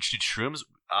think so. We did shrooms.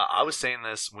 I was saying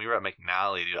this when we were at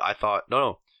McNally, dude. I thought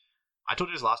no. I told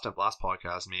you this last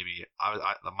podcast. Maybe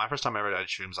my first time I ever had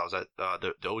shrooms. I was at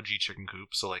the OG Chicken Coop.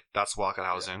 So like that's Walcott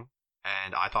Housing,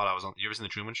 and I thought I was on. You ever seen the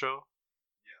Truman Show?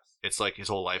 Yes. It's like his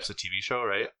whole life's a TV show,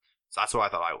 right? So that's what I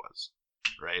thought I was,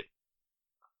 right?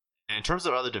 And in terms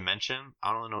of other dimension,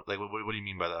 I don't know. Like, what do you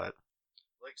mean by that?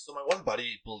 Like, so my one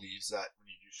buddy believes that when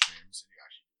you do shrooms and you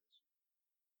actually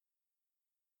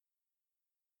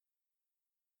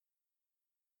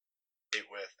do this,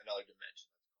 with another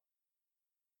dimension.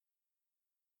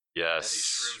 And these Yes.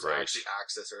 shrooms Right. actually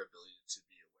access our ability to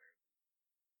be aware.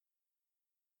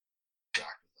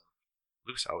 Interact with them.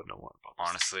 Luke's, I would know more about this.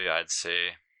 Honestly, I'd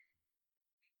say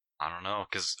I don't know,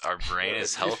 because our brain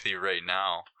is healthy right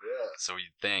now, Yeah. so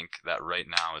you'd think that right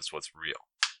now is what's real.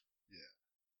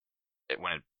 Yeah.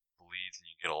 When it bleeds and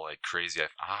you get all like crazy,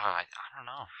 I don't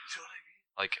know. You know what I mean?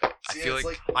 Like I See, feel it's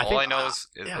like, I all I think- know is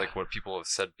yeah. like what people have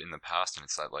said in the past, and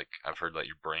it's like I've heard that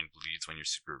your brain bleeds when you're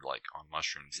super like on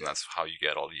mushrooms, and Yeah. that's how you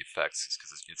get all the effects, is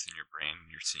because it's in your brain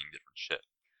and you're seeing different shit,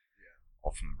 Yeah.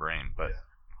 all from the brain. But Yeah.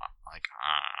 like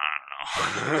I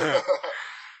don't know.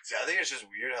 See, I think it's just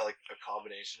weird how like a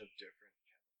combination of different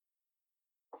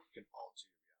can alter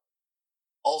your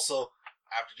reality. Also,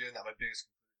 after doing that, my biggest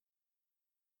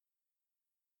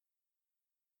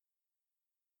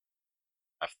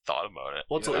I've thought about it.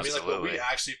 Well, you know what I mean, like what Absolutely. we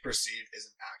actually perceive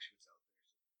isn't actually what's out there.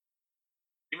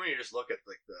 Even when you just look at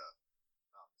like the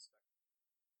spectrum,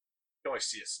 you can only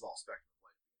see a small spectrum of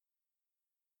light.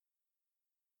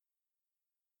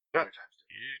 Yeah. Other times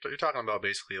you're talking about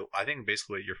basically. I think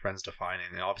basically what your friend's defining,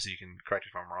 and obviously you can correct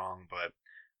me if I'm wrong, but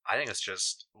I think it's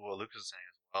just what Lucas is saying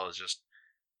as well. Is just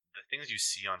the things you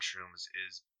see on shrooms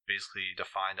is basically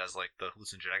defined as like the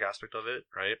hallucinogenic aspect of it,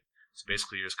 right? So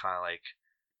basically, you're just kind of like,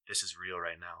 this is real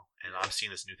right now, and I'm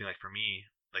seeing this new thing. Like for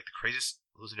me, like the craziest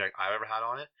hallucinogenic I've ever had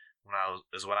on it when I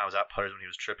was at Putters when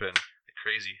he was tripping like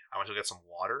crazy. I went to get some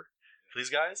water for these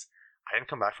guys. I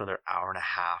didn't come back for another hour and a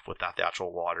half without the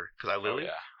actual water because I literally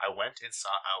I went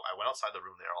inside. I went outside the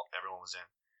room there. Everyone was in,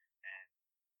 and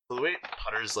so the way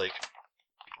Putters like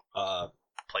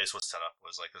place was set up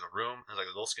was like there's a room, there's like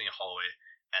a little skinny hallway,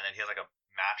 and then he has like a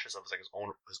mattress of his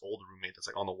old roommate that's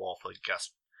like on the wall for like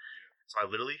guests. So I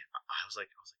was like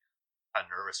kind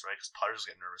of nervous, right? Because Putters was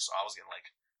getting nervous, so I was getting like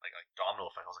domino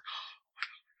effect. I was like, oh my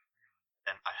god,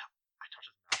 and I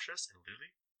touched his mattress, and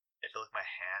literally it felt like my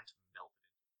hand melted.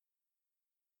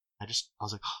 I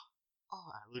was like, oh,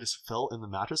 I literally just fell in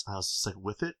the mattress, and I was just like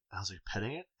with it, and I was like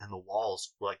petting it, and the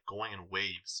walls were like going in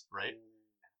waves, right?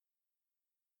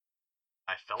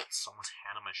 I felt someone's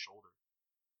hand on my shoulder,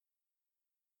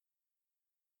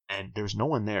 and there was no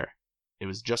one there. It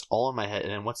was just all in my head,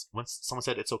 and then once someone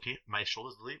said it's okay, my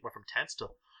shoulders literally went from tense to.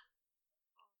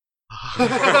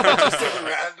 Just a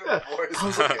random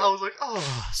voice. I was like,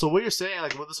 oh. So what you're saying,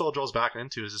 like what this all draws back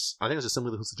into, is just I think it's just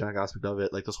simply the hallucinogenic aspect of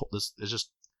it. Like this is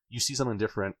just you see something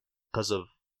different because of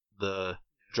the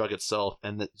drug itself,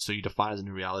 and that so you define it as a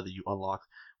new reality that you unlock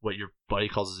what your buddy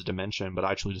calls as a dimension. But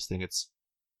I actually just think it's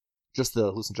just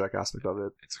the hallucinogenic aspect of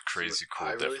it. It's a crazy cool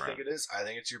I really different. think it is. I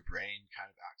think it's your brain kind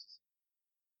of accessing.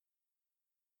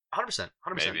 100%.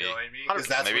 Maybe. You know what I mean?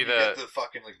 Because that's Maybe when you get the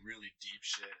fucking like really deep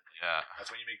shit. Yeah. That's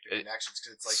when you make the connections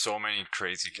because it's like so many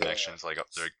crazy connections, like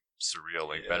they're surreal,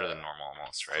 like better than normal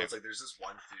almost, right? So it's like there's this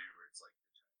one theory where it's like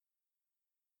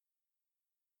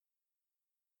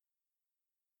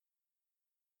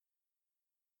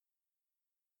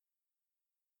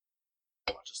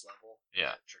conscious level.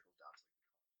 Yeah. That trickles down to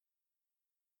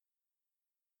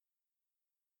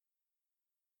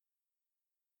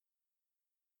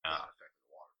not affect the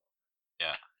water.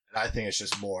 Yeah. And I think it's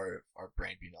just more our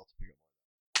brain being able to become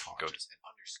more conscious and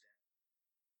understand.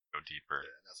 Go deeper.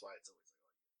 Yeah, and that's why it's always like.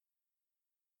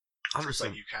 100%. It's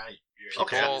like you kind of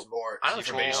Okay. use more I don't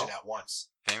information know. at once.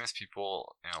 Famous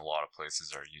people in a lot of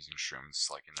places are using shrooms,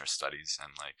 like in their studies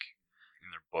and like in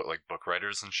their book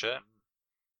writers and shit,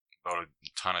 about a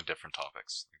ton of different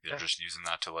topics. Like they're just using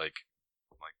that to like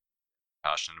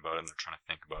passionate about it, and they're trying to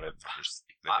think about it. And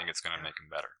they think it's gonna make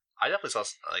them better. I definitely saw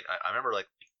like I remember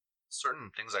like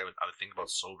certain things I would think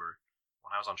about sober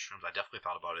when I was on shrooms. I definitely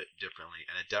thought about it differently,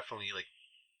 and it definitely like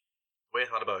the way I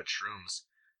thought about shrooms,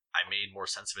 I made more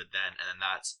sense of it then, and then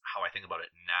that's how I think about it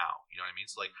now. You know what I mean?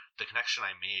 So like the connection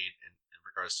I made in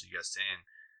regards to you guys saying,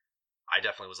 I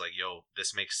definitely was like, yo,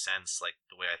 this makes sense like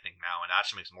the way I think now, and it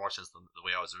actually makes more sense than the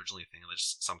way I was originally thinking. There's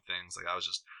just some things like I was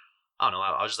I don't know.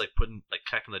 I was just like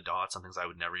connecting the dots on things I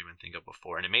would never even think of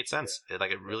before, and it made sense. Yeah.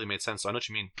 It really made sense. So I know what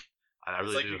you mean. I It's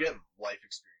really like do. you get life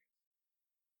experience.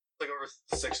 Like over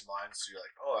 6 months, you're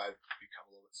like, oh, I've become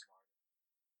a little bit smarter.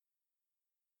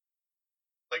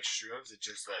 Like shrooms, it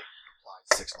just like applies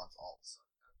 6 months all of a sudden.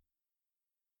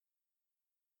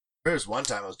 There was one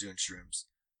time I was doing shrooms.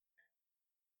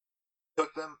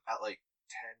 Took them at like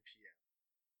 10 p.m.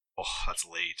 Oh, that's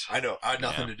late. I know. I had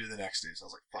nothing to do the next day, so I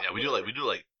was like, fuck. Yeah, we do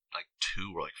like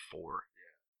 2 or like 4.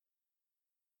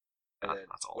 And then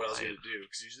That's all what else I you ate. to do?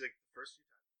 Because usually like, the first few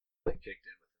times like kicked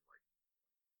in within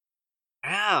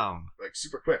Damn. like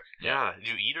super quick. Yeah. Do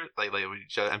you eat or like did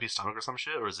you have an empty stomach or some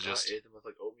shit, or is it just I ate them with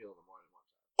like oatmeal in the morning one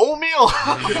time. oatmeal?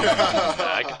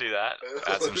 Yeah, I can do that.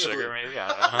 Add some sugar, maybe. I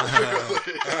don't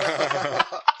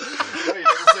know. No, you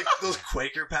know, those, like those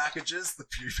Quaker packages, the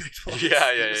pre-baked ones.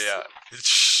 yeah.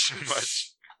 Too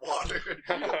much Water.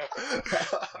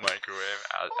 microwave.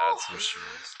 Add some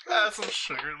shrooms. Add some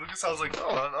sugar. Lucas sounds like, oh,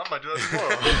 I might do that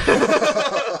tomorrow.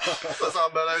 That's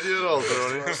not a bad idea at all,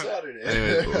 Tony. Saturday.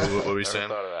 Anyway, what were we Never saying?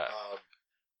 thought of that.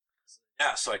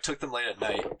 Yeah, so I took them late at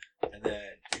night, and then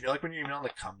you know, like when you're even on the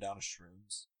come down of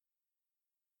shrooms,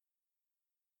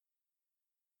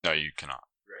 No, you cannot.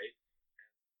 right?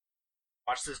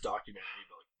 Watch this documentary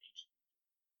about like ancient.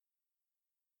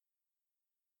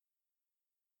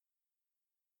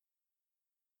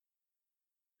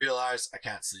 Realize I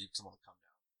can't sleep because I'm on the come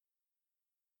down.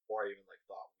 Or I even like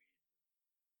thought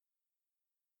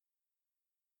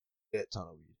weed. A ton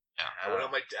of weed. Yeah. I went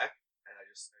on my deck and I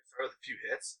started with a few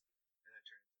hits and I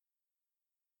turned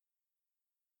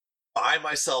by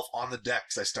myself on the deck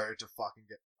because I started to fucking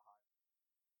get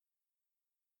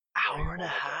Hour and a Oh my God.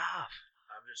 half.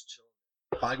 I'm just chilling.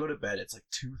 If I go to bed, it's like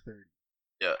 2:30.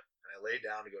 Yeah. And I lay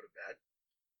down to go to bed.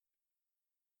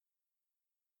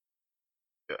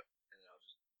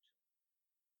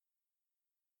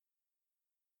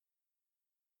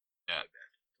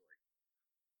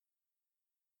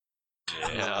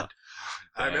 Yeah.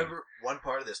 I remember one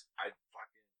part of this. I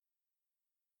fucking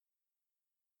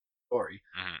story.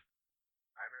 Mhm.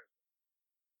 I remember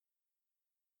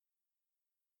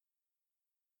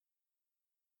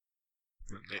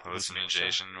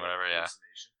Hallucination, whatever. Yeah.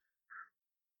 hallucination.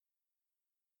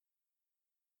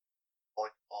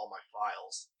 Like all my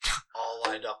files, all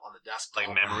lined up on the desk. Like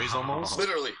memories almost.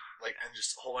 Literally, like, and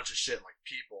just a whole bunch of shit, like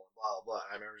people and blah blah blah.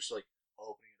 I remember just like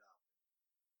opening it up.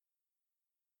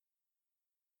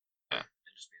 Yeah.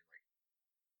 And just being like,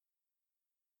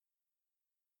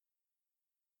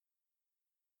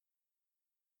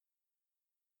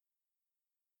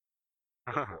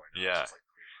 Yeah. just, like,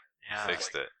 Yeah.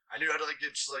 Fixed it. I knew how to like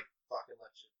get just like fucking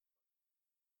that shit.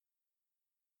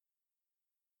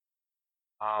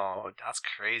 Oh, that's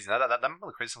crazy. That might be one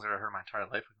of the craziest things I've ever heard in my entire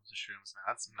life when it comes to shrooms, man.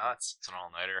 That's nuts. It's an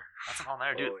all-nighter. That's an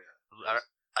all-nighter, dude. Oh yeah.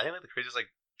 I think like the craziest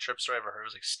like trip story I ever heard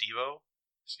was like Steve-O.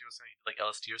 Steve-O saying like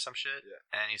LSD or some shit. Yeah.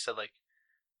 And he said like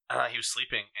he was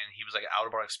sleeping and he was like out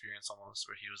of bar experience almost,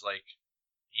 where he was like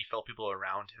he felt people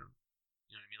around him.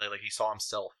 You know what I mean? Like he saw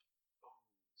himself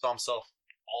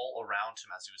all around him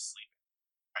as he was sleeping,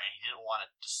 right? And he didn't want to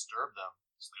disturb them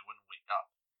so they wouldn't wake up.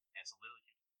 And so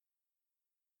literally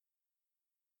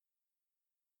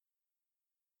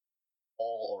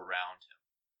all around him,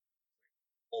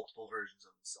 Multiple versions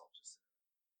of himself. Just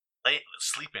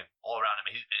sleeping all around him.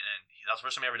 That was the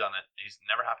first time he ever done it. He's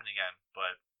never happened again,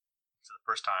 but it's the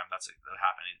first time that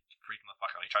happened. He freaked him the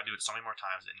fuck out. He tried to do it so many more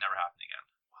times, it never happened again.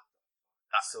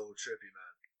 that's so trippy,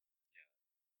 man.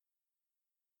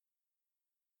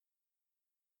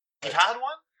 You've had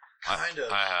one? Kind of.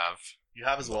 I have. You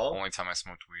have as well? Only time I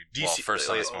smoked weed. Do you Well, see- first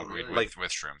time I like- smoked weed really?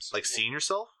 with shrooms. Like seeing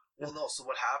yourself? Well, no. So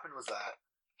what happened was that.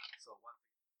 So one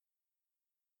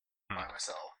by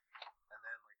myself, and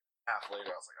then like half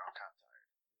later, I was like, oh, I'm kind of tired.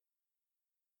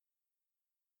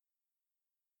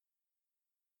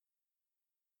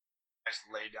 I just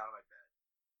laid down on my bed.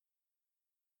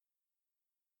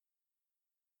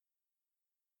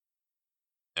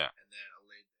 Yeah. And then I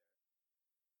laid there.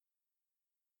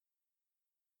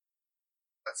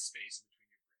 That space in between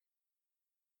your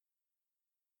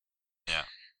brain. Yeah.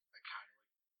 I kind of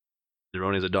like.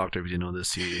 Ronnie's a doctor, if you didn't know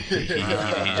this.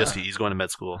 He's going to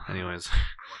med school. Anyways. I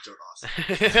went to an awesome.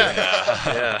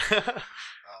 Yeah.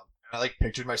 I like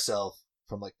pictured myself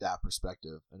from like that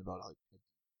perspective and about like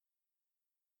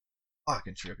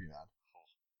fucking trippy, man.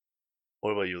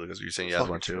 What about you, Lucas? Were you saying you had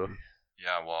Fucking one too? trippy.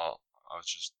 Yeah, well, I was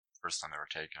just first time ever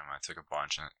taking them. I took a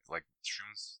bunch, and like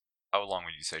shrooms. How long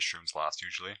would you say shrooms last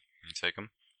usually when you take them?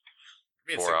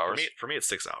 4 hours. For me, it's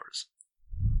 6 hours.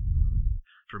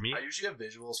 For me, I usually have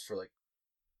visuals for like.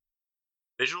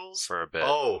 visuals. For a bit.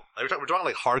 Oh, like we're talking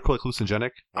like hardcore like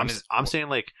hallucinogenic. I'm saying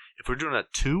like if we're doing it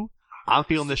at 2, I'm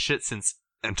feeling this shit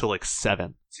until like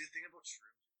 7. See, the thing about shrooms,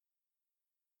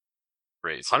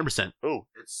 Crazy. 100%. Oh,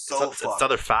 it's so it's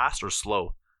either fast or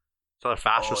slow. It's either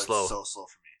fast or it's slow. so slow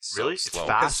for me. Really? So It's slow.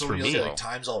 fast so for when you me. say, like,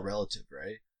 time's all relative,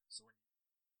 right? So when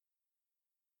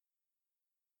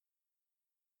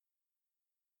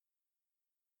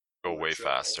Go way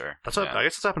faster. That's what Yeah. I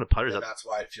guess it's happened to putters. that's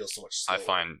why it feels so much I slower.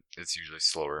 find it's usually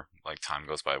slower. Like time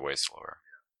goes by way slower.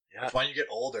 Yeah. That's when you get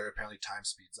older, apparently time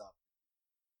speeds up.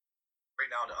 Right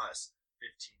now to us,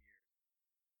 15 years.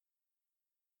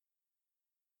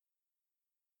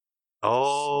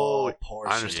 Oh, Small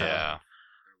portion I understand. Yeah. of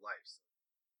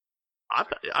their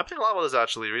lives. I've been a lot about this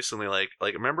actually recently. Like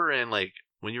remember in like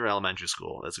when you were in elementary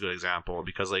school, that's a good example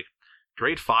because like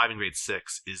grade 5 and grade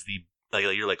 6 is the like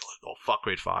you're like, oh fuck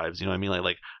grade 5s, you know what I mean?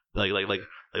 Like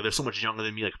they're so much younger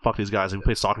than me. Like fuck these guys. Like, we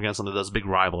play soccer against them. That's a big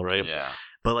rival, right? Yeah.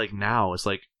 But like now it's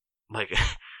like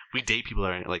we date people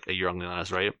that are like a year younger than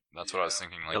us, right? That's what I was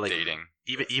thinking. Like, Like, dating.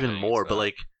 Even Dating more. stuff. But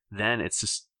like then it's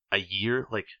just a year.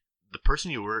 Like the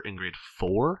person you were in grade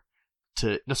 4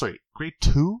 grade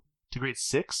 2 to grade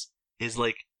 6 is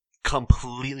like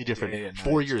completely different. Day and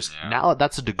 4 night. years. Yeah. Now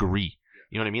that's a degree.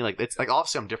 You know what I mean? Like it's like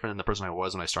obviously I'm different than the person I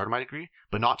was when I started my degree,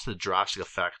 but not to the drastic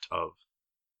effect of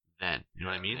then. You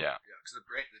know what I mean? Yeah. Yeah, because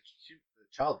the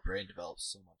child brain develops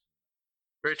so much.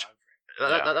 Very time frame.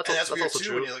 That's And that's weird also too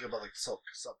true. when you look about like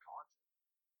subconscious.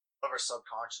 Whatever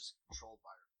subconscious is controlled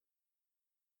by.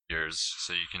 Years,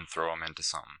 so you can throw them into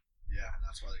something. Yeah, and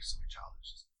that's why like so many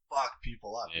childhoods just fuck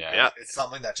people up. Yeah. Yeah. It's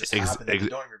something that just Ex- happened that ex- you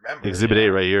don't even remember. Exhibit A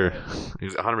right here.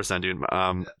 100%, dude.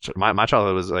 My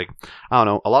childhood was like, I don't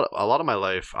know, a lot of my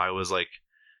life I was like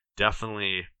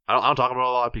definitely I don't talk about it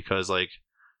a lot because like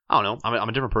I don't know, I'm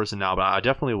a different person now, but I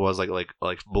definitely was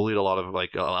like bullied a lot of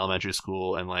like elementary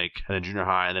school and then junior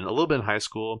high and then a little bit in high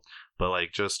school, but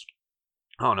like just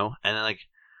I don't know, and then like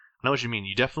I know what you mean.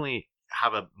 You definitely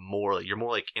have a more like you're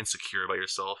more like insecure about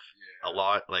yourself a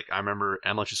lot. Like I remember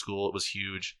elementary school, it was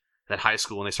huge. Then high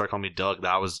school, when they started calling me Doug,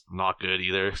 that was not good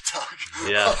either.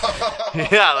 Yeah.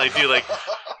 Yeah, like dude, like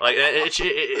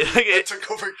it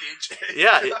took over Gay Jake.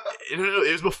 Yeah,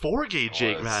 it was before Gay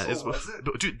Jake, man. Was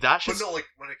it? Dude, that shit. But no, like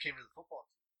when it came to the football.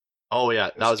 Oh yeah,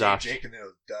 that was Gay after. Jake and then it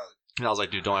was Doug. And I was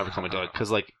like, dude, don't ever call me Doug,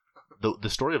 because like the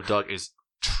story of Doug is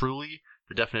truly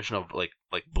the definition of like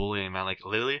bullying, man. Like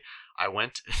literally, I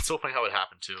went. It's so funny how it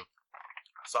happened too.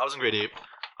 So I was in grade 8.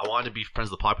 I wanted to be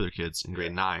friends with the popular kids in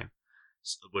grade 9,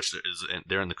 which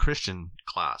they're in the Christian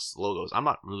class logos. I'm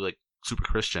not really like super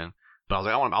Christian, but I was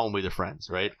like, I want to be their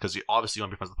friends, right? Because you obviously want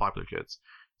to be friends with the popular kids.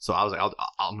 So I was like,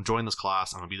 I'll join this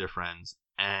class. I'm gonna be their friends,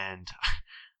 and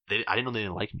I didn't know they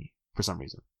didn't like me for some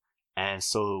reason. And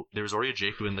so there was already a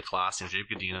Jacob in the class, Jacob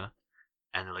Gadina,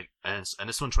 and they're like, and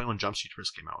this is when 21 Jump Street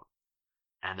first came out,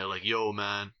 and they're like, yo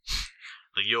man.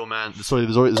 So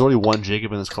there's already one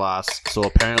Jacob in this class, so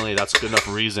apparently that's a good enough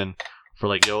reason for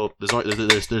like, yo,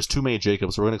 there's too many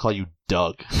Jacobs, so we're gonna call you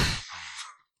Doug.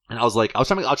 And I was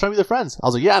trying to be their friends. I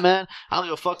was like, yeah, man, I don't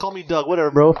give a fuck, call me Doug, whatever,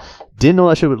 bro. Didn't know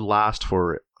that shit would last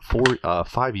for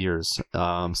 5 years.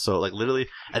 So like literally,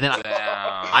 and then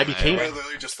I became. I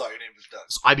literally just thought your name was Doug.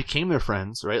 So I became their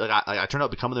friends, right? Like I turned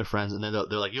out becoming their friends, and then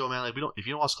they're like, yo, man, like if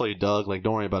you don't want us to call you Doug, like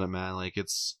don't worry about it, man. Like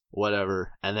it's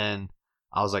whatever. And then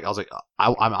I was like,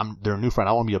 I'm their new friend.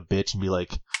 I want to be a bitch and be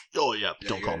like, oh yeah,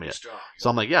 don't call me it. So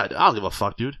I'm like, yeah, I don't give a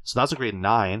fuck, dude. So that's a grade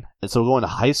 9, and so going to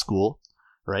high school,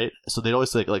 right? So they'd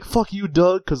always say like fuck you,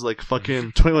 Doug, because like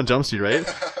fucking 21 Jump Street,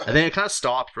 right? And then it kind of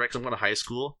stopped, right? Because I'm going to high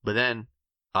school, but then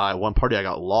one party I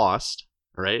got lost,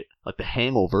 right? Like the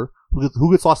Hangover.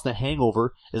 Who gets lost in the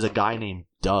Hangover is a guy named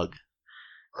Doug,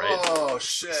 right? Oh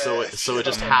shit! So it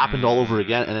just happened all over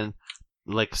again, and then.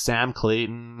 Like Sam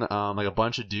Clayton, like a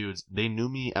bunch of dudes, they knew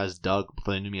me as Doug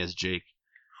before they knew me as Jake.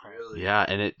 Really? Yeah,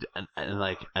 and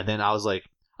then I was like,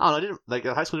 I don't know, I didn't like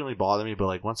high school didn't really bother me, but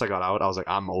like once I got out, I was like,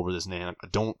 I'm over this name.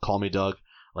 Like, don't call me Doug.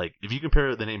 Like if you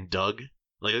compare the name Doug,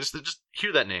 like just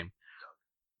hear that name,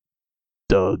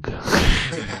 Doug.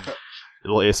 A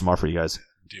little ASMR for you guys.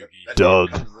 That Doug.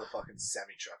 name comes with a fucking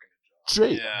semi-truck in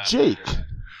the jaw. Jake.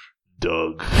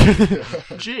 Doug.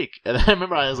 Jake. And I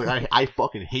remember I was like, I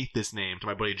fucking hate this name to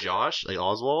my buddy Josh, like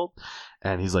Oswald.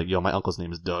 And he's like, yo, my uncle's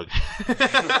name is Doug. But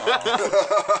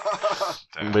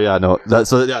yeah, no.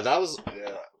 That was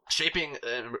shaping,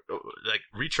 like,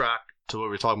 retract to what we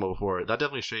were talking about before. That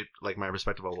definitely shaped, like, my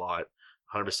perspective a lot.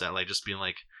 100%. Like, just being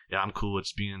like, yeah, I'm cool with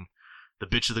just being the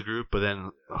bitch of the group. But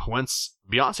then once,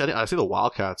 be honest, I say the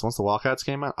Wildcats. Once the Wildcats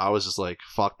came out, I was just like,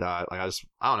 fuck that. Like,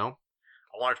 I don't know.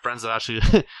 I wanted friends that actually...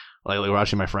 Like were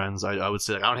actually my friends. I would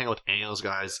say like I don't hang out with any of those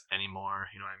guys anymore.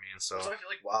 You know what I mean? So I feel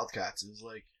like Wildcats. It was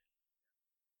like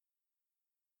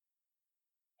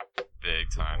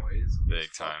big time.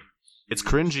 It's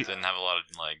cringy. Didn't have a lot of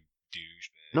like douche.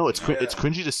 No, it's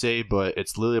cringy to say, but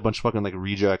it's literally a bunch of fucking like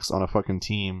rejects on a fucking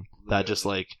team that just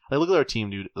like look at our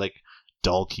team, dude. Like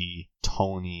Dalkey,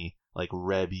 Tony, like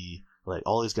Rebby, like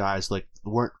all these guys like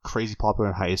weren't crazy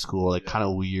popular in high school. Like kind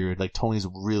of weird. Like Tony's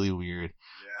really weird.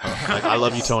 Like I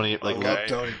love you, Tony. Like I love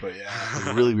Tony, but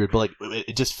yeah, really weird. But like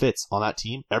it just fits on that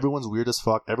team. Everyone's weird as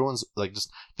fuck. Everyone's like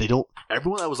just they don't.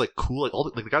 Everyone that was like cool, like all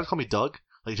the guys call me Doug.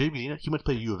 Like Jay Medina, he went to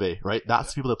play U of A, right? That's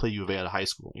the people that play U of A out of high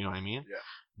school. You know what I mean?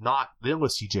 Yeah. They don't go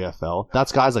CJFL.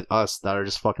 That's guys like us that are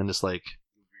just fucking just like.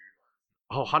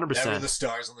 Oh, 100%. Never the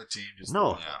stars on the team. Just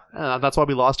no, that's why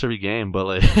we lost every game. But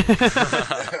like.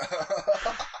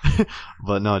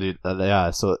 But no, dude.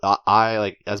 Yeah. So I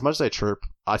like as much as I chirp.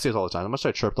 I say this all the time. As much as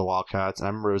I chirp the Wildcats, and I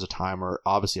remember there was a time where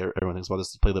obviously everyone thinks about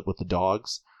this to play with the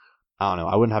Dogs. I don't know.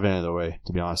 I wouldn't have it any other way,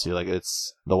 to be honest with you. Like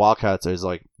it's the Wildcats is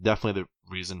like definitely the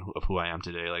reason of who I am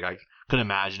today. Like I couldn't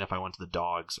imagine if I went to the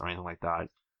Dogs or anything like that.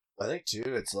 I think too.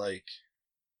 It's like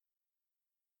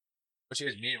what you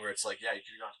guys mean, where it's like, yeah, you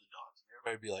could have gone to the Dogs.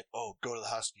 Everybody would be like, oh, go to the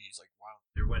Huskies. Like, wow,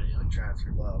 they're winning, like transfer,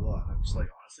 blah blah. And I'm just like,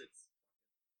 honestly, it's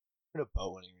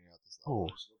about winning at this level.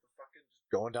 What the fuck? Just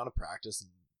going down to practice and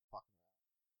fucking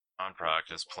on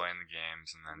practice, playing the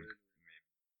games, and then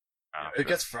it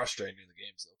gets frustrating in the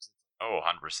games though. Oh,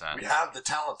 100%. We have the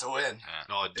talent to win. Yeah.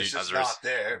 No, dude, it's just not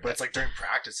there. But it's like during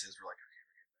practices, we're like,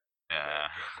 yeah.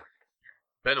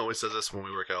 Ben always says this when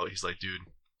we work out. He's like, dude,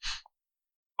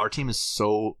 our team is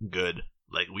so good.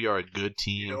 Like, we are a good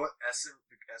team. You know what? SMU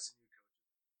coach.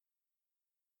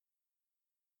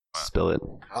 Spill it.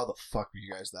 How the fuck were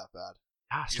you guys that bad?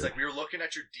 He's like, we were looking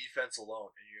at your defense alone,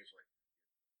 and you guys were like,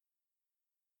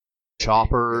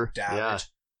 Chopper, David, yeah.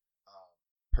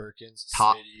 Perkins,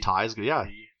 Smitty, Ty's good, yeah.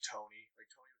 Lee, Tony.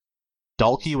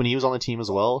 Dalkey when he was on the team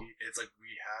as well. It's like we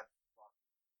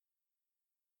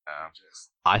had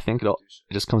I think it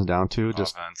just comes down to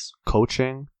just offense.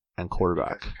 coaching and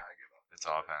quarterback. It's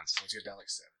offense. Once you get down like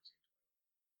 17.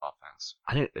 Offense.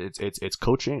 I think it's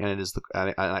coaching, and it is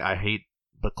I hate,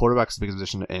 but quarterback's the biggest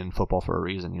position in football for a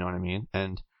reason. You know what I mean?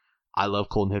 And I love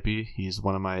Colton Hippie. He's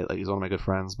one of my good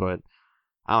friends, but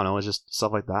I don't know. It's just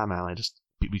stuff like that, man.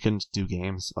 We couldn't do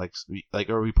games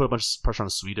or we put a bunch of pressure on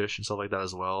Swedish and stuff like that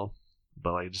as well.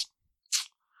 But like, just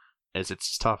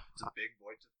it's tough. It's a big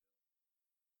boy.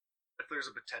 If there's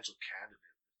a potential candidate,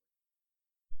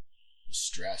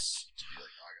 stress to be like,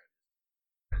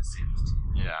 I gotta save this team.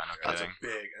 Yeah, no That's kidding. a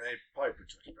big, and they probably put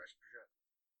too much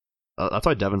pressure. That's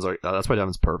why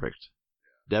Devin's perfect.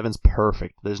 Devin's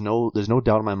perfect. There's no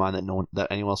doubt in my mind that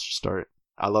anyone else should start.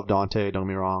 I love Dante. Don't get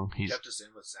me wrong. He He's kept us in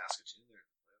with Saskatoon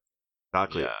there.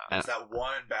 exactly. Yeah. And- It's that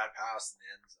one bad pass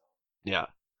in the end zone. yeah.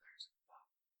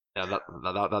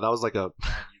 That was like a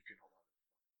Man, you can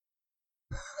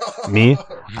hold on. me.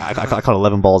 I caught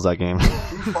 11 balls that game.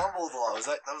 Who fumbled a lot?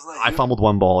 That was not you? I fumbled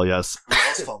one ball. Yes. Who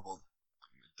else fumbled?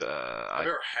 I I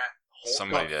remember Holt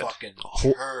somebody got did. fucking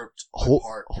Holt- turped Holt-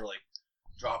 apart for like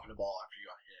dropping the ball after you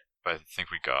got hit. but I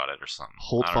think we got it or something.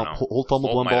 Holt I don't know.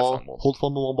 fumbled one might have ball. fumbled. Holt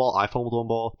fumbled one ball. I fumbled one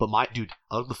ball. But I looked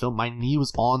at the film. My knee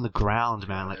was on the ground,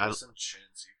 man. Like There was some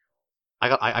chins. I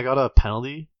got a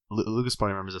penalty. Lucas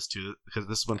probably remembers this too, because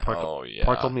this is when Park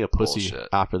called me a pussy Bullshit.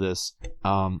 after this.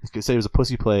 He said it was a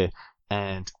pussy play,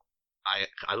 and I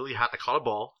literally I caught a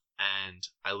ball, and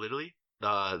I literally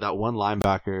that one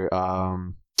linebacker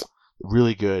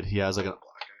really good. He has like a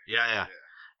yeah.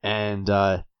 And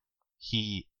I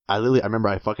remember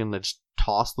I fucking just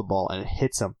tossed the ball and it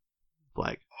hits him,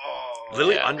 like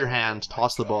literally yeah. underhand,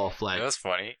 tossed the ball, flag. You know what's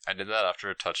funny? I did that after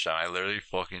a touchdown. I literally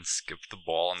fucking skipped the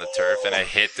ball on the turf and I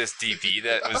hit this DB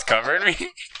that was covering me.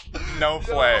 No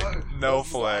flag. No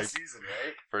flag. Last season,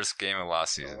 right? First game of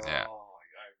last season, yeah. Oh,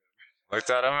 Looked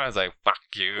at him and I was like, fuck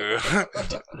you.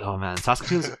 Oh man,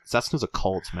 Saskatoon's a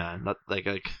cult, man. Not like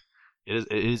it is.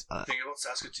 The thing about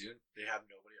Saskatoon, they have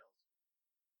nobody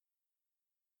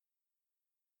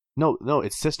else. No,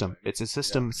 it's system. It's a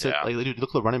system. Yeah. Like, dude, look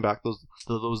at the running back. Those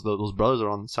brothers are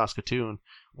on Saskatoon.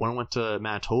 One went to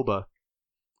Manitoba.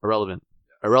 Irrelevant,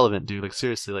 dude. Like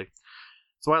seriously, like.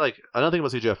 So I like another thing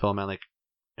about CJFL, man. Like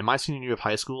in my senior year of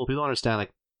high school, people don't understand.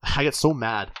 Like I get so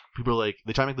mad. People are like,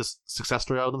 they try to make this success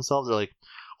story out of themselves. They're like,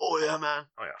 oh yeah, man.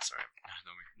 Oh yeah, sorry.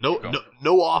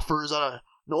 No offers out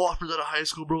of high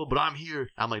school, bro. But I'm here.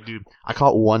 I'm like, dude, I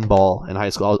caught one ball in high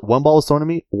school. One ball was thrown at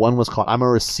me. One was caught. I'm a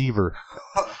receiver.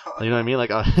 You know what I mean?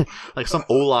 Like, like some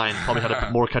O-line probably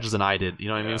had more catches than I did. You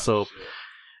know what I mean? So,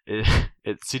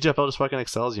 CJFL just fucking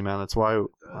excels you, man. That's why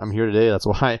I'm here today. That's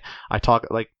why I talk.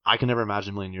 Like, I can never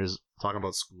imagine a million years talking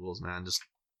about schools, man. Just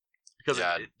because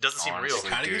it doesn't seem real. It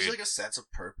kind of gives you like a sense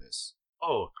of purpose.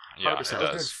 Oh, Yeah, 100%. it I was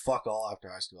doing does. fuck all after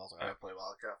high school. I was like, I gotta play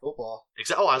Wildcat football.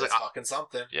 Exactly. Oh, I was like, That's fucking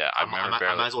something. Yeah, I remember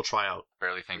I might as well try out.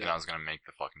 barely thinking Yeah. I was going to make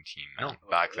the fucking team No.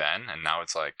 back then, and now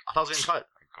it's like, I thought I was getting cut.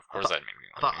 of course I'd make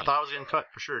I thought I was getting cut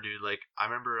for sure, dude. Like I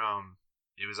remember,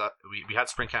 it was we had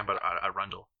spring camp at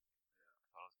Rundle.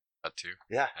 that too.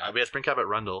 Yeah, we had spring camp at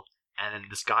Rundle, and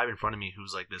this guy in front of me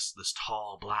who's like this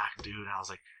tall black dude, and I was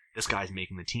like, this guy's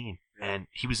making the team, and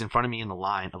he was in front of me in the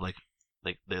line of like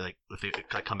they like if they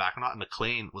come back or not, and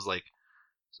McLean was like,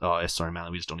 oh sorry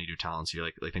man, we just don't need your talents here,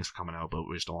 like thanks for coming out, but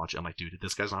we just don't want you. I'm like, dude, if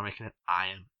this guy's not making it, I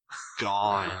am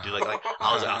gone, dude. Like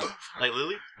I was like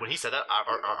literally when he said that, I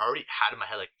already had in my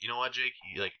head like, you know what, Jake,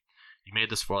 you made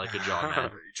this for like good job, man.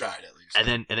 You tried at least.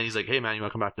 And then he's like, hey man, you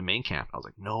want to come back to main camp? I was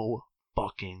like, no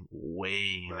fucking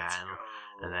way, Let's man. go.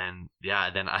 And then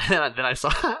then I saw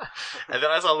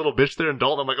a little bitch there in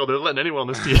Dalton. I'm like, oh, they're letting anyone on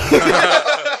this team.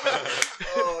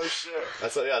 Oh shit.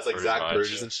 It's like Pretty Zach much.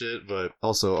 Burgess and shit. But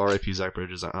also R.I.P. Zach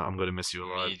Burgess. I'm going to miss you a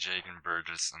lot. Me, Jake, and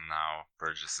Burgess, and now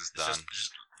Burgess is It's done.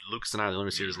 just Lucas and I are the only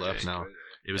receivers left now.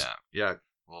 It was yeah.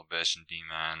 Little Bish and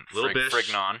D-Man. Little Bish.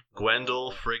 Frignon.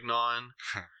 Gwendol, Frignon.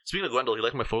 Speaking of Gwendol, he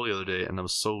liked my photo the other day, and that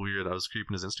was so weird. I was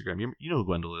creeping his Instagram. You know who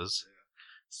Gwendol is?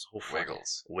 So funny.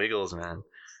 Wiggles, man.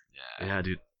 Yeah. Yeah,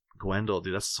 dude. Gwendol,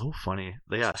 dude, that's so funny.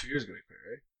 Yeah, 2 years ago, he played,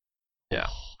 right? yeah.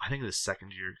 I think in his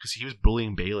second year, because he was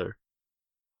bullying Baylor.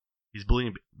 He's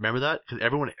bullying. Remember that? Because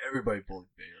everybody bullied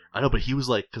Baylor. I know, but he was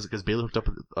like, because Baylor hooked up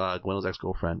with Gwendol's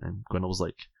ex-girlfriend, and Gwendol was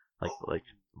like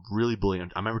really bullying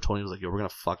him. I remember Tony was like, "Yo, we're gonna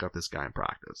fuck up this guy in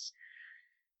practice,"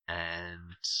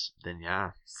 and then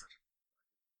yeah.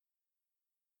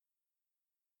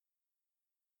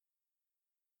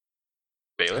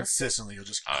 Baylor? Consistently, he'll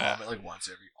just Oh, yeah. comment like once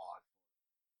every odd.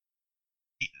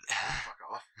 Fuck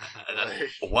off. And then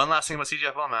one last thing about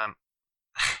CGFL, man.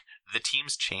 The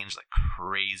teams change like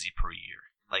crazy per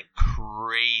year, like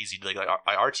crazy. Like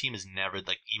our team is never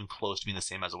like even close to being the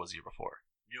same as it was the year before.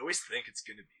 You always think it's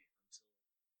gonna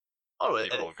be. Oh,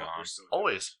 People gone.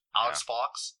 always. Alex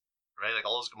Fox, right? Like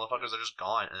all those motherfuckers are just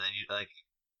gone, and then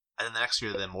and then the next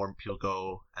year, then more people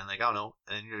go, and like I don't know,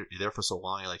 and then you're there for so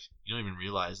long, like you don't even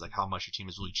realize like how much your team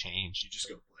has really changed. You just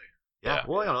go play. Yeah.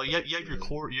 Well, you know, you have your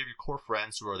core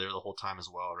friends who are there the whole time as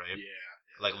well, right? Yeah.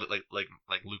 Like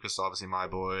Lucas, obviously my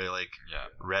boy, like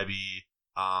Rebby,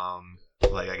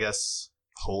 like I guess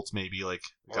Holt maybe, like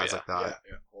guys like that.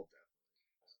 Yeah. Hold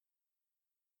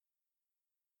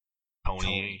that.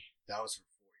 Tony. That was for 4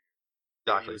 years.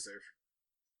 Exactly. He was there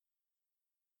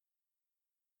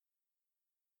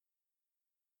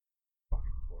for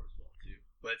 4 as well too.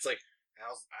 But it's like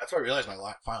that's why I realized my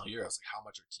final year. I was like, how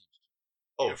much our team.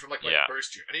 From like my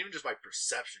first year, and even just my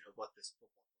perception of what this football.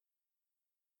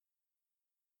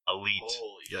 Elite.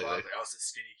 Holy fuck! Like, I was a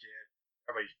skinny kid.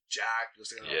 Everybody jacked.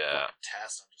 Just like on a fucking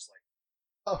test. I'm just like,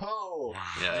 oh.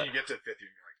 Yeah. And then you get to 5th year,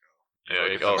 and you're like, oh.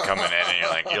 You're like, coming in,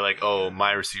 and you're like, oh,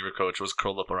 my receiver coach was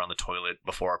curled up around the toilet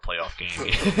before our playoff game.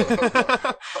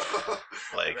 I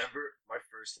remember my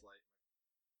first flight.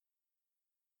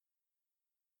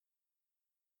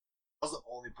 I was the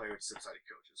only player with six-sided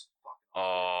coaches.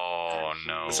 Oh,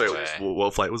 no way.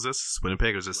 What flight was this?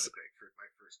 Winnipeg or was this? Winnipeg for my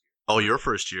first year. Oh, your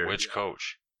first year. Which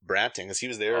coach? Branting, because he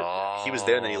was there. He was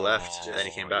there, and then he left, and then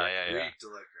he came back. Yeah. To liquor,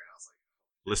 and I was like,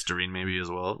 Listerine maybe as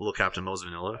well. Little Captain Mo's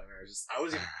Vanilla. I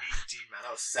was even 18, man.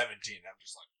 I was 17. I'm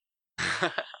just like,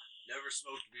 never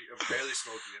smoked weed, or barely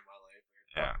smoked weed in my life.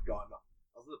 Yeah. God, no.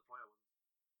 I was at the point I was.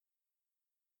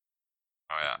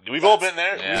 Oh yeah. We've all been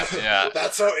there. Yeah.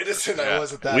 That's how innocent I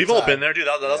was at that We've time. all been there, dude.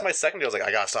 That was my second day. I was like,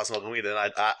 I gotta stop smoking weed. And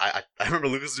I remember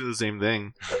Lucas doing the same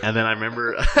thing. And then I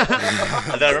remember,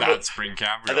 That spring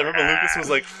camp. And then I remember Lucas was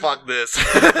like, "Fuck this." He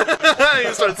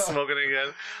started smoking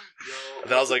again. And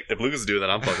then I was like, "If Lucas is doing that,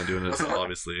 I'm fucking doing it."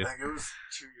 Obviously. I think it was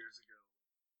 2 years ago.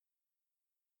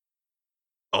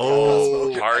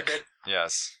 Oh, Park.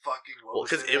 Yes. Fucking. Well,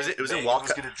 because it was in Megan Walcott.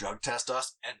 was gonna drug test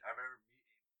us, and I remember.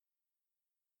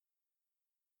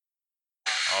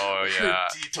 Oh yeah.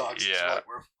 Detox. Yeah. Like,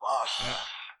 we're fucked.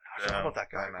 I forgot about that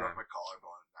guy, I man. broke my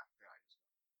collarbone.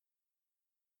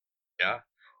 Yeah,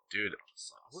 dude.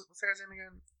 What's that guy's name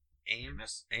again?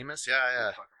 Amos.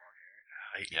 Yeah. Fucking long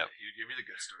hair. Yep. He would give me the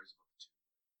good stories about the two.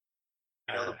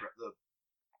 You know the.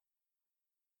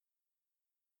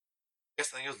 I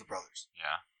think it was the brothers.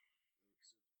 Yeah.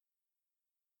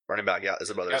 Running back, yeah, it's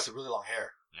the He brothers. has the really long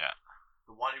hair. Yeah.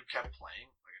 The one who kept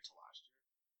playing like until last year.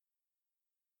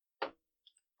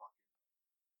 Fucking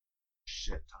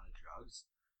shit ton of drugs.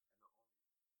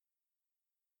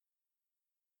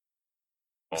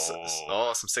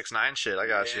 Oh, some 6ix9ine shit. I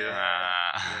got you.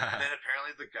 And then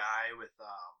apparently the guy with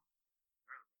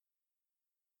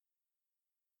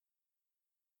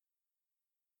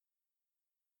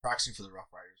practicing for the Rough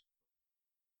Riders.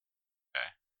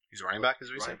 He's running back, is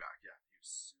what you Running saying? back, yeah. He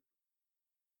was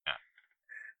Yeah.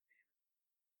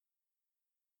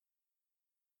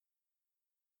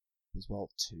 As well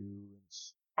too.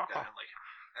 yeah,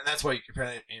 and that's why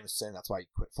apparently Amos was saying that's why he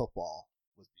quit football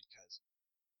was because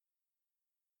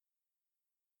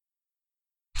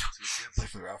he didn't play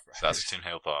for the Rough Riders. Saskatoon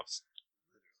Hilltops.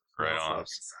 Right on.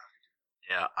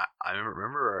 Yeah, I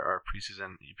remember our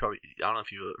preseason. I don't know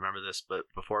if you remember this, but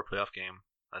before our playoff game,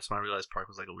 that's when I realized Park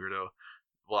was like a weirdo.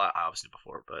 Well, I obviously knew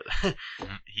before, but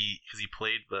he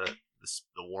played the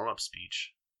warm up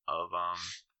speech of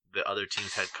the other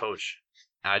team's head coach,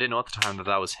 and I didn't know at the time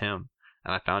that was him.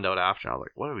 And I found out after. I was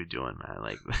like, "What are we doing, man?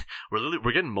 Like,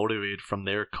 we're getting motivated from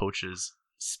their coach's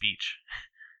speech."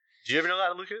 Did you ever know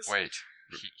that, Lucas? Wait,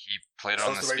 he played That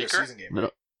on was the regular speaker? season game.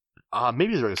 No.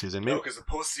 Maybe it was regular season. Maybe. No, because the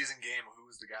postseason game, who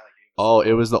was the guy that gave us? Oh,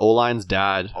 it was the O-line's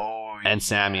dad. Oh, And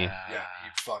Sammy. Yeah,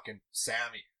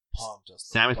 Sammy pumped us.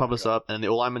 Sammy pumped us up, and the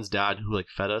O-lineman's dad, who like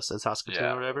fed us at Saskatoon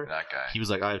or whatever, that guy. he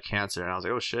was like, "I have cancer," and I was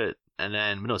like, "Oh shit!" And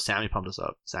then Sammy pumped us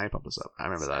up. I remember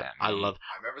that. I Sammy.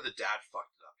 remember the dad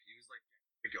fucked it up. He was like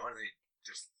going, and he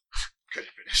just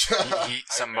couldn't finish. He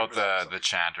something about the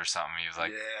chant or something. He was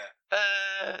like,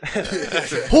 yeah.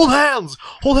 Hold hands,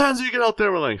 when you get out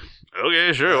there. We're like,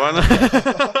 okay, sure, why not?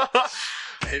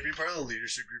 Hey, be part of the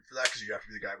leadership group for that because you have to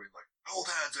be the guy being like, hold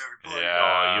hands, everybody. yeah,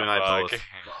 Oh, you and I both. Fuck.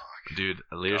 Dude,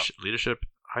 leadership.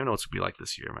 I don't know what it's gonna be like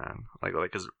this year, man. Like,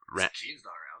 because Keaton's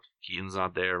not around. Keaton's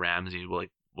not there. Ramsey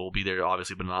will be there,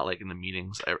 obviously, but not like in the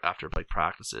meetings after like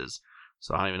practices.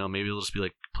 So I don't even know. Maybe it'll just be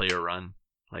like player run,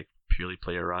 like purely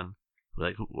player run.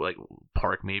 Like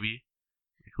Park maybe.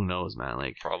 Who knows, man?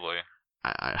 Like Probably.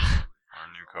 I Our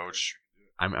new coach.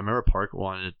 I remember Park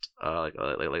wanted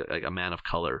like a man of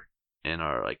color in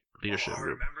our like leadership I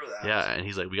group. remember that. Yeah, and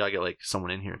he's like, we gotta get like someone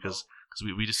in here because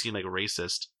we just seem like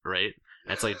racist, right?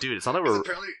 And it's like, dude, it's not like we're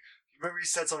Apparently, he Remember you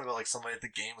said something about like somebody at the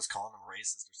game was calling them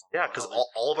racist or something. Yeah, because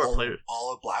all of our players,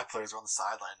 all the black players were on the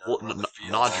sideline. well, on the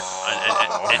field. not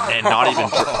and not even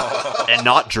and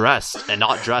not dressed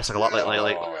like a lot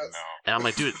like. Oh, no. And I'm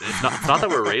like, dude, it's not that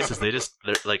we're racist.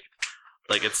 They're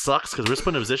like it sucks because we're just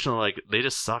put in a position where, like, they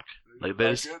just suck. Like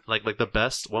they just like the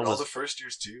best one all was the first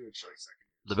years too. It's like second.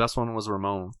 the best one was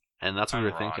Ramon, and that's what we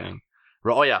were Ronnie. thinking.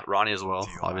 Oh yeah, Ronnie as well,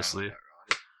 D-line, obviously. yeah,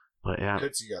 Ronnie. But yeah,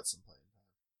 Coetzee got some playing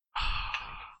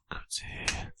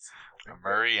time.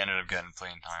 Murray ended up getting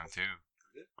playing time too.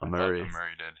 Murray.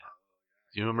 Murray did.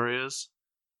 Do you know who Murray is?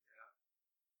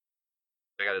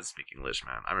 I gotta speak English,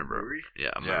 man. I remember. Murray?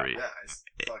 Yeah, Yeah. Murray. Yeah, it's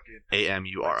fucking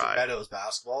AMURI. Meadows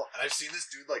basketball, and I've seen this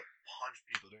dude like punch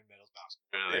people during Meadows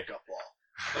basketball. Really? Pick up ball.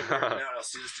 Like, no, I'll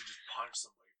see this dude just punch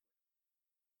somebody.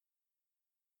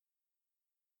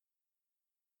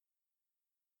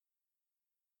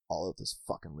 All out this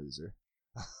fucking loser.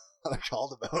 I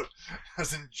called him out. I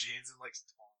was in jeans and like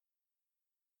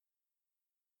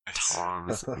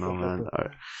Toms. No, man.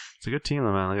 It's a good team,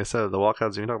 though, man. Like I said, the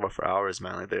Wildcats, we can talk about for hours,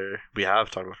 man. Like we have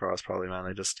talked about for hours, probably, man.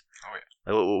 They just. Oh,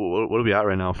 yeah. Like, what are we at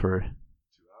right now for? 2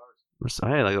 hours.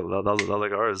 Hey, like that was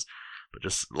like ours, but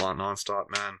just non-stop,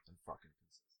 man.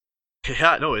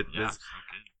 Yeah, no, it is.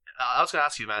 I was gonna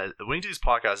ask you, man. When you do these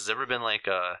podcasts, has there ever been like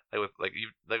it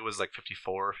was like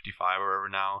 54, 55 or whatever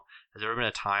now? Has there ever been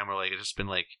a time where like it's just been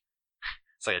like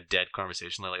it's like a dead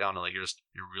conversation? Like I don't know, like you're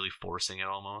really forcing it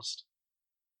almost.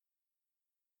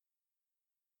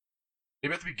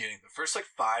 Maybe at the beginning, the first like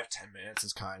 5-10 minutes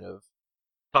is kind of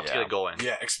Tough to get it going.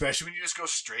 yeah, especially when you just go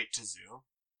straight to Zoom.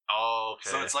 Oh,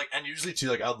 okay. So it's like, and usually too,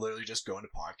 like I'll literally just go into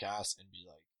podcasts and be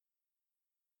like,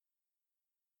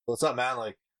 "What's up, man?"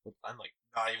 Like I'm like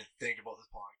not even thinking about this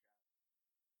podcast.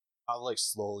 I'll like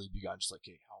slowly begun just like,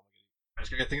 "Hey, how am I gonna?" I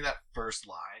just gotta think of that first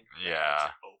line. Yeah.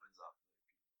 It opens up.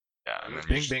 Yeah. And And with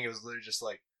then Bing Bing, it was literally just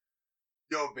like,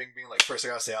 "Yo, Bing Bing." Like first, I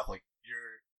gotta say off like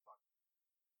you're.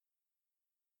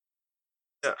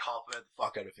 Yeah. Compliment the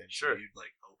fuck out of him. Sure. So you'd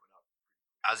like open up.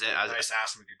 As I just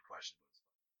ask him a good question.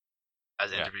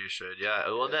 As interviews should, yeah.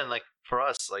 Well, then, like for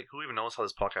us, like who even knows how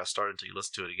this podcast started until you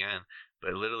listen to it again?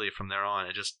 But literally from there on,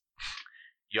 it just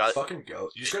you got Fucking go.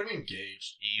 You just gotta be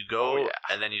engaged. you go, Oh, yeah.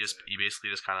 and then you basically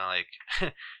just kind of like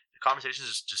the conversations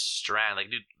just strand. Like,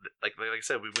 dude, like I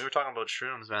said, we were talking about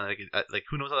shrooms, man. Like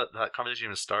who knows how that conversation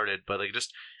even started? But like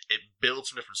just it builds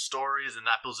from different stories, and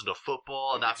that builds into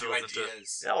football, and that Gives you builds into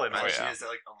ideas. yeah, man. Oh, yeah. Ideas that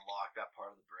like unlock that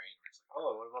part of the brain. Where it's like,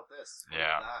 oh, what about this? What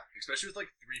Yeah. about that? Especially with like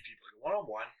 3 people, like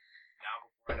one-on-one.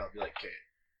 Now before I'll be like, okay,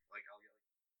 like I'll get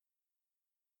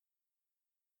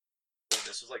like,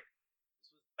 this was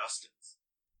Dustin's.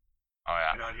 Oh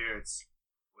yeah. And on here, it's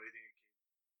what do you think?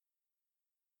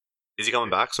 Is he coming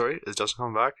back? Sorry, is Justin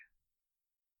coming back?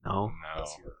 No.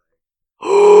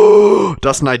 No.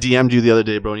 Dustin, I DM'd you the other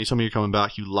day, bro, and you told me you're coming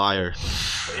back. You liar.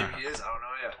 Maybe he is. I don't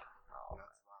know yet.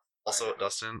 Also,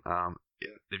 Dustin,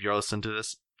 if you're listening to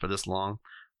this for this long,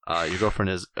 your girlfriend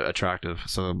is attractive.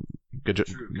 So good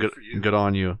for you. good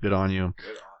on you. Good on you.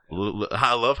 Good on.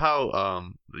 I love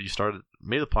how you started.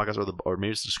 Maybe the podcast or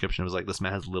maybe the description was like, this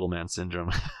man has little man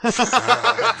syndrome. That's a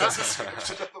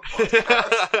description of the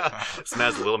podcast. This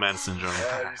man has little man syndrome.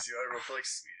 Yeah, you see what I wrote for like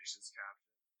Swedish. It's cap.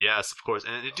 Yes, of course.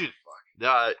 And dude,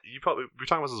 Fuck. you probably we were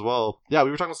talking about this as well. Yeah, we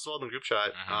were talking about this as well in the group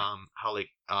chat. Mhm. How like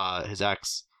his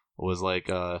ex was like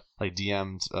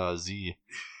DM'd Z.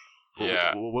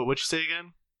 Yeah. What'd you say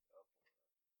again?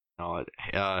 No,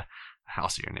 I'll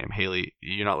see your name, Haley.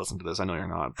 You're not listening to this. I know you're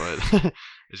not, but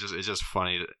it's just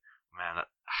funny, man.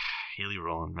 Haley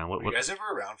Rowland, man. Were you guys ever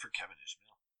around for Kevin Ishmael?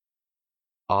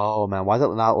 Oh man, why does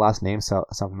that last name sound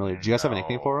familiar? Do you guys have a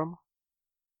nickname No. for him?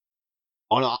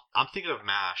 Oh no, I'm thinking of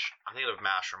Mash. I'm thinking of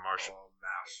Mash from Marshall. Oh,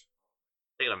 Mash.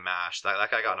 I'm thinking of Mash. That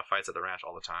guy got into fights at the ranch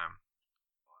all the time.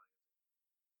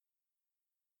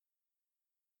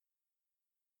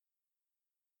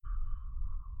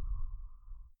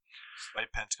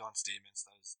 Despite Pentagon statements,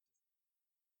 that is.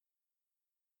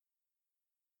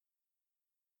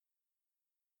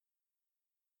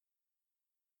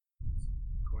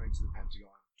 According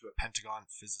to a Pentagon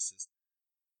physicist,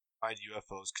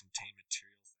 UFOs contain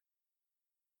materials.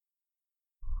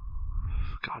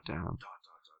 Goddamn.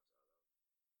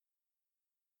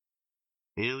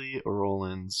 Haley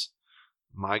Rollins,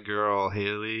 my girl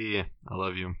Haley, I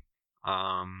love you.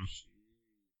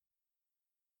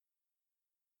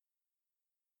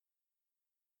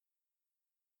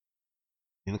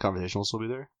 In the conversation will still be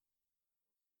there.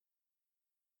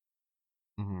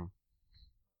 Mm-hmm.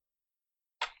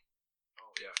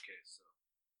 Oh yeah, okay,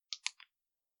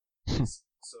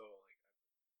 so like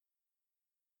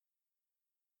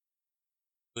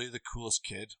really the coolest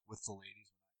kid with the ladies.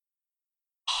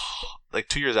 like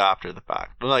 2 years after the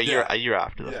fact. No, a year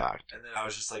after the fact. And then I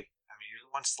was just like, I mean, you're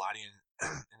the one sliding in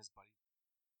his buddy.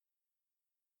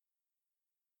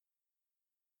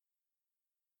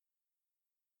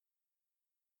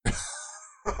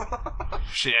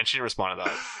 She didn't respond to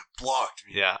that. Blocked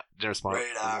me. Yeah, didn't respond.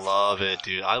 Right after Love that. it,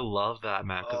 dude. I love that,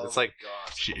 man. Because it's my like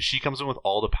gosh. she comes in with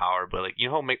all the power, but like you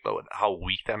know how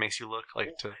weak that makes you look. Like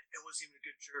It wasn't even a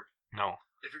good chirp. no.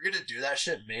 If you're gonna do that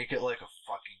shit, make it like a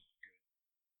fucking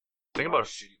Thing about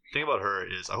shitty her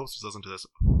is I hope she listens to this,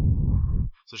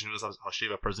 so she knows how shitty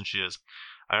of a person she is.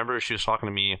 I remember she was talking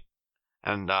to me,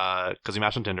 and because we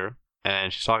matched on Tinder,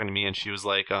 and she's talking to me, and she was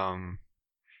like,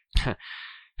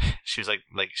 she's like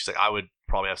I would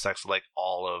probably have sex with like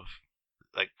all of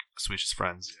like Swish's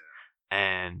friends,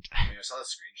 and I mean, I saw the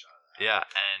screenshot of that. yeah,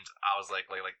 and I was like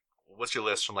what's your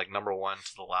list from like number 1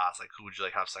 to the last? Like who would you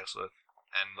like have sex with?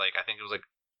 And like I think it was like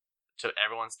to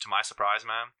my surprise,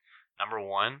 man, number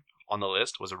 1 on the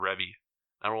list was a Revy.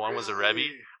 Number 1 was a Revy.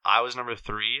 I was number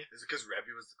 3. Is it because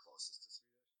Revy was the closest to Swedish?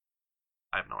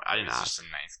 I have no. I didn't He's ask. just a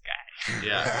nice guy.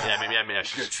 Yeah, maybe I You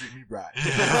should. gotta treat me right.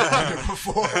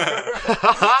 Before.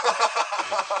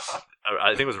 I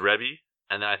think it was Rebby,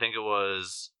 and then I think it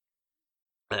was,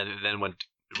 and then went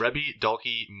Rebby,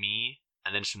 Dalkey, me,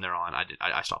 and then just from there on,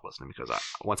 I stopped listening because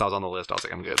once I was on the list, I was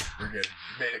like, I'm good. We're good. You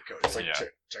made it, coach. It's like Yeah.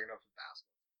 checking out the basketball.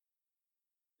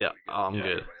 Yeah, I'm good.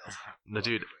 Everybody else. No,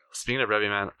 dude. Speaking of Rebby,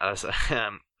 man,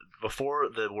 before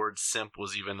the word simp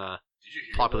was even a Did you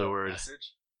hear popular the word.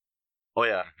 message? Oh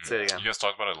yeah, Mhm. say it again. You guys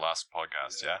talked about it last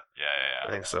podcast, yeah? Yeah.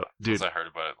 I think so, Because dude. I heard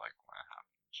about it like when it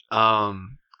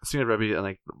happened. Speaking of Rebby, and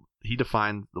like he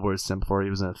defined the word simp before he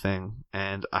was in a thing,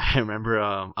 and I remember,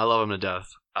 I love him to death.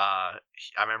 I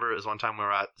remember it was one time we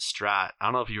were at the Strat. I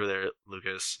don't know if you were there,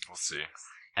 Lucas, We'll see.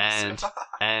 and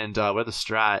we're at the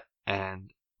Strat,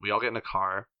 and we all get in a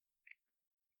car,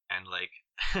 and like,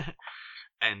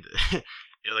 and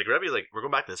you know, like Rebby, like we're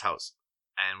going back to this house,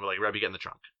 and we're like Rebby, get in the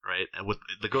trunk, right? And with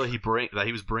the girl that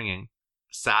he was bringing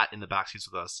sat in the back seats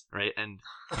with us, right? And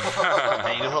you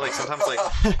know how like sometimes like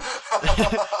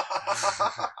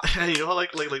you know how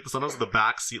like sometimes the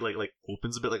back seat like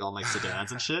opens a bit like on like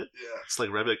sedans and shit. Yeah. It's like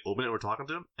Rebby like open it, we're talking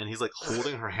to him, and he's like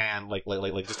holding her hand like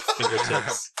just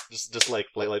fingertips, just like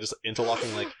just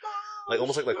interlocking like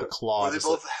almost like the claw. Were they just,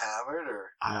 both hammered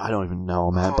or? I don't even know,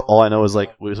 man. Oh But all I know is my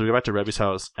like so we go back to Rebby's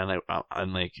house and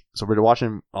so we're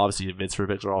watching obviously Vince for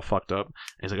Victor all fucked up. And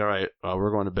he's like, all right,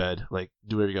 we're going to bed. Like,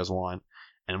 do whatever you guys want.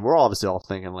 And we're obviously all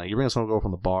thinking like, you bring some girl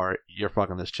from the bar, you're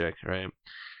fucking this chick, right?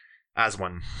 As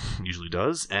one usually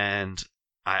does. And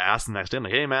I asked him the next day, I'm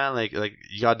like, hey man, like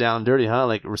you got down dirty, huh?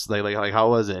 Like how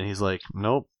was it? And he's like,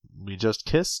 nope, we just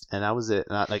kissed and that was it.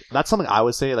 And that's something I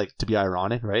would say like to be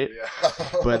ironic, right? Yeah.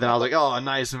 But then I was like, oh,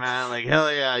 nice, man. Like,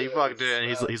 hell yeah, you fucked it.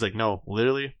 And he's like, no,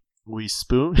 literally, we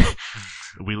spooned.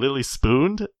 We literally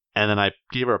spooned. And then I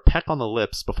gave her a peck on the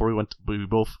lips before we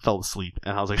both fell asleep.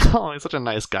 And I was like, oh, he's such a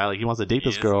nice guy. Like, he wants to date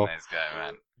this He is girl. a nice guy,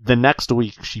 man. The next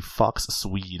week, she fucks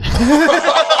Swede.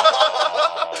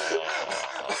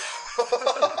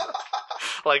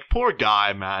 Like, poor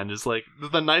guy, man. Just like,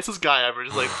 the nicest guy ever.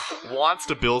 Just like, wants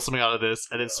to build something out of this.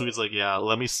 And then Swede's like, yeah,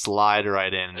 let me slide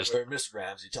right in. And just, Or Miss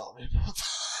Ramsey told me about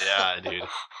that. yeah, dude.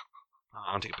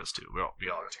 I'm gonna take a piss too. We all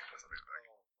gotta take a piss.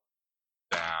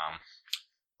 Damn.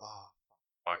 Oh.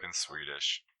 Fucking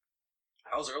Swedish.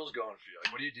 How's Earl's going for you?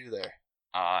 Like, what do you do there?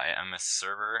 I am a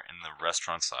server in the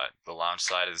restaurant side. The lounge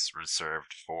side is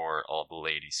reserved for all the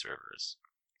lady servers,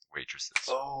 waitresses.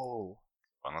 Oh.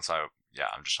 I'm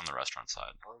just on the restaurant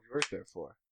side. How long have you worked there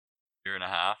for?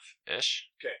 1.5-ish.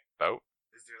 Okay. About.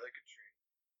 Is there like a train?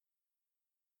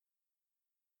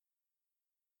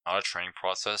 Not a training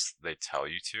process. They tell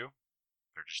you to.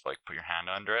 They're just like, put your hand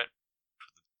under it, put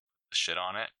the shit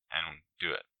on it, and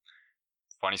do it.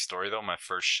 Funny story though, my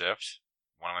first shift,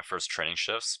 one of my first training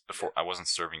shifts, before I wasn't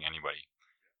serving anybody.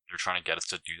 They were trying to get us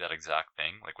to do that exact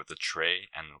thing, like with the tray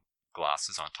and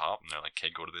glasses on top, and they're like,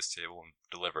 okay, go to this table and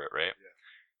deliver it, right? Yeah.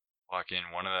 Walk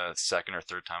in, one of the second or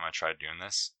third time I tried doing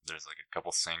this, there's like a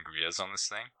couple sangrias on this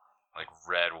thing, like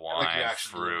red wine, Like you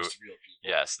actually do fruit. this to real people.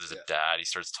 Yes, there's Yeah. a dad. He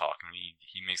starts talking to me.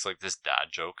 He makes like this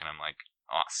dad joke, and I'm like,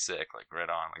 oh, sick, like right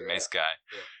on, like Yeah. nice guy.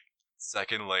 Yeah.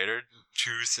 Second later, 2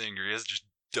 sangrias just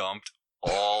dumped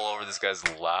all over this guy's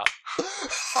lap,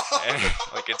 and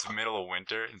like it's middle of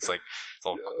winter. It's like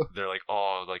they're like,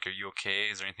 oh, like, are you okay?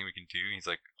 Is there anything we can do? He's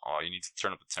like, oh, you need to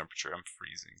turn up the temperature. I'm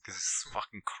freezing because it's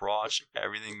fucking crotch,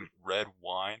 everything red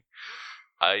wine,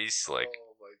 ice. Like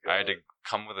Oh my God. I had to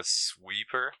come with a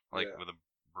sweeper, like Yeah. with a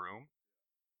broom,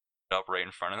 up right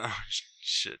in front of them.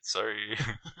 Shit, sorry.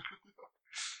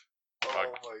 Oh my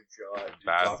God. You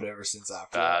Bad- dropped it ever since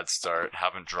after. Bad start.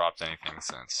 Haven't dropped anything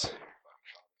since.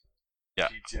 Yeah,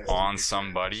 PTSD on again.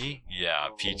 somebody. Yeah,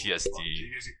 Oh, PTSD. fuck. Do you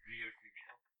get a free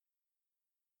meal?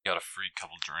 Got a free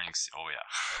couple drinks. Oh yeah.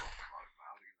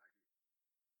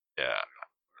 Yeah,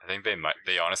 I think they might.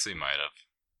 They honestly might have.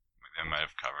 They might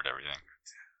have covered everything.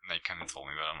 And they kind of told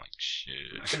me about it. I'm like, I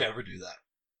shit. could never do that.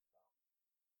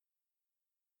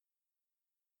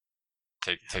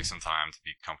 Take some time to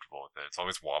be comfortable with it. It's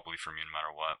always wobbly for me no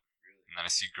matter what. And then I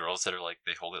see girls that are like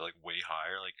they hold it like way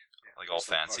higher, like all Just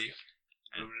like fancy,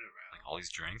 fucking moving it around. like all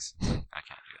these drinks. I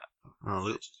can't do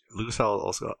that. Lucas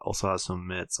also has some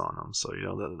mitts on him, so you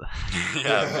know that.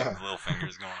 Yeah, big little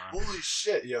fingers going on. Holy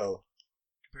shit, yo.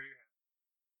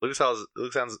 Lucas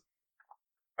hands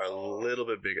are a little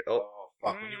bit bigger. Oh,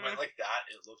 Fuck, when you went like that,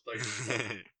 it looked like it was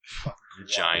like fucking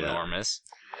Ginormous.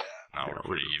 Yeah. No, we're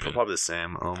pretty even. probably the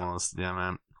same, almost. Yeah,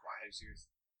 man. Quiet, serious.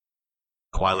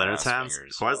 Kawhi Long Leonard's ass hands.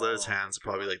 fingers. Kawhi Leonard's hands are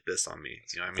probably like this on me.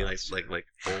 You know what I mean? Like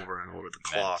over and over the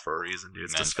claw for a reason, dude.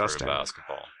 It's Meant disgusting. For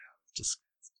basketball. Just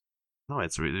no,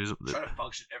 it's really Trying to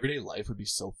function everyday life would be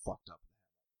so fucked up.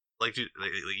 like dude,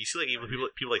 like you see like even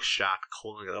people like Shaq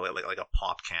holding like a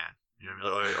pop can, you know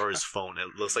what I mean? Or his phone.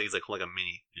 It looks like he's like holding a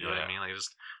mini. You know what I Yeah. mean? Like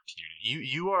just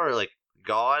you are like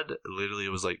God. Literally,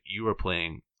 it was like you are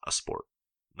playing a sport.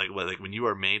 Like when you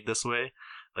are made this way.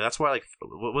 Like that's why like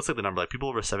what's like the number, like people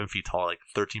over 7 feet tall, like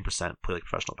 13% play like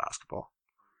professional basketball,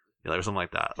 you know, or something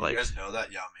like that. Did Like you guys know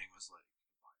that Yao Ming was like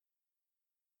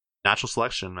natural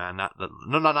selection, man. Not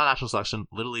natural selection.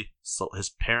 Literally, his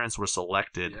parents were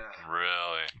selected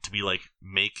Really? to be like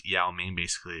make Yao Ming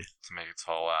basically. To make a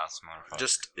tall ass motherfucker.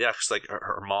 Just yeah, cause like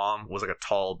her mom was like a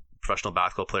tall professional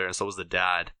basketball player, and so was the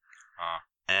dad.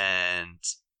 And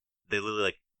they literally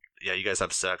like, yeah, you guys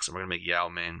have sex, and we're gonna make Yao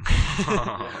Ming.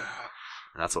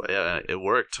 And that's why, yeah, it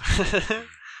worked. That's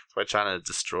why China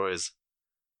destroys.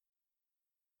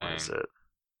 Where is it?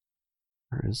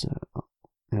 Where is it?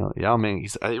 You know, Yao Ming.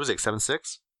 He was like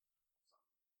 7'6".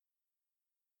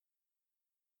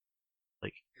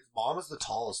 Like his mom is the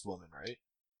tallest woman, right?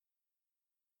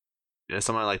 yeah,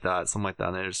 something like that. Something like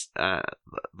that. And they just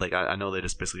like I know they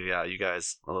just basically you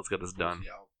guys, well, let's get this done.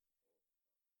 Yao.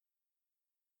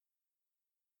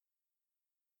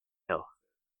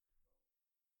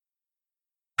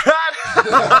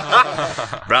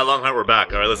 Brad Longhart, we're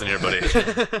back. All right, listen here, buddy.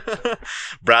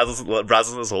 Brad's listening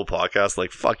to this whole podcast.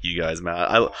 Like, fuck you guys, man.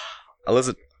 I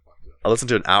listened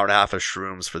to an hour and a half of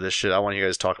shrooms for this shit. I want you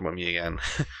guys talking about me again.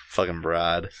 Fucking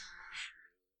Brad,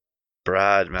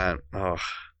 man. Oh,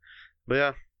 but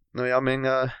yeah, no, Yao Ming.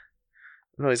 No,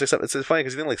 he's like, it's funny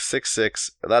because he's like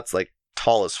 6'6". That's like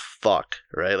tall as fuck,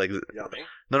 right? Like Yao Ming?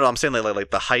 no, I'm saying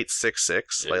like the height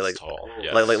 6'6". Yeah, like it's tall.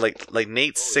 Yes. like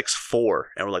Nate's 6'4",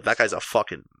 and we're like, that guy's a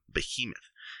fucking behemoth.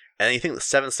 And you think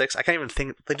 7'6", I can't even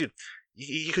think. Like, dude,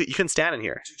 you couldn't stand in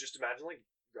here. Dude, just imagine like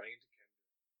running into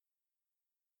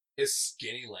his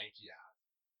skinny, lanky ass.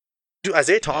 Dude,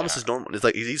 Isaiah Thomas is normal. It's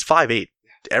like he's 5'8".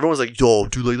 Everyone's like, yo,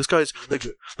 dude, like this guy's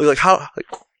like how.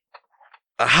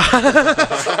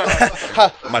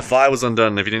 My fly was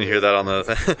undone. If you didn't hear that on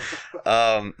the,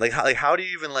 how do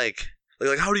you even like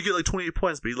how do you get like 28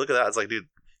 points? But you look at that, it's like, dude,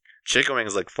 Chicken Wing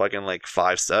is like fucking like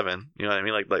 5'7". You know what I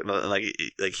mean?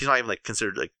 Like he's not even like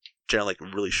considered like generally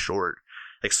like really short.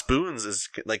 Like Spoons is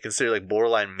like considered like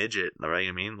borderline midget. Right?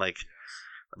 I mean, like,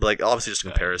 but like obviously just a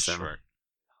comparison.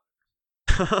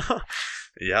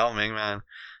 Yao Ming, man.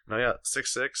 No, yeah,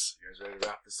 6'6". You guys ready to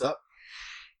wrap this up?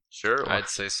 Sure. I'd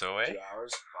say so, 2 eh?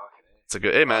 hours? Fucking A. It's a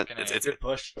good. Hey, man. Fucking It's Good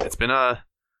push. It's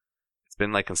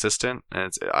been like consistent,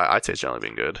 and I'd say it's generally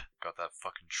been good. Got that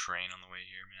fucking train on the way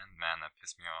here, man. Man, that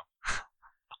pissed me off.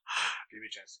 Give me a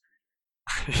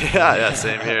chance. yeah,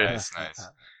 same here. Nice.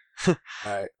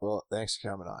 Alright, well, thanks for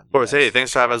coming on. Of course, hey,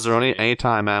 thanks for having us, Zeroni.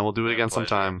 Anytime, man. We'll do it again Pleasure.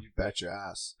 sometime. You bet your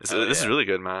ass. This Oh, is yeah. really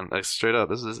good, man. Like straight up,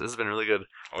 this has been a really good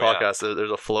Oh, yeah. podcast.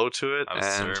 There's a flow to it, I was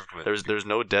and served with- there's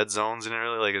no dead zones in it.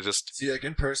 Really, like it's just See, like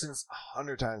in person, it's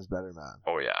 100 times better, man.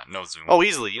 Oh, yeah. No Zoom.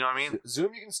 easily. You know what I mean?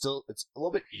 Zoom, you can still, it's a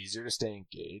little bit easier to stay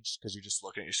engaged because you're just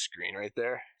looking at your screen right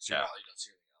there. So Yeah. you don't see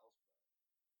anything